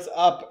shows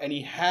up and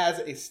he has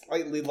a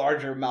slightly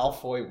larger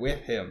Malfoy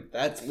with him.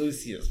 That's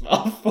Lucius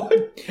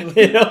Malfoy.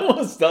 It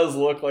almost does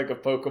look like a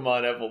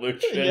Pokemon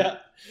evolution. Yeah.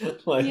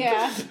 Like,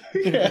 Yeah.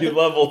 if you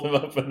leveled him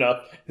up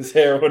enough, his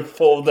hair would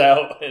fold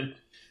out, and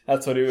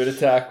that's what he would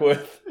attack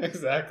with.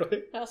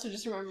 Exactly. I also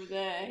just remember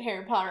the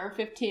Harry Potter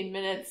 15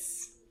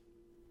 minutes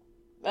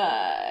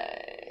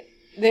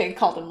They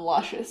called him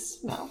Luscious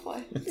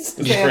Malfoy. It's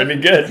They had-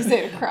 pretty good. Because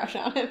they had a crush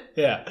on him.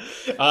 Yeah.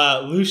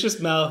 Lucius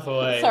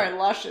Malfoy. Sorry,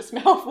 Luscious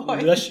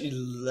Malfoy.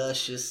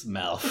 Luscious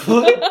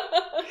Malfoy.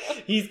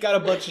 He's got a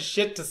bunch of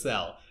shit to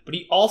sell. But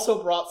he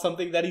also brought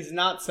something that he's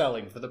not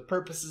selling for the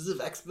purposes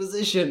of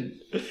exposition.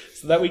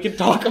 So that we can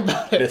talk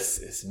about it. This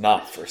is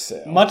not for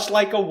sale. Much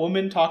like a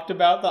woman talked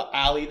about the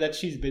alley that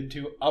she's been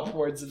to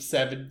upwards of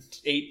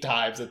 7-8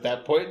 times at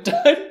that point in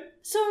time.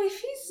 So if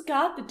he's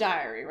got the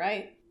diary,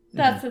 right?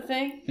 That's the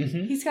thing.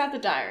 Mhm. He's got the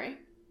diary.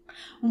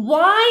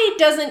 Why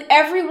doesn't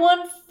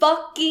everyone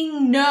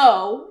fucking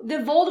know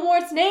that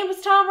Voldemort's name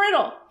was Tom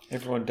Riddle?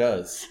 Everyone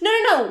does.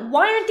 No.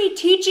 Why aren't they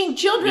teaching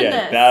children Yeah,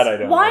 this? that I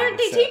don't Why aren't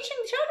they understand. teaching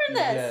children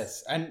this?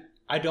 Yes, and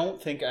I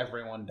don't think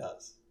everyone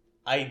does.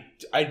 I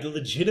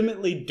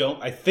legitimately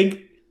don't. I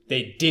think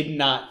they did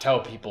not tell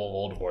people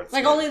Voldemort's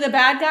Like name. only the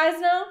bad guys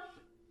know?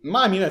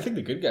 I mean, I think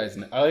the good guys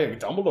know. Like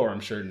Dumbledore, I'm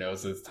sure,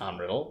 knows it's Tom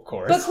Riddle, of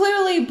course. But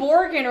clearly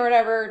Borgin or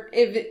whatever,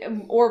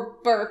 or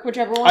Burke,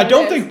 whichever one I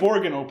don't it is. think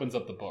Borgin opens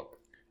up the book.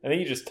 I think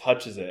he just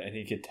touches it and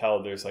he could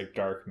tell there's like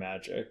dark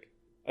magic.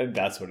 I think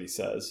that's what he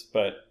says.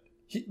 But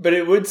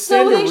it would So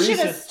stand to they should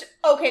reason.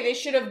 have... they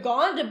should have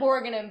gone to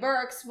Borgin and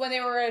Burke's when they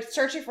were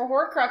searching for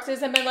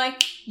Horcruxes and been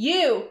like,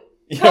 you,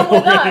 come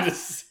with we're gonna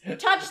us. just-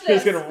 touch Just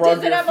this. gonna Does rub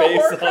it your have a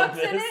face on Horcrux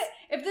in this. it?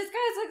 If this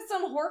guy's like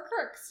some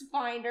Horcrux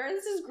finder,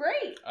 this is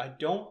great. I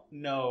don't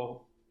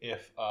know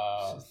if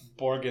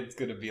Borgin's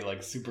gonna be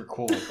like super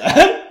cool with that.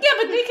 Yeah,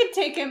 but they could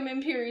take him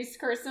Imperius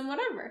Curse and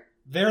whatever.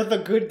 They're the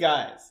good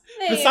guys.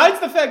 They- Besides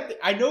the fact that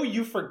I know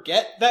you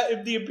forget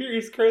that the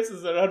Imperius Curse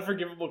is an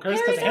unforgivable curse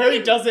because Harry's Harry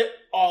already- does it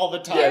all the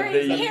time.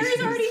 Harry's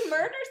they- already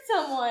murdered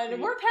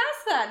someone. We're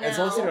past that now. As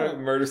long as you don't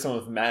murder someone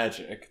with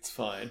magic, it's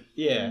fine.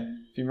 Yeah,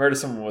 If you murder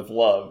someone with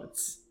love,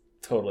 it's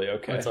totally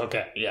okay. it's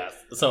okay. Yes.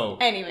 So,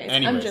 Anyways,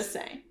 I'm Anyways. just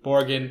saying.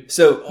 Borgin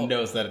So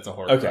knows that it's a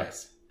Horcrux. Okay.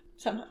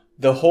 Somehow.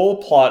 the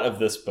whole plot of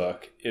this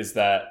book is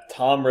that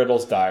Tom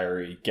Riddle's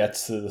diary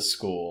gets to the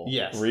school,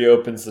 Yes.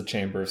 reopens the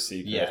Chamber of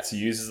Secrets, Yes.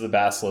 uses the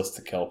basilisk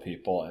to kill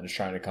people, and is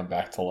trying to come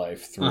back to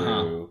life through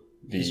Uh-huh.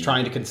 the... He's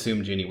trying to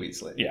consume Ginny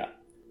Weasley. Yeah.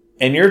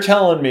 And you're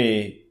telling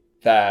me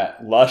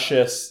that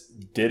Lucius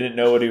didn't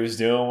know what he was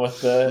doing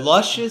with the...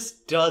 Luscious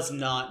does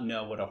not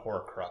know what a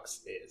Horcrux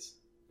is.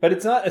 But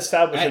it's not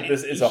established that And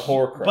this is a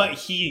Horcrux. But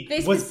he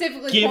They was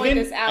specifically given point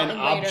this out an in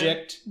later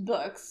object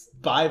books.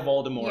 by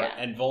Voldemort, Yeah.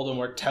 and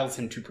Voldemort tells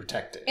him to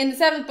protect it. In the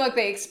 7th book,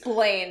 they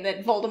explain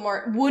that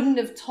Voldemort wouldn't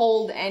have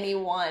told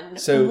anyone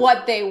So-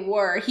 what they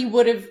were. He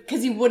would have,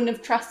 because he wouldn't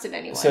have trusted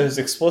anyone. So his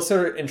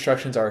explicit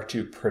instructions are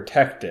to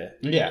protect it,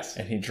 Yes.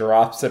 and he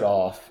drops it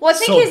off. well, I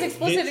think So his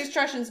explicit his-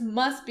 instructions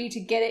must be to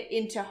get it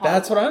into Hogwarts.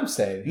 That's what I'm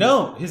saying.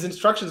 No, his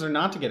instructions are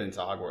not to get into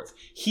Hogwarts.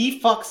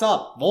 He fucks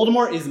up.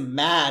 Voldemort is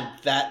mad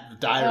that the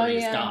diary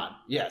is yeah. gone.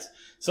 Yes.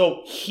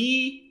 So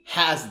he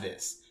has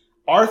this.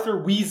 Arthur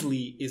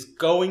Weasley is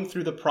going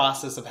through the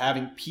process of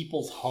having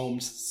people's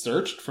homes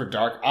searched for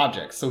dark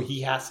objects. So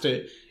he has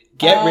to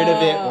get rid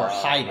of it or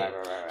hide it.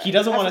 He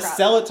doesn't I want to forgot.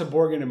 sell it to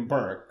Borgin and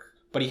Burke,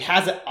 but he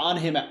has it on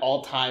him at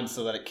all times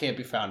so that it can't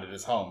be found at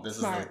his home. This is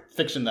Smart. the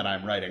fiction that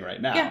I'm writing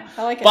right now. Yeah,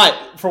 I like it. But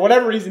for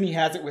whatever reason, he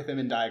has it with him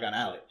in Diagon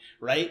Alley,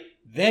 right?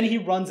 Then he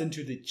runs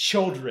into the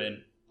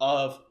children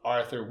of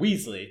Arthur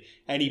Weasley,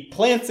 and he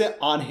plants it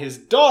on his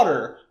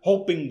daughter,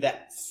 hoping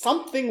that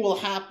something will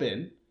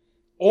happen,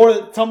 or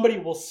that somebody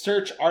will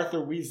search Arthur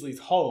Weasley's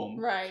home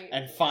Right.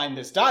 and find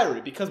this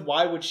diary, because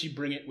why would she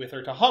bring it with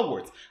her to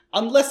Hogwarts?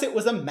 Unless it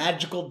was a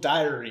magical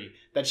diary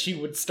that she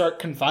would start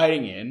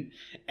confiding in,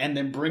 and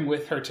then bring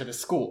with her to the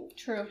school.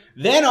 True.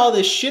 Then all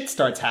this shit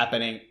starts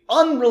happening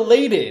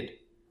unrelated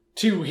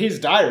to his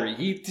diary.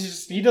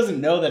 He doesn't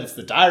know that it's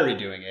the diary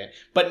doing it,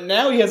 but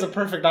now he has a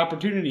perfect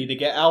opportunity to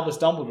get Albus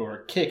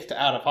Dumbledore kicked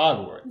out of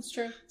Hogwarts. It's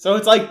true. So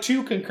it's like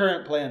two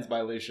concurrent plans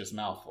by Lucius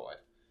Malfoy.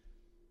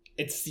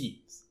 It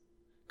seems.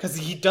 Because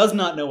he does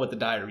not know what the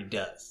diary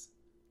does.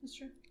 It's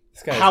true.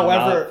 This guy's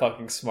However- not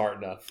fucking smart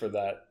enough for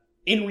that.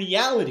 In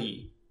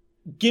reality,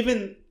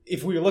 given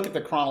if we look at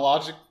the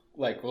chronologic,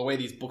 like the way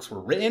these books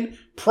were written,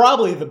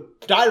 probably the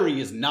diary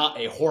is not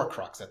a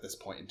Horcrux at this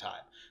point in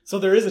time. So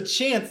there is a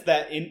chance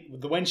that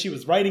when she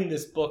was writing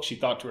this book, she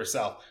thought to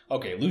herself,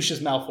 okay, Lucius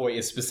Malfoy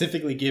is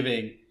specifically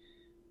giving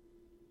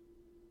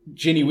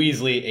Ginny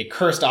Weasley a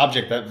cursed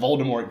object that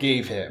Voldemort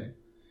gave him.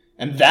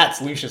 And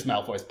that's Lucius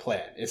Malfoy's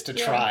plan, is to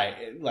Yeah.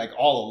 try, like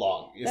all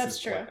along, is That's his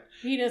true. plan.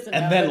 He doesn't know.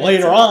 And then that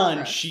later it's a on,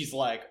 Horcrux. she's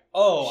like,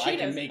 oh, She I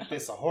can doesn't make know.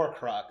 this a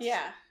Horcrux. Yeah.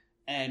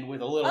 And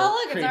with a little Oh,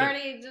 look, it's creative-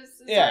 already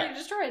Yeah. already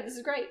destroyed. This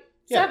is great.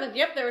 Yeah. 7.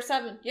 Yep, there were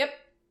 7. Yep.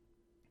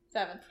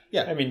 7.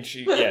 I mean,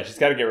 she's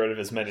got to get rid of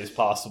as many as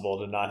possible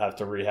to not have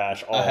to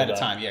rehash all ahead that. of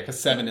time, yeah, because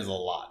 7 is a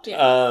lot.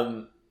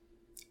 Yeah.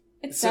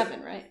 It's So-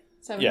 7, right?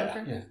 7. Yeah.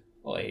 Horcrux? Yeah.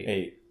 Well, 8.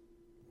 8.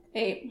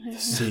 8. The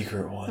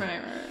secret one.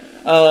 Right.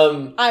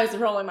 Um, I was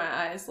rolling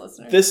my eyes,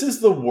 listener. this is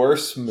the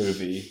worst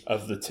movie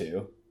of the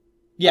two, I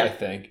Yeah.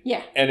 think.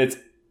 Yeah. And it's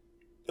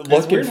It's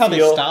look weird and how they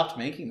feel, stopped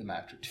making them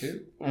after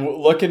 2.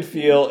 look and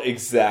feel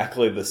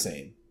exactly the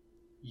same.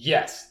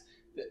 Yes.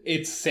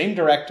 It's same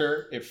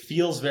director. It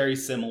feels very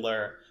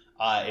similar.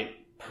 It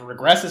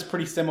progresses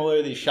pretty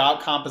similar. The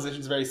shot composition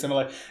is very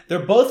similar. They're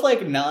both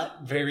like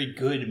not very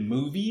good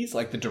movies.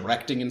 Like the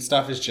directing and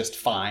stuff is just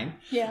fine.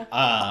 Yeah.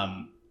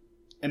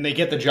 And they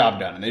get the job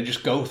done, and they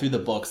just go through the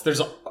books.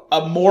 There's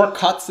a more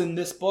cuts in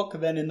this book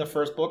than in the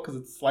first book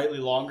because it's slightly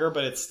longer,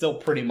 but it's still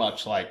pretty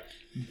much like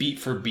beat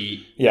for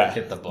beat. Yeah.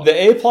 Hit the book.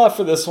 The A plot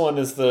for this one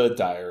is the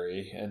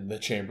diary and the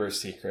Chamber of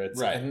Secrets.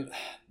 Right. And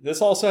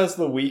this also has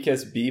the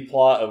weakest B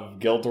plot of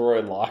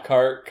Gilderoy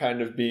Lockhart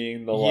kind of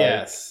being the like.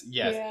 Yes.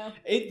 Yeah.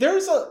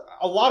 There's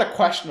a lot of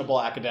questionable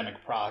academic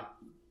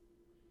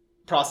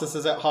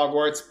processes at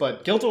Hogwarts,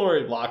 but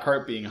Gilderoy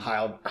Lockhart being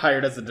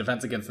hired as a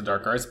Defense Against the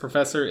Dark Arts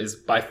professor is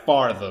by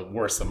far the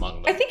worst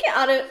among them. I think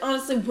it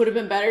honestly would have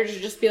been better to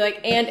just be like,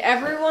 and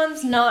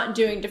everyone's not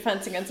doing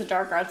Defense Against the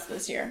Dark Arts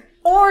this year.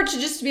 Or to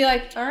just be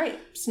like, all right,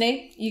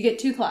 Snape, you get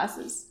 2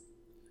 classes.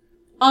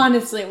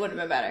 Honestly, it would have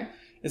been better.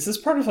 Is this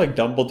part of like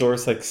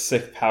Dumbledore's like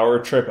sick power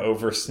trip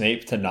over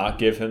Snape to not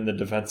give him the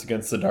Defense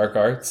Against the Dark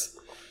Arts?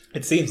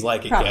 It seems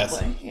like it, Probably,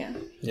 yes. yeah.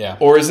 Yeah.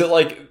 Or is it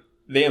like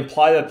they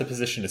imply that the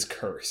position is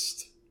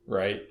cursed,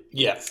 right?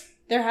 Yes.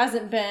 There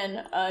hasn't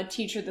been a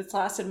teacher that's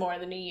lasted more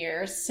than a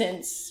year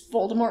since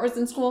Voldemort was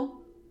in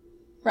school,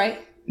 right?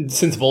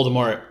 Since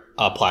Voldemort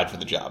applied for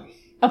the job.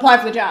 Apply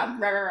for the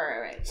job.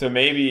 Right. So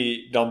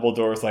maybe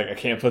Dumbledore's like, I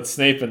can't put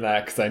Snape in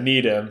that because I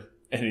need him,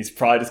 and he's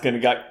probably just going to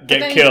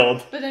get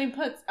killed. But then he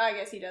puts, I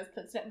guess he does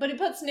put Snape, but he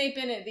puts Snape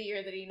in it the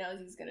year that he knows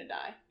he's going to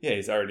die. Yeah,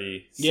 he's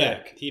already sick.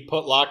 Yeah, he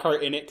put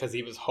Lockhart in it because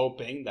he was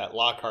hoping that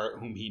Lockhart,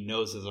 whom he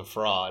knows is a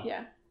fraud,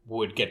 Yeah.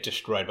 would get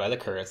destroyed by the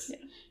curse. Yeah.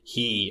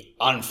 He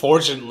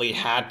unfortunately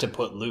had to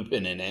put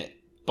Lupin in it,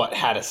 but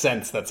had a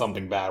sense that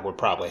something bad would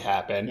probably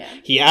happen. Yeah.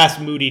 He asked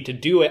Moody to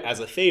do it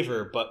as a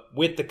favor, but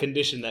with the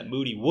condition that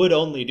Moody would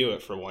only do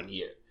it for 1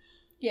 year.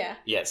 Yeah.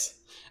 Yes.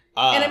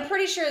 And I'm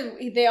pretty sure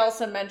they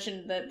also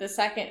mentioned that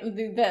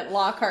that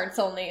Lockhart's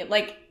only,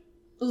 like,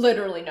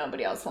 literally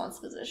nobody else wants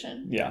the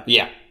position. Yeah.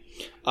 Yeah.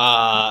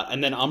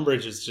 And then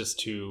Umbridge is just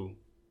too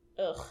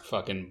Ugh.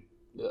 fucking...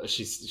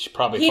 she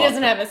probably... He fucked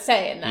doesn't up. have a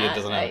say in that. He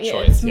doesn't have a Yeah,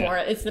 choice, It's yeah. more,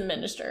 it's the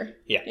minister.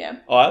 Yeah. Yeah.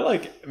 Oh, I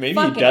like, maybe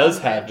Fucking he does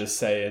Umbridge. have a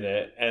say in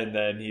it, and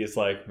then he's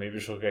like,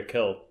 maybe she'll get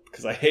killed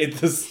because I hate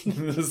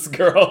this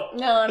girl.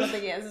 No, I don't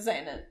think he has a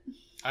say in it.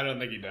 I don't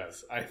think he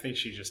does. I think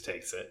she just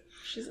takes it.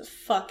 She's the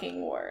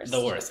fucking worst.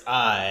 The worst.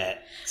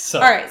 So...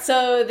 All right,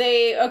 so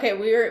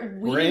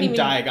we're in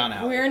Diagon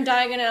Alley. We're in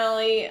Diagon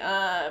Alley.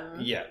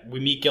 Yeah, we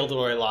meet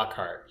Gilderoy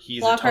Lockhart.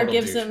 He's Lockhart a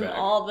total gives him douchebag.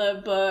 all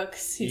the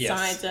books. He Yes.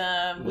 signs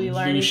them. We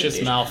learn Lucius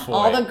he's a douche. Malfoy.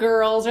 All the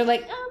girls are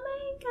like, oh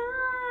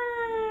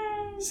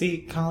my god. See,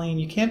 Colleen,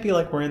 you can't be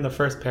like we're in the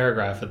first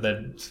paragraph and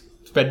then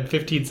spend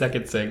 15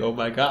 seconds saying, oh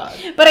my god.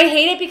 But I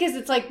hate it because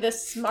it's like the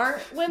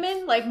smart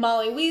women, like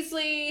Molly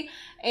Weasley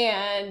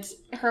and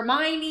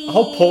Hermione.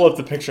 I'll pull up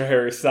the picture of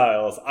Harry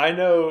Styles. I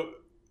know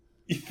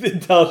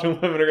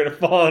intelligent women are going to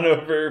fawn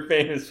over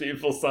famous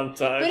people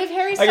sometimes. But if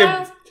Harry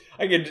Styles...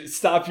 I could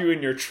stop you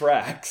in your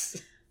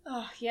tracks.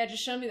 Oh, yeah,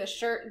 just show me the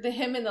shirt,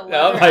 him in the Yep,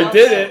 leather I outfit.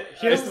 did it. The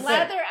Here's the thing.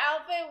 leather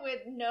outfit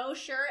with no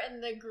shirt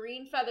and the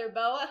green feather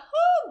boa.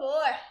 Oh,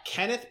 boy.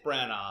 Kenneth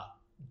Branagh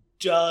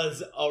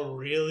does a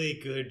really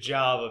good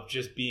job of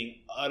just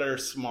being utter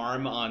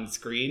smarm on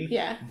screen.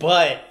 Yeah.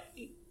 But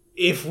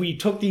if we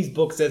took these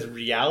books as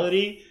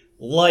reality,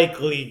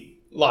 likely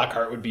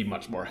Lockhart would be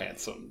much more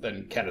handsome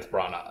than Kenneth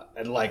Branagh.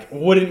 And, like,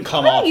 wouldn't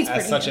come I think off he's as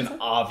pretty such handsome.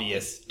 an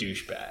obvious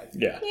douchebag.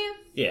 Yeah. Yeah.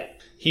 Yeah.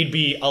 He'd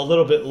be a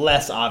little bit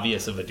less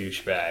obvious of a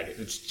douchebag.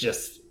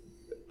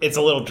 It's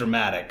a little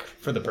dramatic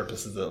for the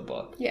purposes of the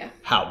book. Yeah.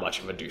 How much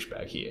of a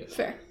douchebag he is.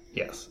 Fair.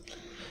 Yes.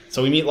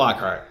 So we meet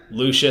Lockhart.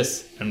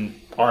 Lucius and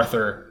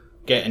Arthur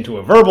get into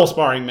a verbal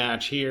sparring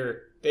match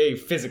here. They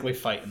physically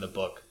fight in the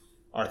book.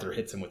 Arthur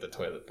hits him with a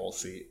toilet bowl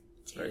seat.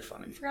 It's very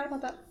funny. Forgot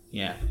about that.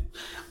 Yeah.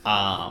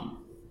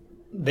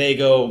 They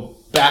go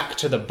back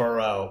to the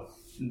burrow.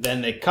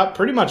 Then they cut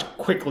pretty much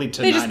quickly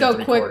to They just 9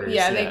 go quick. 3/4.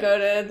 Yeah, they go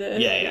to the...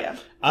 Yeah.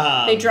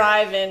 They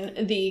drive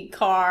in the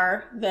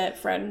car that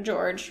Fred and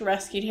George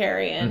rescued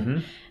Harry in Mm-hmm.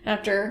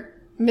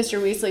 after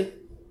Mr. Weasley...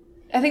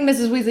 I think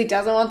Mrs. Weasley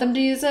doesn't want them to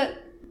use it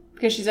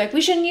because she's like,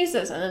 we shouldn't use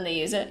this. And then they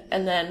use it.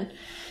 And then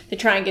they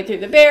try and get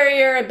through the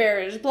barrier. A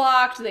barrier is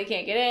blocked. They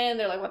can't get in.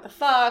 They're like, what the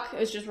fuck? It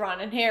was just Ron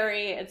and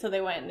Harry. And so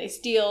they went and they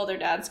steal their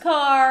dad's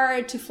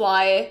car to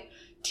fly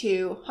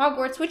to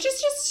Hogwarts, which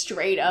is just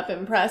straight up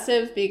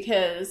impressive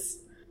because...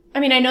 I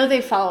mean, I know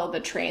they followed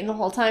the train the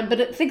whole time,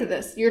 but think of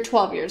this. You're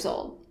 12 years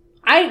old.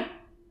 I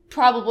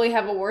probably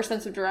have a worse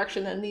sense of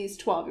direction than these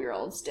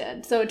 12-year-olds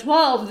did. So at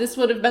 12, this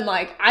would have been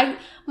like,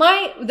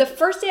 the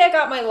first day I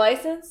got my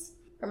license,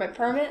 or my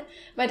permit,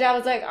 my dad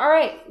was like, all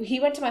right,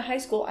 he went to my high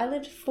school. I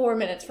lived 4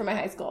 minutes from my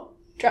high school.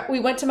 We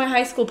went to my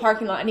high school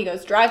parking lot, and he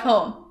goes, drive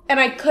home. And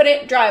I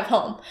couldn't drive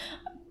home.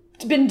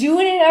 Been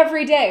doing it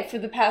every day for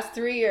the past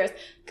 3 years.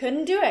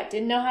 Couldn't do it.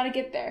 Didn't know how to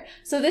get there.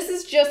 So this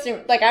is just,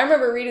 like, I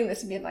remember reading this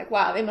and being like,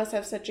 wow, they must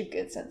have such a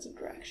good sense of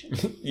direction.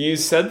 You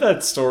said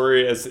that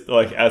story as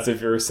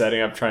if you were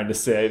setting up trying to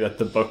say that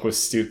the book was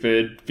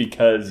stupid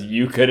because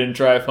you couldn't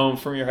drive home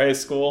from your high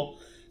school.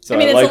 So I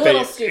mean, it's like a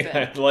little that,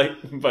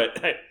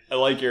 stupid. I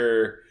like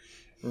your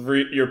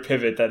your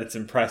pivot that it's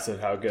impressive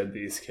how good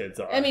these kids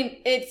are. I mean,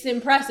 it's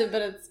impressive,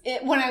 but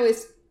when I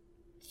was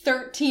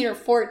 13 or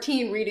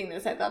 14 reading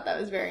this, I thought that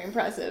was very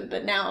impressive.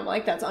 But now I'm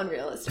like, that's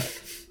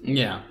unrealistic.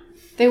 Yeah.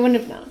 They wouldn't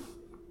have known.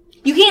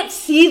 You can't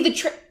see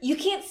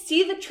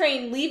the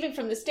train leaving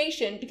from the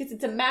station because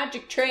it's a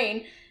magic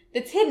train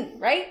that's hidden,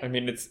 right? I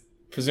mean, it's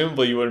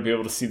presumably you wouldn't be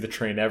able to see the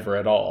train ever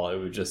at all. It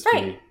would just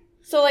be...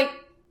 So, like,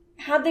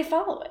 how'd they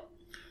follow it?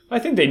 I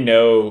think they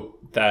know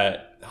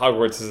that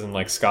Hogwarts is in,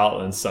 like,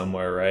 Scotland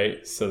somewhere,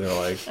 right? So they're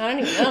like... I don't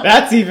even know.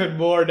 That's even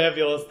more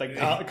nebulous than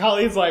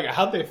Colleen's like,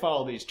 how'd they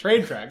follow these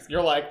train tracks?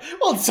 You're like,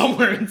 well, it's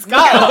somewhere in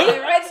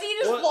Scotland. Right? So you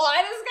just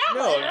fly to Scotland.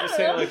 No, I'm just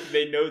saying, like,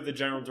 they know the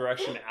general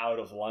direction out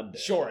of London.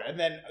 Sure, and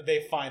then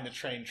they find the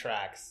train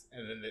tracks,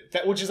 and then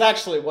which is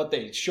actually what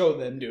they show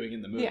them doing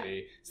in the movie.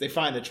 Yeah. So they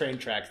find the train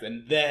tracks,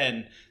 and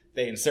then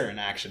they insert an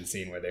action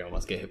scene where they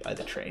almost get hit by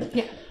the train.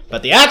 Yeah.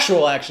 But the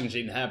actual action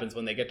scene happens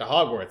when they get to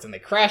Hogwarts and they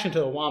crash into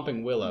the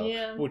Whomping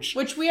Willow,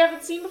 which we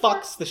haven't seen before.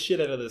 Fucks the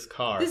shit out of this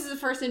car. This is the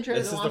first intro.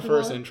 This is the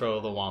first intro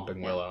of the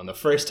Whomping Willow, and the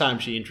first time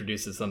she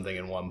introduces something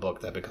in one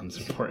book that becomes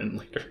important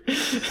later.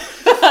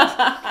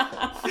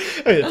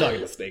 I mean,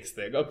 talking the snakes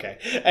thing. Okay.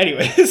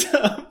 Anyways,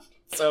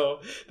 so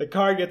the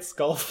car gets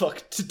skull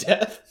fucked to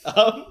death,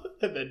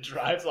 and then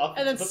drives off.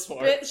 And then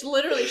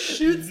literally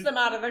shoots them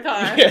out of the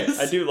car. Yes.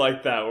 I do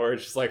like that, where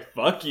it's just like,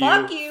 fuck you,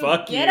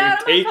 get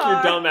out of take my car.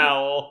 your dumb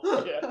owl.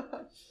 Yeah.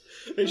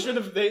 They should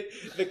have.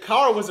 The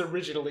car was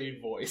originally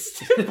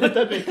voiced, but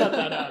then they cut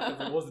that out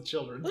because it was a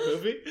children's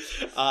movie.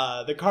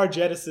 The car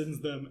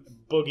jettisons them,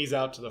 boogies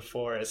out to the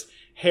forest.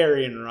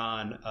 Harry and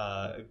Ron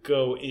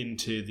go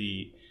into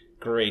the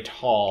Great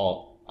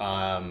Hall,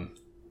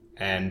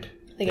 and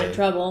they get in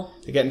trouble.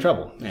 They get in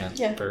trouble, yeah.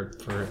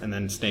 And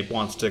then Snape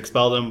wants to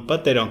expel them,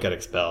 but they don't get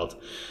expelled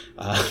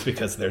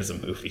because there's a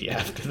movie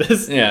after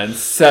this. Yeah, and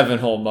 7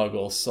 whole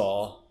Muggles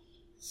saw.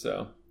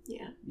 So.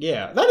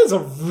 Yeah, that is a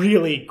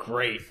really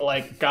great,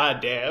 like,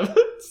 goddamn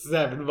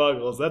 7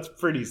 Muggles. That's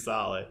pretty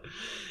solid.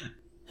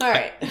 All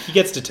right. He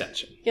gets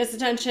detention.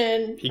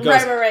 He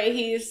goes, right.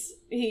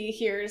 He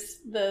hears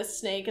the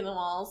snake in the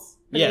walls.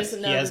 Yes,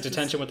 he has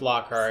detention with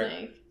Lockhart.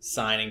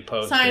 Signing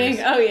posters.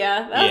 Oh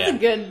yeah, that was a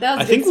good. That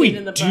was I think scene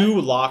in the book. We do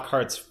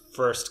Lockhart's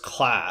first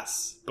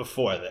class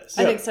before this.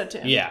 I think so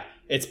too. Yeah,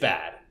 it's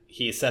bad.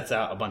 He sets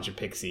out a bunch of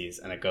pixies,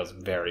 and it goes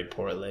very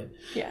poorly.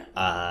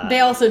 Yeah.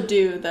 They also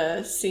do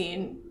the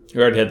scene.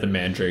 We already had the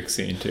Mandrake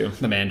scene too.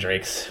 The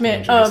Mandrakes.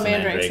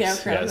 Mandrakes. Yeah, I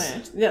forgot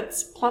that.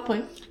 That's plot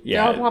point.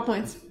 Yeah, all plot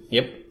points.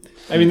 Yep.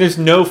 I mean, there's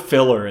no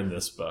filler in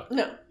this book.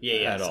 No.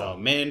 Yeah. At all.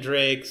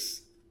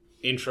 Mandrakes,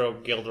 intro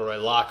Gilderoy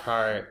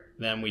Lockhart.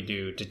 Then we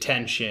do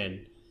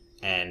detention,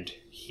 and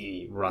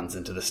he runs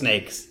into the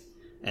snakes,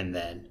 and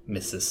then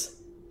Mrs.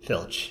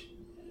 Filch,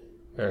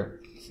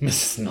 or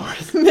Mrs.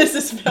 North.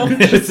 Mrs. Filch.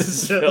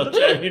 Mrs. Filch.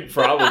 I mean,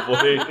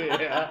 probably.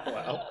 Yeah.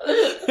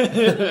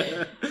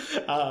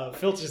 Well,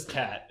 Filch's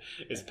cat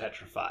is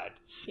petrified.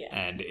 Yeah.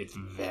 And it's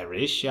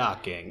very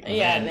shocking.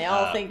 Yeah, and they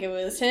all think it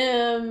was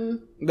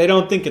him. They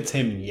don't think it's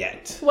him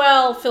yet.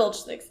 Well,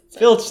 Filch thinks it's him.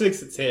 Filch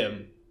thinks it's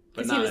him,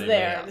 but not he was anybody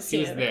there. else. He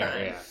was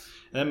there, yeah.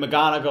 And then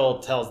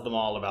McGonagall tells them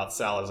all about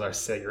Salazar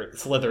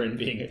Slytherin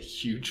being a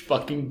huge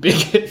fucking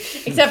bigot.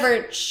 Except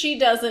for she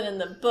doesn't in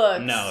the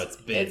books. No, it's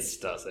Binns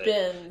does it.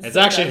 Binns. It's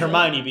actually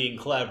Hermione being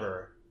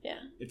clever. Yeah.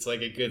 It's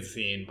like a good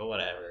scene, but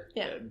whatever.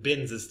 Yeah.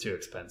 Binns is too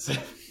expensive.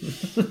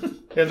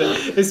 And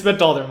they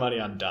spent all their money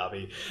on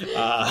Dobby.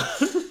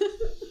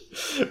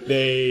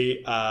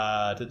 They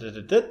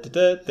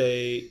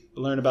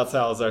learn about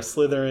Salazar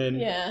Slytherin.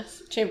 Yeah,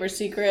 Chamber of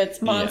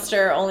Secrets,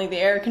 Monster, Only the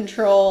Air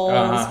Controls,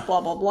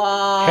 blah, blah,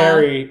 blah.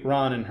 Harry,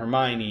 Ron, and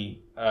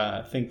Hermione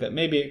think that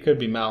maybe it could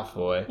be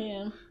Malfoy.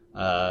 Yeah.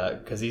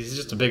 Because he's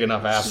just a big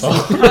enough asshole.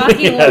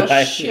 Cocky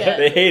little shit.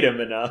 They hate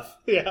him enough.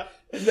 Yeah.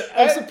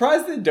 I'm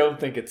surprised they don't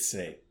think it's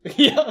Snape.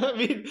 Yeah, I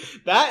mean,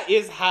 that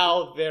is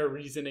how their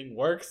reasoning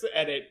works,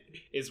 and it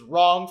is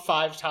wrong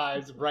 5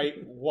 times, right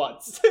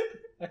once.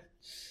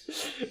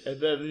 And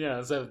then, the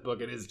 7th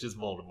book, it is just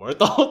Voldemort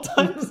the whole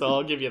time, so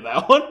I'll give you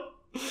that one.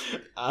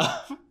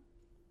 Oh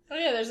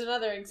yeah, there's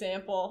another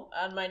example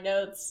on my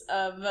notes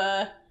of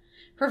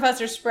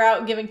Professor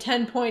Sprout giving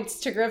 10 points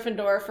to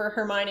Gryffindor for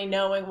Hermione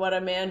knowing what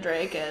a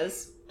mandrake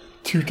is.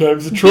 2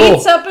 times a troll.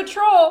 Beats up a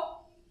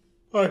troll.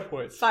 5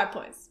 points. 5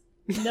 points.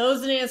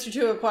 Knows an answer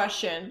to a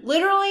question.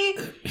 Literally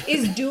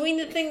is doing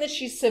the thing that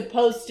she's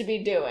supposed to be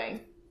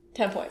doing.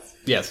 10 points.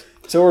 Yes.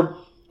 So we're...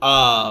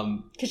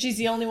 Because she's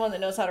the only one that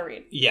knows how to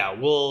read. Yeah,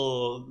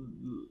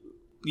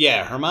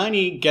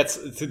 Hermione gets...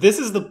 This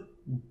is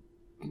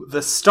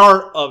the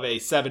start of a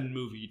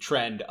 7-movie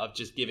trend of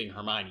just giving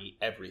Hermione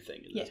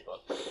everything in this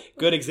book.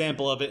 Good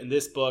example of it in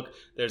this book.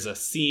 There's a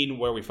scene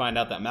where we find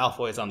out that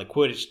Malfoy is on the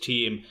Quidditch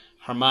team.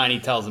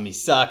 Hermione tells him he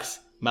sucks.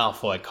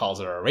 Malfoy calls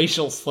her a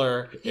racial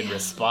slur in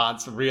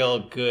response.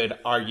 Real good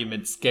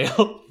argument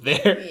scale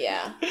there.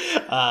 Yeah.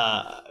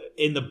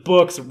 in the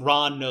books,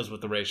 Ron knows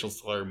what the racial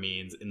slur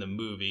means. In the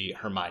movie,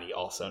 Hermione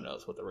also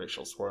knows what the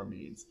racial slur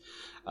means.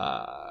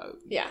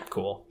 Yeah.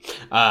 Cool.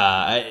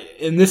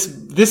 And this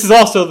is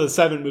also the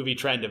 7 movie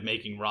trend of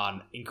making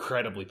Ron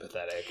incredibly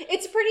pathetic.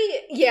 It's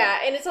pretty,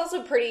 and it's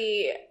also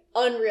pretty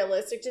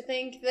unrealistic to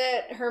think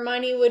that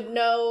Hermione would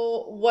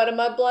know what a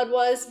mudblood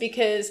was,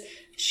 because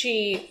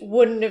she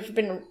wouldn't have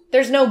been.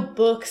 There's no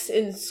books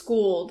in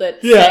school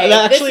that say,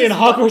 actually, in this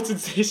is what-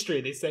 Hogwarts'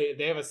 history,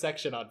 they have a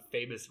section on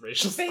famous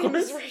racial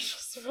famous slurs. racial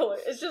slur.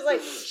 It's just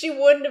like she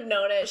wouldn't have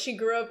known it. She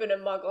grew up in a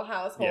Muggle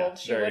household. Yeah,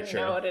 She very wouldn't true.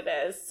 know what it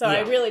is. So I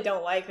Yeah. really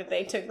don't like that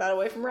they took that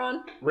away from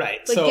Ron. Right.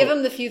 Like, so give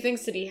him the few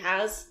things that he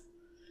has.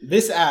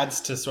 this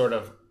adds to sort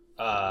of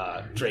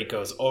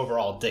Draco's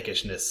overall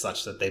dickishness,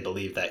 such that they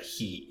believe that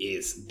he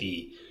is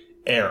the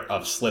heir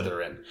of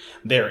Slytherin.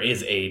 There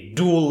is a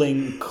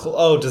dueling.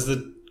 Does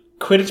the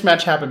Quidditch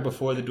match happen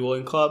before the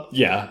dueling club?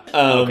 Yeah.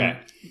 Okay.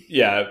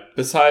 Yeah.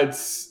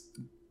 Besides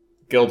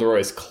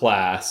Gilderoy's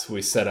class,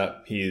 we set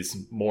up he's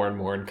more and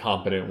more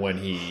incompetent when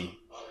he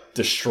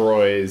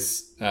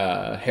destroys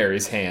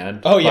Harry's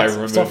hand by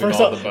removing So first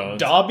all off, the bones.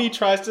 Dobby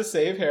tries to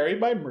save Harry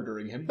by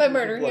murdering him. By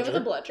murdering him Bludger.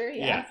 with a bludger.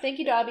 Yeah. Thank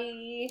you,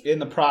 Dobby. In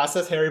the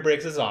process, Harry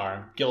breaks his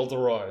arm.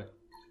 Gilderoy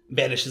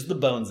banishes the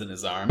bones in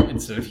his arm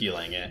instead of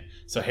healing it.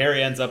 So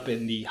Harry ends up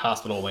in the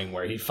hospital wing,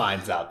 where he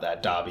finds out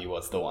that Dobby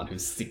was the one who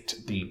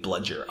seeked the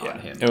bludger on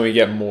him. And we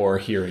get more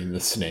hearing the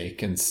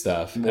snake and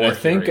stuff. More And I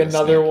think hearing the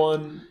another snake.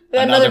 one.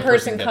 Another Another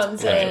person person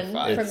comes gets in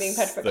petrified. from being It's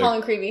petrified. the-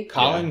 Colin Creevy.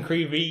 Colin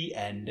Creevy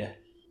and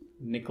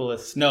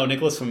Nicholas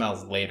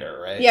Flamel's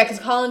later, right? Yeah, because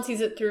Colin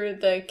sees it through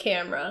the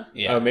camera.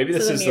 Yeah. Oh, maybe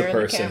this So the is the mirror in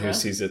the person who camera.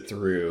 sees it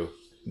through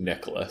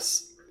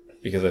Nicholas.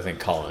 Because I think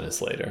Colin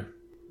is later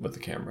with the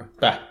camera.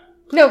 Ah,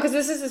 No, because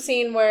this is a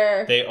scene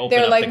where They open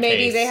they're up like, the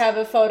maybe case. they have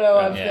a photo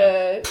of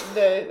Yeah.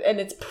 the and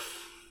it's.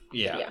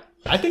 yeah. Yeah.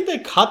 I think they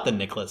cut the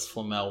Nicholas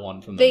Flamel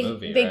one from the They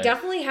movie. they right?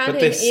 definitely had But him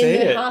they in say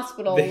the it.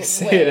 hospital. They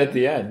say wing. it at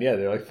the end. Yeah,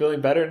 they're like, feeling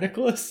better,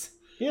 Nicholas?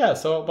 Yeah.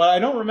 So, but I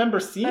don't remember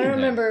seeing. I don't him.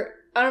 remember.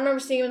 I don't remember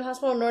seeing him in the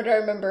hospital, nor do I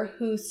remember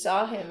who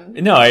saw him.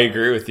 No, I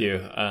agree with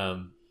you.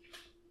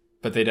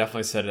 But they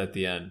definitely said it at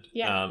the end.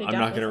 Yeah, they I'm not definitely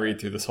going to said read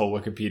through this whole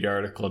Wikipedia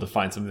article to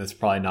find something that's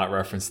probably not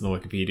referenced in the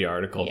Wikipedia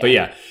article. Yeah. But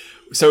yeah,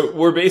 so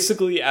we're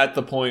basically at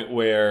the point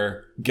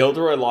where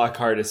Gilderoy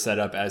Lockhart is set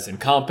up as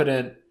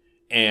incompetent,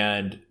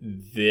 and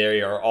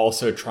they are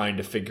also trying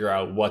to figure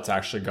out what's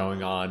actually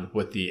going on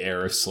with the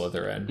heir of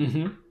Slytherin.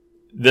 Mm-hmm.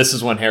 This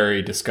is when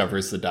Harry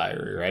discovers the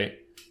diary, right?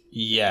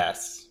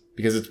 Yes.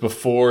 Because it's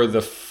before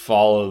the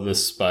fall of the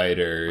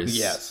spiders.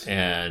 Yes.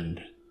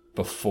 And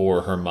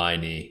before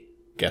Hermione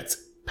gets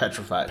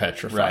Petrified.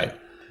 petrified. Right.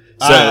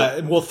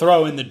 So We'll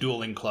throw in the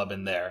dueling club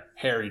in there.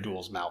 Harry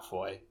duels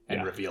Malfoy and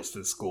Yeah. reveals to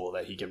the school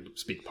that he can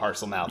speak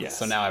Parselmouth. Yes.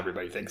 So now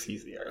everybody thinks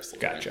he's the heir of Slytherin.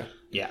 Gotcha.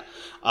 Yeah.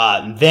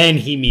 Then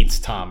he meets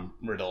Tom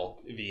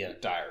Riddle via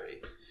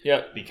diary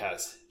Yep.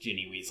 because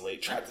Ginny Weasley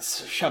tried to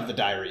shove the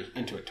diary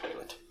into a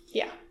toilet.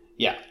 Yeah.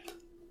 Yeah.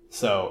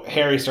 So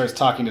Harry starts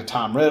talking to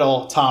Tom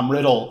Riddle. Tom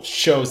Riddle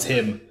shows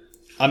him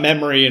a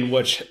memory in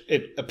which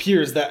it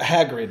appears that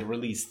Hagrid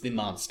released the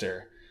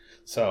monster.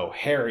 So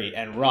Harry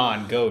and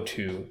Ron go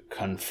to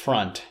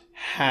confront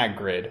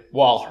Hagrid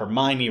while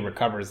Hermione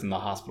recovers in the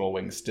hospital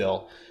wing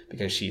still,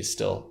 because she's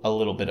still a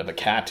little bit of a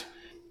cat.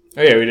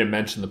 Oh yeah, we didn't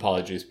mention the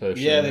Polyjuice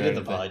potion. Yeah, they or did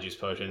the anything. Polyjuice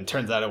potion.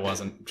 Turns out it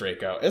wasn't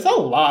Draco. It's a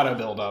lot of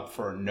build up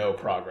for no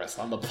progress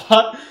on the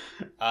plot.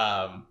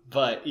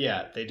 But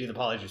yeah, they do the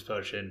Polyjuice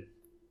potion.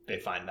 They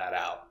find that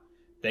out.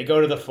 They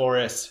go to the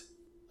forest,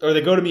 or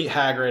they go to meet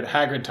Hagrid.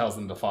 Hagrid tells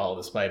them to follow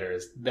the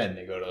spiders. Then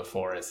they go to the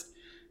forest.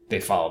 They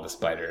follow the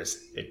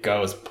spiders. It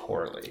goes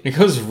poorly. It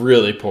goes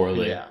really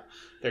poorly. Yeah.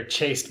 They're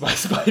chased by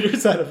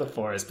spiders out of the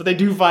forest. But they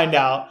do find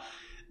out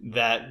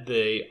that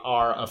they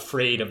are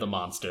afraid of the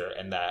monster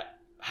and that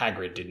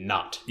Hagrid did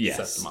not Yes.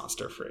 set the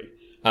monster free.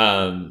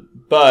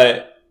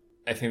 But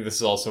I think this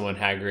is also when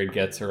Hagrid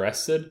gets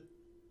arrested.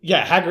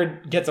 Yeah,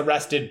 Hagrid gets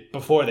arrested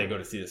before they go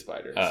to see the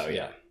spiders. Oh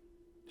yeah.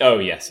 Oh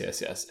yes.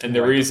 And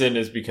the Right. reason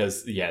is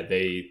because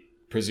they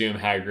presume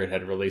Hagrid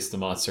had released the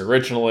monster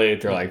originally.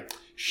 They're like,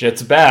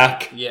 shit's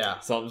back. Yeah.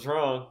 Something's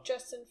wrong.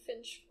 Justin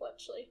Finch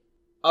Fletchley.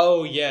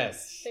 Oh,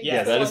 yes. Yeah, Yeah,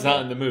 Yes. that is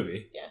not in the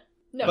movie.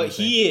 No. But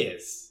he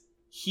is.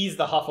 He's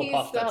the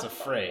Hufflepuff He's the that's Hufflepuff.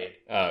 afraid.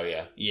 Oh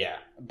yeah. Yeah.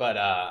 But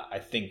I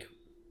think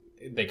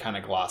they kind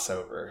of gloss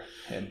over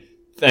him.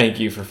 Thank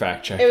you for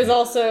fact checking. It was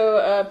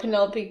also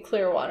Penelope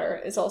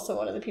Clearwater is also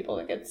one of the people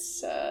that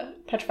gets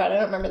petrified. I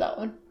don't remember that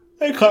one.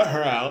 They cut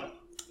her out.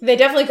 They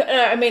definitely.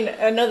 I mean,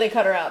 I know they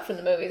cut her out from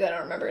the movies. I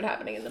don't remember it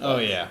happening in the Oh,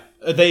 book. yeah.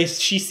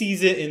 She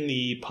sees it in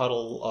the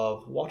puddle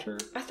of water.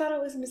 I thought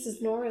it was Mrs.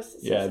 Norris.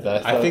 Yeah,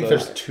 that- I think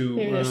there's that- two.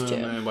 Maybe there's two.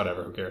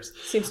 Whatever, who cares?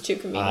 Seems too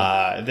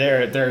convenient.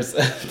 There's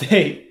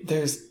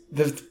There's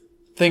the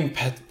thing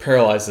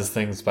paralyzes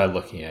things by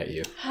looking at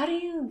you. How do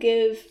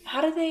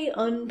they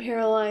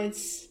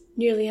unparalyze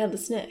Nearly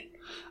Headless Nick?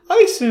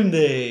 I assume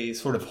they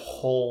sort of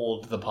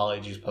hold the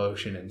Polyjuice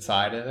potion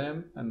inside of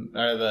him,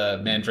 or the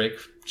Mandrake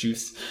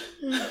juice.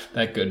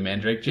 That good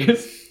Mandrake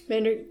juice.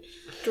 Mandrake.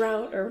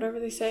 drought or whatever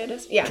they say it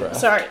is. Yeah, Drought.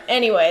 sorry.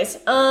 Anyways,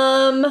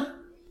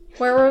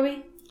 where were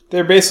we?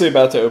 They're basically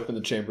about to open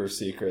the Chamber of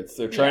Secrets.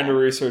 They're trying Yeah. to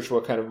research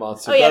what kind of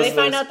monster Oh yeah, does they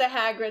find this. out that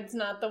Hagrid's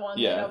not the one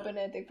Yeah. that opened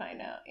it. They find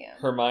out, yeah.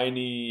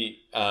 Hermione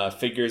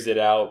figures it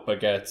out, but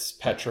gets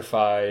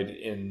petrified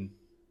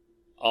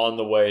on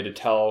the way to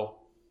tell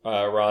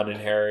Ron and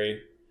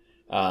Harry.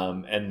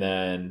 And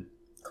then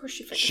Of course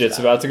she figures shit's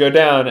it out. about to go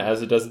down,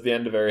 as it does at the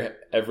end of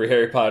every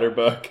Harry Potter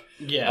book.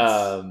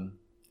 Yes.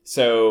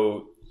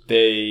 So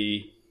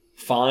they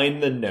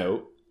find the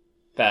note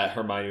that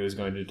Hermione was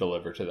going to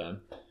deliver to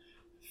them.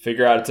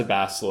 Figure out it's a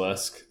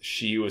basilisk.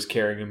 She was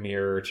carrying a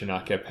mirror to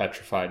not get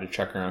petrified, to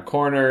check around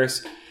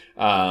corners.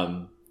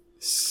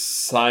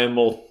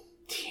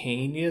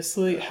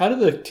 Simultaneously, how do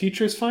the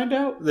teachers find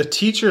out? The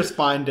teachers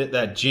find it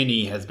that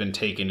Ginny has been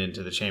taken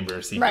into the Chamber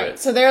of Secrets. Right,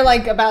 so they're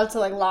like about to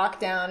like lock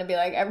down and be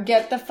like,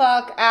 get the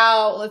fuck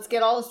out. Let's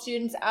get all the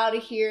students out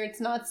of here.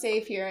 It's not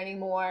safe here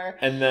anymore.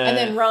 And And then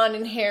then Ron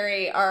and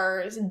Harry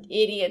are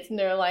idiots and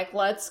they're like,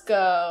 let's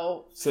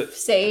go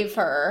save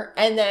her.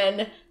 And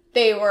then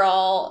they were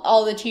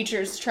all the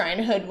teachers trying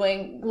to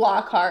hoodwink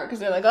Lockhart because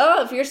they're like,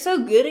 oh, if you're so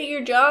good at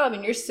your job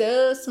and you're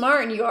so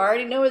smart and you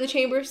already know where the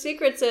Chamber of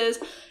Secrets is,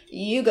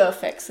 you go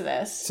fix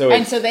this. So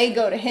they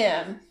go to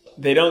him.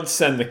 they don't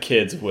send the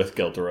kids with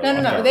Gilderoy. No.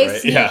 Lockhart, They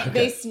right? sneak. Yeah, okay.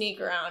 They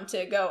sneak around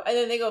to go, and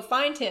then they go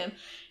find him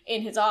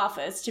in his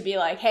office to be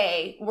like,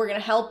 "Hey, we're gonna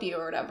help you"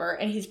 or whatever.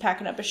 And he's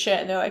packing up his shit,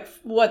 and they're like,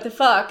 "What the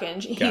fuck?"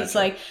 And he's Gotcha.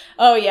 like,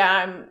 "Oh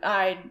yeah,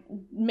 I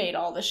made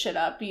all this shit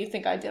up. You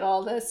think I did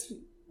all this?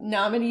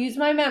 Now I'm gonna use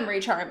my memory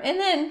charm." And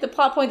then the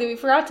plot point that we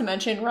forgot to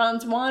mention: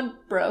 Ron's wand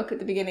broke at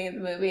the beginning of the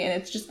movie, and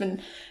it's just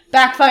been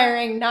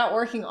backfiring, not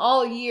working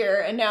all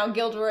year. And now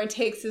Gilderoy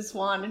takes his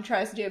wand and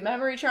tries to do a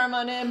memory charm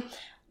on him.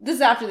 This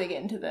is after they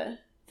get into the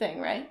thing,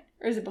 right?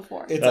 Or is it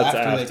before? It's That's after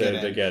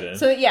after they get in.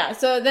 So yeah,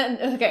 so then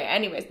okay.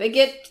 Anyways,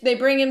 they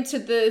bring him to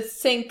the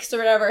sinks or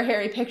whatever.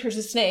 Harry pictures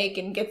a snake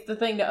and gets the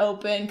thing to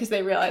open because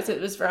they realize it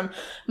was from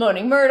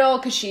Moaning Myrtle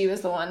because she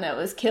was the one that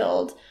was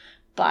killed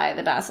by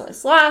the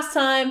basilisk last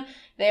time.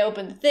 They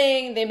open the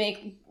thing. They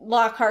make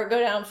Lockhart go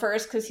down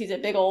first because he's a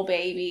big old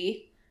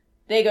baby.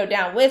 They go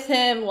down with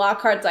him.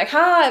 Lockhart's like,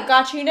 "Ha, I've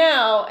got you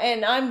now,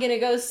 and I'm gonna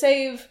go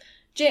save."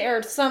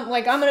 Or some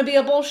like I'm gonna be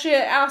a bullshit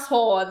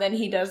asshole, and then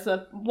he does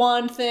the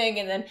wand thing,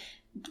 and then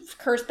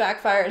curse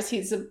backfires.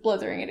 He's a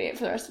blithering idiot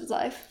for the rest of his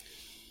life.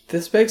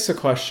 This begs the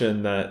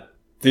question that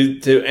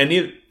do any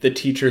of the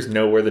teachers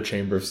know where the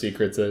Chamber of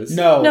Secrets is?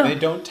 No, No. they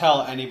don't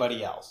tell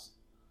anybody else.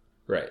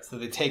 Right. So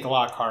they take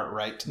Lockhart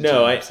right to the No,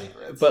 Chamber of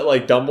Secrets. but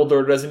like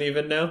Dumbledore doesn't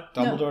even know?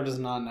 Dumbledore does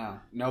not know.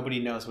 Nobody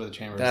knows where the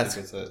Chamber That's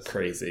of Secrets is.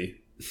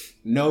 crazy.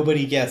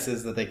 Nobody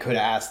guesses that they could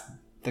ask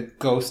the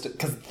ghost,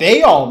 because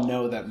they all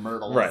know that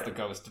Myrtle Right. is the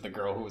ghost of the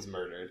girl who was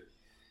murdered.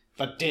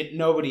 But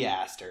nobody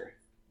asked her.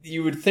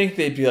 You would think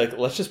they'd be like,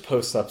 let's just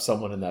post up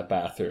someone in that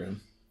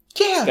bathroom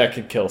Yeah. that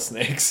could kill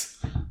snakes.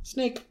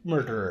 Snake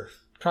murderer.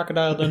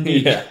 Crocodile Dundee.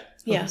 Yeah.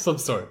 Yeah. Some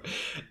sort.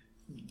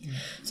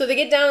 So they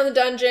get down in the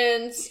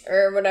dungeons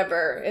or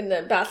whatever. In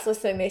the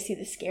basilisk thing, they see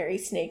the scary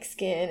snake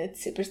skin.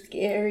 It's super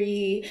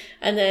scary.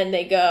 And then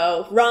they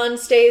go. Ron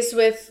stays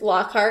with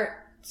Lockhart.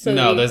 So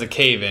No, they- there's a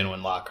cave in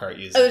when Lockhart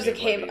uses Oh, there's a the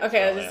cave. ability,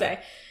 Okay, I so, was gonna say.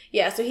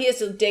 Yeah, so he has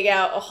to dig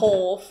out a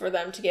hole for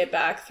them to get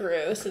back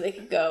through so they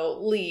could go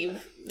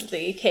leave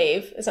the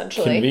cave,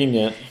 essentially.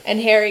 Convenient.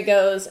 And Harry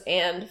goes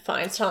and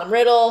finds Tom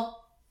Riddle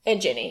and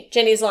Ginny.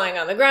 Ginny's lying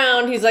on the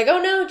ground. He's like, "Oh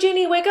no,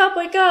 Ginny, wake up,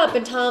 wake up."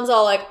 And Tom's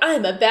all like,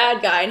 "I'm a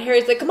bad guy." And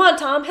Harry's like, "Come on,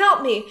 Tom,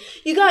 help me.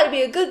 You gotta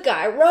be a good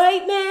guy,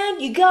 right, man?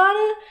 You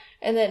gotta."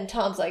 And then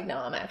Tom's like, "No,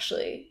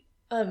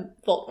 I'm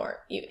Voldemort,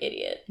 you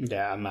idiot.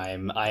 Yeah, I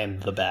am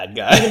the bad I've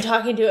guy. been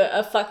talking to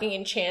a fucking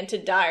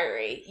enchanted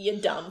diary, you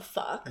dumb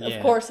fuck. Yeah.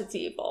 Of course it's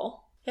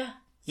evil." Yeah.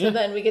 So Yeah.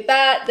 then we get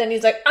that. Then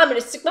he's like, "I'm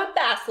gonna stick my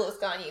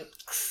basilisk on you."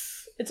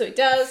 And so he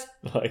does.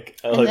 Like,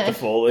 I And like then- the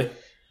Foley.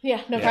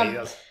 Yeah, no Yeah, he problem.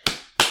 does.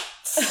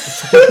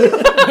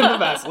 The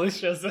basilisk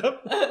shows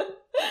up.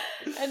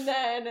 And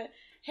then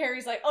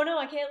Harry's like, "Oh no,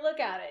 I can't look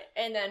at it."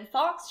 And then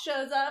Fox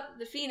shows up,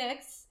 the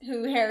Phoenix,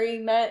 who Harry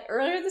met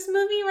earlier this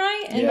movie,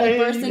 right? And like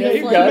burst into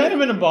you flames. got I met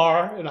him in a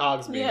bar in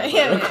Hogsmeade. Yeah, as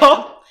yeah, I yeah.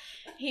 recall.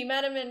 He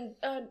met him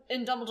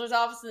in Dumbledore's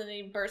office, and then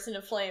he burst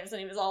into flames, and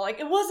he was all like,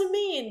 "It wasn't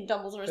me." And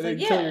Dumbledore's I like, didn't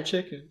kill "Yeah, your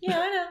chicken. yeah,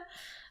 I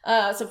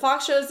know." So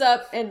Fox shows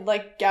up and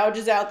like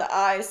gouges out the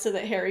eyes so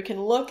that Harry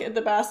can look at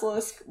the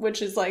basilisk,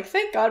 which is like,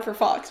 thank God for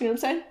Fox. You know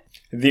what I'm saying?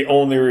 The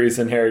only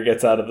reason Harry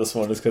gets out of this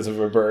one is because of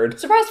a bird.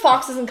 Surprised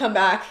Fox doesn't come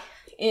back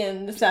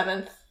in the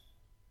 7th.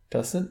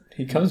 Doesn't?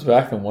 He comes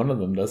back in one of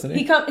them, doesn't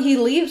he? He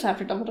leaves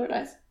after Dumbledore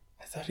dies.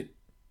 I thought he...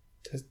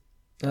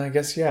 I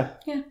guess, yeah.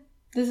 Yeah.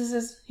 This is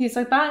his. He's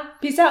like, "Bye.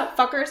 Peace out,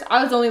 fuckers.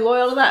 I was only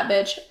loyal to that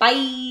bitch.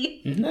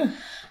 Bye."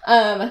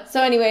 Mhm.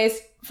 So anyways,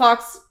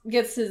 Fox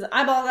gets his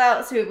eyeballs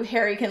out so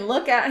Harry can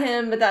look at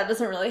him, but that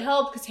doesn't really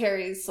help because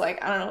Harry's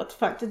like, "I don't know what the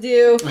fuck to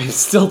do." He's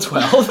still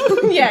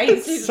 12. Yeah,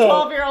 he's So- a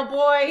 12-year-old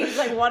boy. He's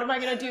like, "What am I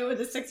going to do with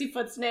a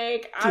 60-foot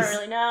snake? I don't Just-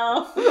 really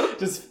know."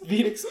 Does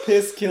Phoenix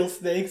piss kill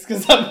snakes?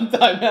 Because I'm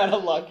out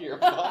of luck here,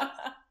 Fox.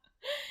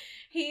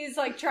 he's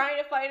like trying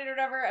to fight it or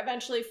whatever.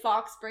 Eventually,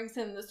 Fox brings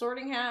him the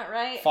Sorting Hat,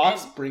 right?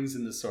 Fox And- brings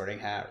in the Sorting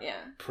Hat yeah.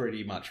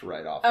 pretty much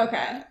right off. Okay. The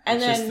bat. And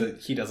it's then- just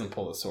that he doesn't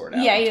pull the sword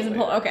out. Yeah, he until doesn't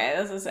pull. later. Okay,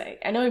 that's what I say.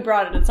 I know he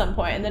brought it at some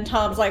point, and then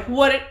Tom's like,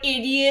 "What an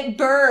idiot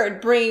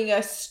bird bringing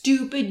a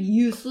stupid,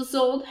 useless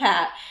old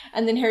hat."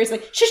 And then Harry's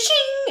like,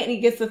 "Cha-ching!" and he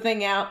gets the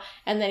thing out,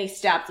 and then he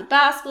stabs the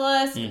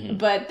basilisk. Mhm.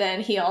 But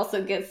then he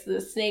also gets the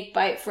snake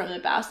bite from the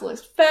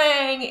basilisk's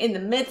fang in the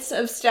midst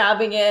of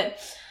stabbing it.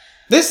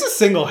 This is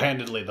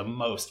single-handedly the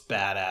most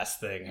badass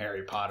thing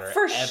Harry Potter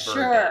For ever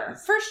sure,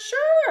 does. for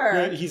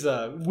sure. He's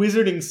a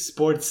wizarding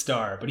sports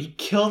star, but he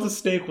killed a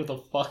snake with a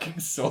fucking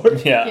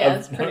sword. Yeah, Yeah,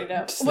 it's pretty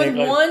dope. snake,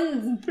 With like,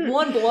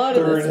 one blow to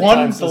the third snake. One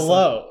times the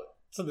blow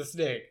to the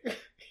snake.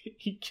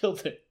 He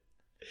killed it.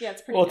 Yeah,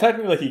 it's pretty Well, dope.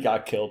 technically, he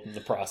got killed in the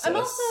process. I'm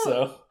also-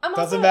 so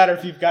Doesn't matter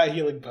if you've got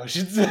healing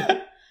potions.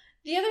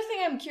 The other thing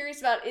I'm curious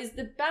about is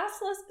the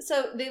basilisk.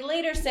 So they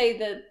later say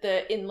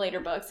that in later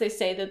books they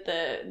say that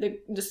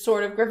the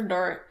sword of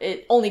Gryffindor,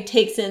 it only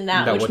takes in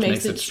that which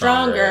makes it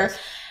stronger. yes.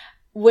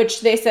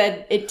 Which they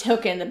said it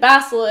took in the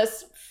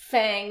basilisk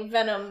fang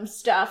venom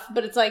stuff,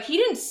 but it's like he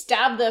didn't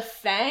stab the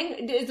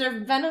fang. Is there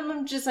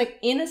venom just like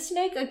in a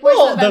snake? Like where's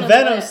Well, the the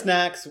venom? Venom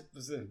Snacks.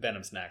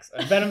 Venom Snacks.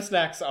 Venom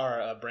Snacks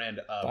are a brand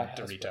of By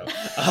Dorito.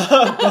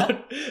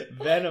 But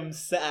Venom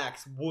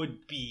Sacks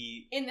would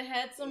be in the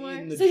head somewhere.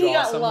 in the So he jaw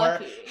got somewhere.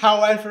 lucky.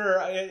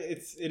 However,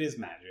 it is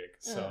magic.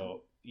 So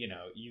Oh. you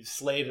know, you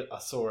slayed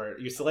a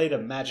sword. You slayed a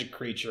magic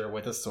creature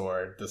with a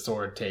sword. The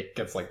sword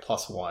gets like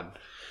 +1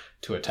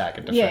 to attack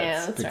and defense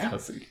Yeah, that's fair.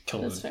 because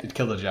That's fair. it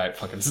killed a giant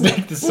fucking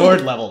snake. The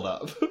sword leveled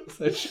up.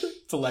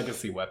 It's a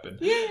legacy weapon.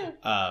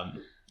 Yeah.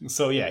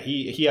 So yeah,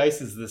 he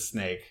ices this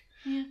snake.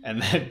 Yeah.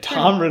 And then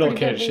Tom Riddle pretty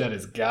can't deadly. shut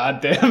his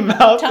goddamn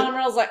mouth. Tom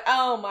Riddle's like,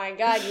 "Oh my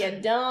god, you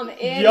dumb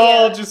idiot!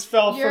 Y'all just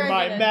fell You're for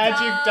my gonna magic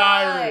die."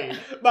 diary.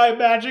 My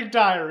magic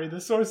diary,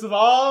 the source of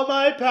all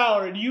my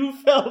power, and you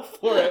fell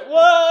for it.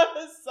 What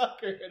a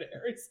sucker. And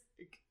Harry's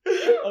like,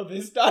 "Oh,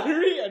 this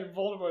diary?" And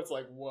Voldemort's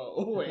like,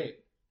 "Whoa, wait.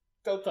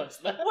 Don't touch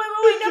that." Wait,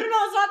 no,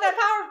 it's not that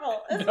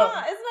powerful. It's No.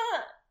 not.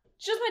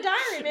 It's just my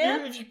diary,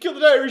 man. If you kill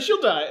the diary,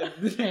 she'll die. And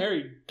then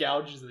Harry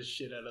gouges the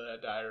shit out of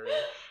that diary.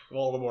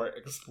 Voldemort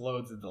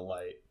explodes in the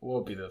light.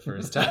 Won't be the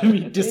first time he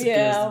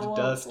disappears into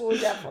dust. We'll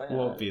definitely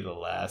Won't not. be the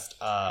last.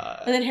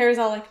 And then Harry's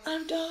all like,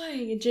 "I'm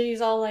dying," and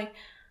Ginny's all like,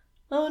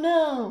 "Oh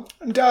no,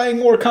 I'm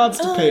dying or oh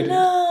constipated.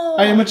 no."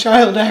 I am a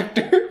child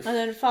actor. And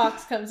then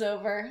Fox comes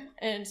over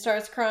and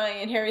starts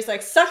crying, and Harry's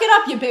like, "Suck it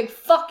up, you big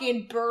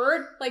fucking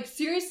bird! Like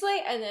seriously?"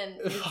 And then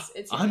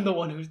it's I'm the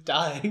one who's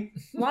dying.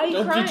 why are you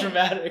Don't crying? be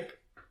dramatic.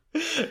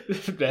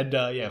 And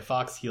yeah,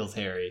 Fox heals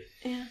Harry.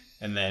 Yeah.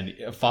 And then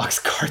Fox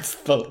carts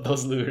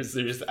those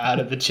losers out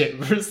of the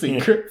chamber of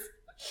secrets.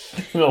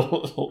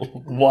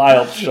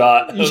 wild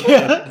shot of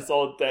Yeah. this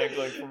all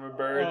dangling from a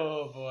bird.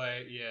 Oh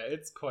boy, yeah,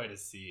 it's quite a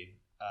scene.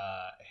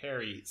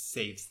 Harry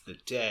saves the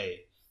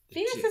day.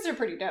 Phoenixes are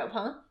pretty dope,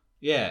 huh?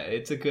 Yeah,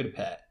 it's a good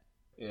pet.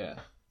 Yeah.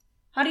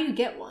 How do you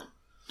get one?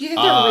 Do you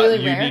think they're really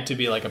you rare? need to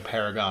be like a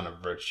paragon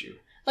of virtue.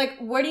 Like,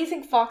 where do you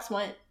think Fox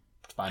went?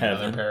 Find Heaven.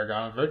 another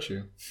paragon of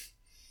virtue.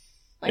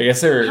 Like, I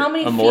guess they're how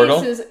many immortal.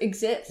 Phoenixes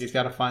exist? He's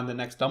got to find the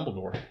next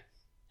Dumbledore.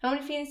 How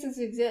many Phoenixes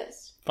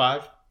exist?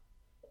 5.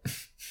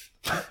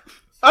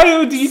 I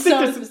don't. Do you think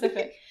So this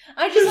specific.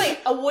 I just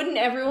like, wouldn't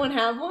everyone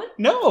have one?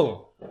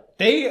 No,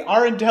 they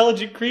are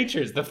intelligent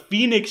creatures. The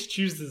phoenix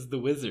chooses the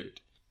wizard.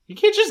 You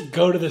can't just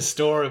go to the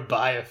store and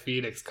buy a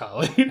phoenix, I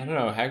Colin. don't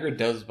know. Hagrid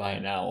does buy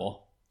an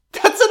owl.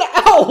 That's an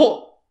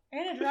owl.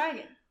 And a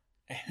dragon.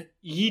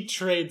 He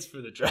trades for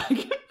the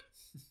dragon.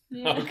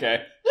 Yeah.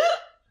 Okay.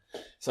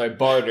 So I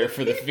barter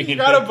for the phoenix. You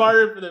gotta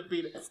barter for the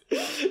phoenix.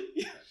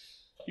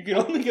 You can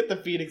only get the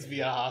phoenix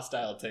via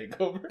hostile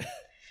takeover.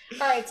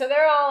 Alright, so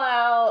they're all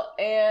out,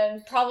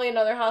 and probably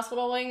another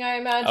hospital wing, I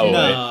imagine. Oh,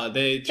 No,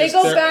 they just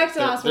they go back to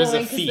the hospital there's a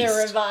wing because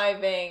they're feast.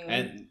 reviving.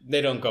 And they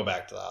don't go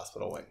back to the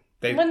hospital wing.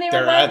 They're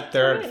revive at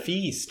their Hermione.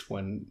 feast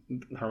when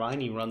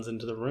Hermione runs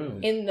into the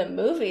room. In the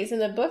movies, in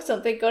the books,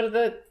 don't they go to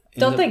the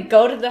In they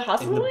go to the In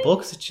hospital the wing?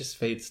 books, it just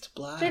fades to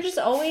black. They're just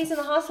always in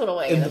the hospital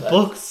wing. in the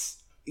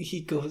books.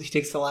 He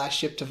takes the last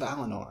ship to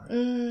Valinor.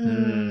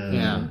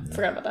 Yeah.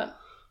 Forgot about that.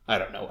 I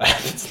don't know what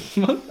happens.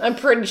 I'm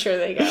pretty sure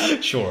they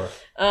go. Sure.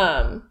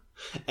 Um,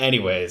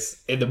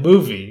 Anyways, in the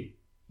movie,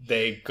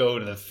 they go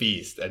to the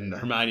feast, and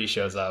Hermione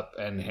shows up,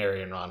 and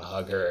Harry and Ron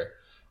hug her,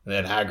 and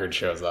then Hagrid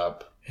shows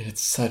up. And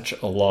it's such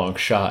a long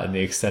shot in the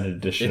extended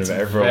edition It's of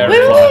everyone.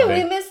 very-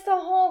 wait, we missed the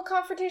whole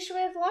confrontation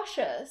with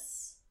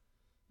Luscious.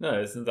 No,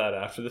 isn't that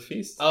after the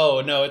feast?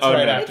 Oh no, it's Oh,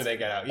 right no. after they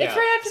get out. Yeah, It's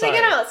right after sorry. they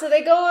get out. So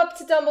they go up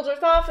to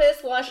Dumbledore's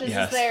office. Luscious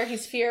Yes. is there.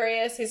 He's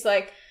furious. He's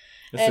like,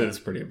 This and- is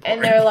pretty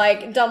important. and they're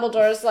like,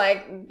 Dumbledore's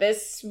like,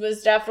 "This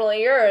was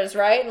definitely yours,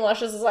 right?" And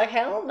Luscious is like,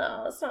 "Hell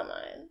no, it's not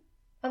mine.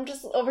 I'm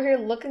just over here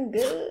looking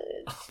good.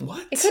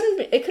 What? It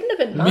couldn't have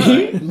been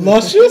Me? mine."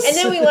 Luscious? And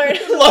then we learned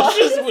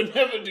Luscious would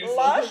never do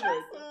Luscious?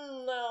 something like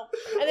that. No.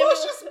 And then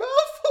Luscious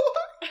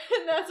Malfoy.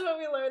 and that's when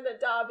we learned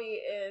that Dobby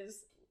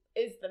is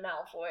is the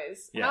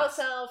Malfoy's Yes. house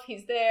elf.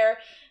 He's there.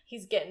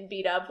 He's getting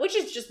beat up, which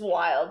is just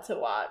wild to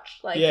watch.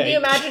 Like, Yeah. can you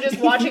imagine just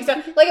watching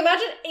stuff? Like,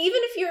 imagine even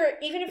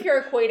if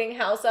you're equating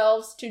house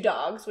elves to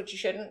dogs, which you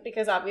shouldn't,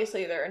 because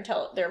obviously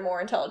they're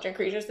more intelligent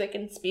creatures. They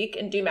can speak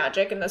and do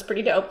magic, and that's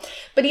pretty dope.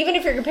 But even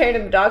if you're comparing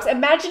them to dogs,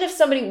 imagine if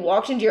somebody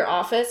walked into your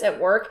office at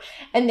work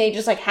and they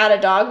just like had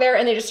a dog there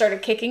and they just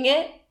started kicking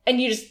it, and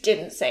you just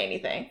didn't say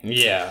anything.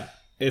 Yeah.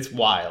 It's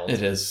wild.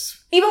 It is.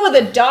 Even with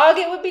a dog,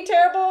 it would be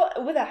terrible.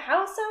 With a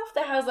house elf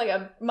that has like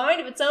a mind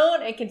of its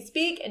own and can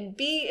speak and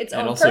be its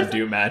And own also person.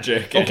 do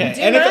magic. Okay,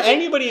 Do and if magic?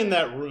 anybody in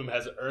that room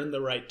has earned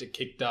the right to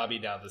kick Dobby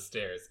down the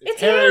stairs,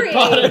 It's Harry.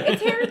 Potter.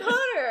 It's Harry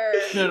Potter.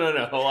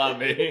 No. Allow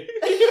me.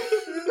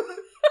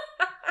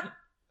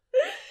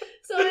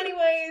 So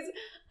anyways,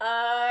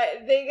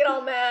 they get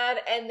all mad,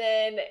 and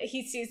then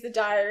he sees the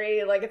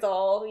diary, like it's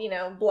all,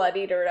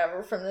 bloodied or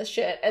whatever from this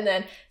shit. And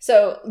then,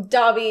 so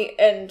Dobby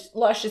and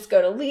Luscious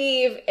go to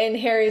leave, and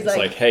Harry's It's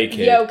like, hey,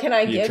 kid, yo, can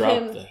I you give dropped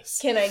him this.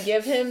 Can I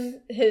give him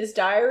his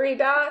diary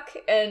back?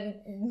 And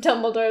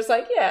Dumbledore's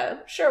like, yeah,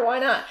 sure, why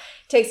not?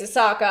 Takes a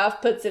sock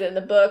off, puts it in the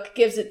book,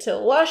 gives it to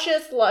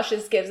Luscious.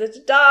 Luscious gives it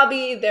to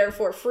Dobby,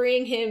 therefore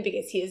freeing him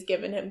because he has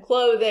given him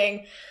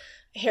clothing.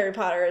 Harry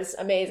Potter is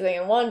amazing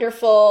and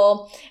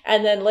wonderful.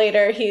 And then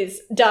later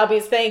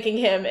Dobby's thanking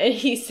him, and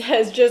he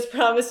says, just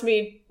promise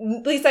me,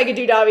 least I could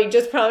do, Dobby,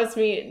 just promise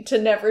me to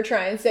never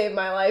try and save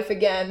my life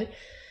again.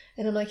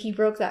 And I'm like, he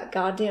broke that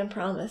goddamn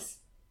promise.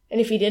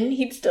 And if he didn't,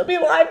 he'd still be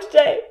alive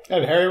today.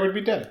 And Harry would be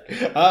dead.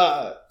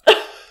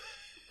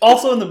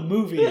 Also in the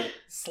movie,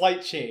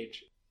 slight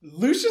change.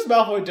 Lucius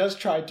Malfoy does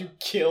try to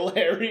kill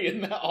Harry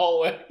in that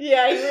hallway.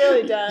 Yeah, he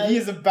really does. He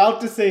is about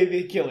to say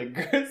the killing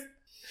curse.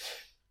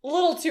 A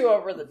little too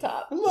over the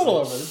top. A little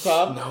over the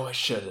top. No, I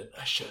shouldn't.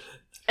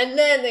 And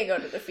then they go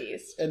to the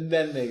feast. And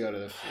then they go to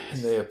the feast.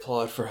 And they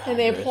applaud for Hagrid. And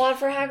they applaud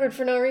for Hagrid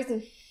for no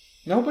reason.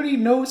 Nobody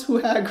knows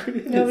who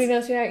Hagrid is. Nobody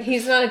knows who Hagrid.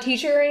 He's not a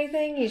teacher or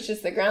anything. He's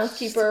just the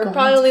groundskeeper. Just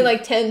Probably only groundskeeper.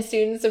 like 10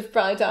 students have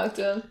probably talked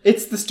to him.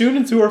 It's the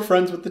students who are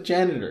friends with the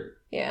janitor.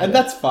 Yeah. And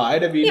that's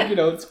fine. I mean, Yeah.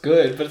 it's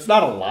good, but it's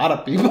not a lot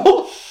of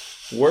people.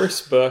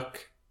 Worst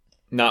book,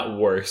 not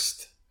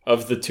worst.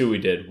 Of the two we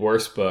did,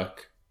 worst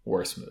book,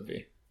 worst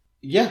movie.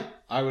 Yeah,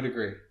 I would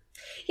agree.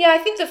 Yeah, I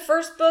think the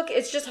first book,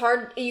 it's just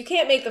hard. You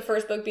can't make the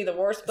first book be the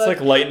worst It's book.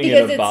 like lightning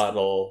because in a it's-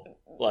 bottle,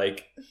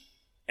 like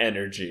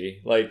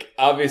energy. Like,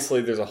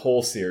 obviously, there's a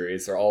whole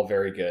series. They're all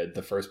very good.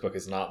 The first book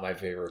is not my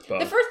favorite book.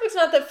 The first book's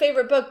not the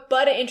favorite book,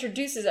 but it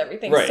introduces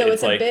everything. Right, So it's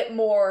it's a like, bit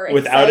more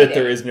Without it,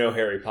 exciting. there is no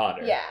Harry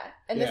Potter. Yeah.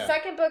 And the Yeah.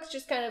 second book's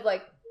just kind of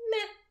like, meh.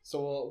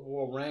 So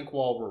we'll rank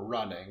while we're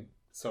running.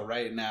 So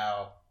right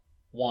now,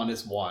 1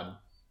 is 1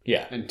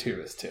 Yeah. and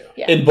 2 is 2.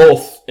 Yeah. In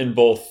both. In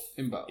both.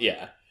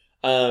 Yeah.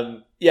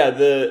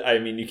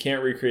 You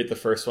can't recreate the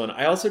first one.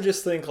 I also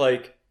just think,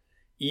 like,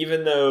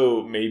 even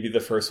though maybe the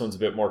first one's a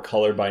bit more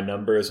colored by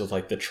numbers with,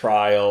 like, the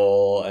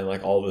trial and,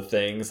 like, all the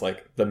things,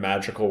 like, the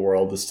magical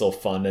world is still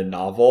fun and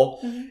novel.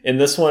 Mhm. In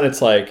this one,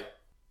 it's like,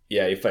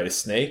 yeah, you fight a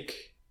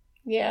snake.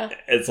 Yeah.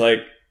 It's like,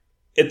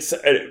 it's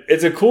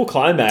a cool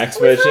climax,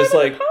 but We it's just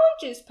found a like...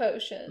 Polyjuice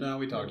potion. No,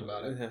 we talked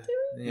about it.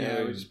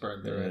 Yeah, we just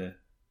burned through it.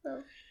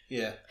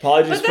 Yeah.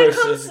 Polyjuice But that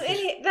Potion,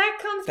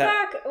 comes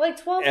that- back like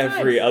 12 times.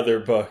 every other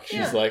book, she's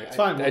Yeah. like... It's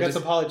fine. We'll I get just-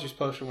 the Polyjuice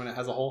Potion when it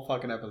has a whole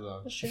fucking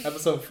episode. That's true.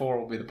 Episode 4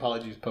 will be the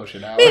Polyjuice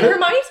Potion hour. Man,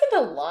 Hermione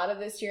spent a lot of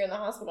this year in the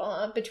hospital,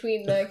 huh?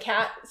 Between the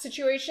cat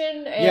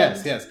situation and...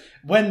 Yes.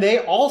 When they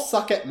all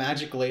suck at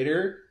magic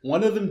later,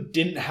 one of them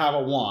didn't have a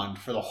wand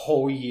for the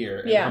whole year.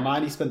 And Yeah.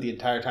 Hermione spent the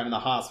entire time in the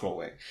hospital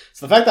wing.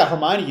 So the fact that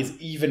Hermione is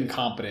even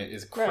competent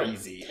is Right.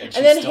 crazy. And, she's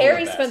And then still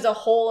Harry the best. spends a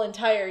whole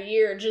entire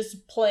year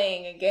just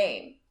playing a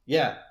game.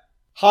 Yeah.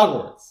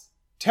 Hogwarts.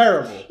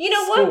 Terrible. You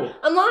know School. what?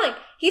 I'm lying.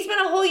 He spent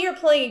a whole year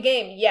playing a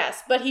game,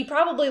 yes, but he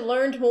probably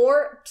learned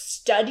more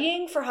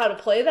studying for how to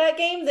play that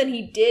game than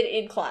he did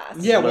in class.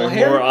 Yeah, well, Learn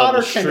Harry more on Potter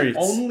the can streets.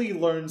 only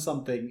learn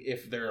something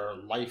if there are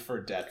life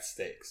or death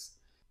stakes.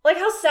 Like,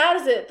 how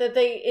sad is it that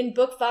they, in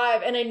book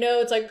 5, and I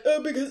know it's like,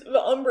 oh, because of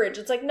Umbridge.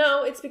 It's like,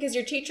 no, it's because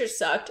your teacher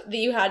sucked that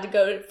you had to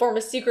go to form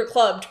a secret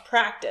club to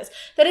practice.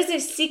 That is a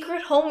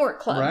secret homework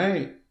club.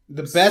 Right.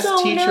 The best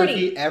So teacher nerdy.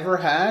 he ever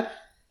had,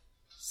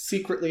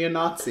 secretly a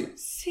Nazi.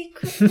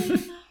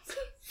 Secretly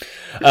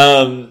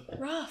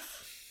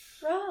Rough.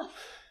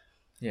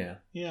 Yeah.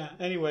 Yeah,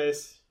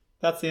 anyways,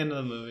 that's the end of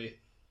the movie.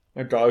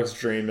 My dog's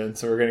dreaming,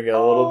 so we're gonna get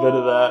a little bit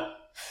of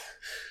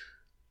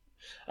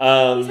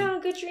He's that. having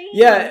a good dream.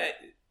 Yeah,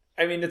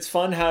 I mean, it's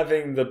fun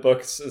having the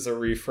books as a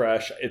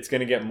refresh. It's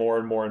gonna get more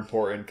and more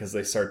important because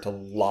they start to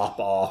lop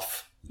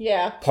off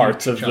Yeah.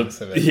 parts of Chunks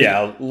the of it.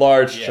 yeah,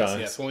 large Yes, chunks.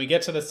 yes. When we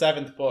get to the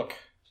 7th book,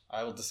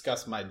 I will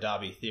discuss my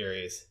Dobby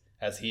theories,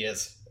 as he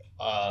is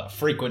a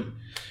frequent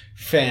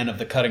fan of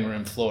the cutting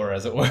room floor,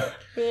 as it were.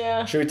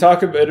 Yeah. Should we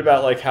talk a bit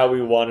about like how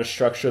we want to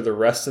structure the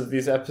rest of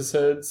these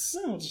episodes?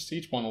 No, just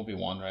each one will be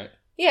one, right?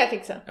 Yeah, I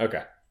think so.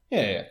 Okay.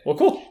 Yeah. Well,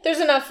 cool. There's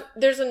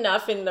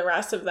enough in the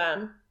rest of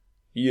them.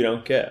 You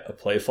don't get a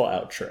playful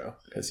outro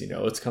because you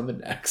know what's coming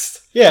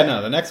next. Yeah,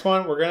 no, the next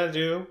one we're going to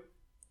do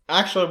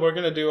Actually, we're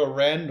gonna do a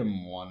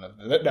random one of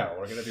the. No,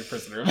 we're gonna do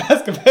Prisoner of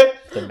Azkaban.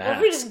 The What mask.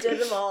 if we just did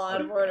them all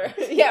out of order?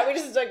 Yeah, we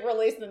just like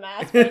released the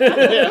mask. Right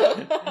now.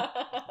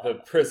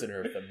 The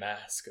Prisoner of the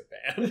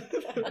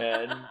Azkaban.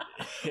 And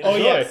Oh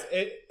enjoy. yes,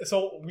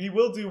 so we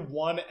will do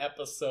one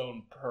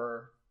episode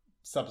per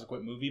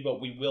subsequent movie, but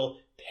we will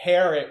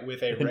pair it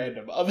with a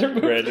random other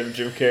movie. Random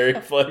Jim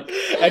Carrey flick.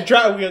 And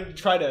we'll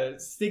try to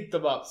sync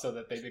them up so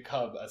that they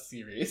become a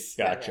series.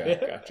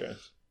 Gotcha.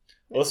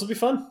 Well, this will be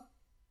fun.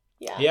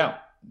 Yeah. Yeah.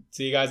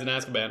 See you guys in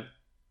Azkaban.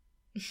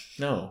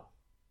 No.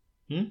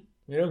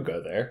 We don't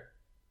go there.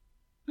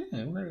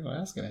 Yeah, we're gonna go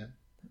Azkaban.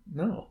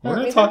 No. We're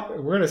gonna talk.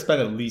 We're gonna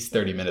spend at least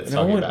 30 minutes No,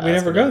 talking we about.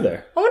 never Azkaban. go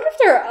there. I wonder if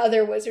there are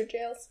other wizard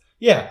jails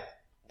Yeah.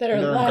 that are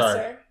They're in lesser,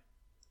 Guard.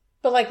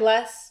 but like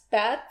less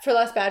bad for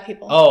less bad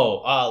people.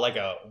 Oh, like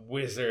a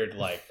wizard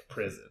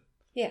prison.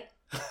 Yeah.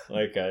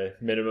 Like a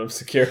minimum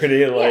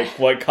security, like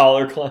white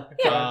collar crime.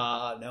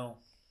 No.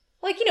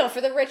 Like, for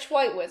the rich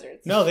white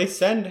wizards. No, they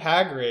send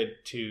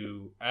Hagrid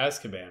to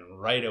Azkaban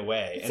right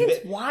away. It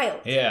seems wild.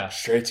 Yeah.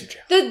 Straight to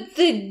jail.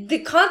 The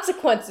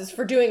consequences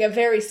for doing a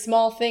very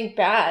small thing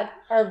bad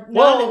are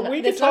Well, not.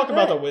 we could talk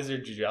about the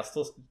wizard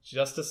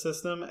justice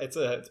system.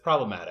 It's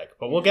problematic,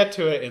 but we'll get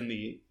to it in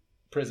the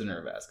Prisoner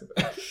of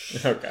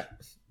Azkaban. Okay.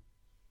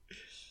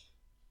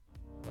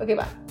 Okay,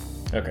 bye.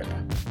 Okay.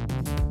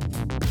 Bye.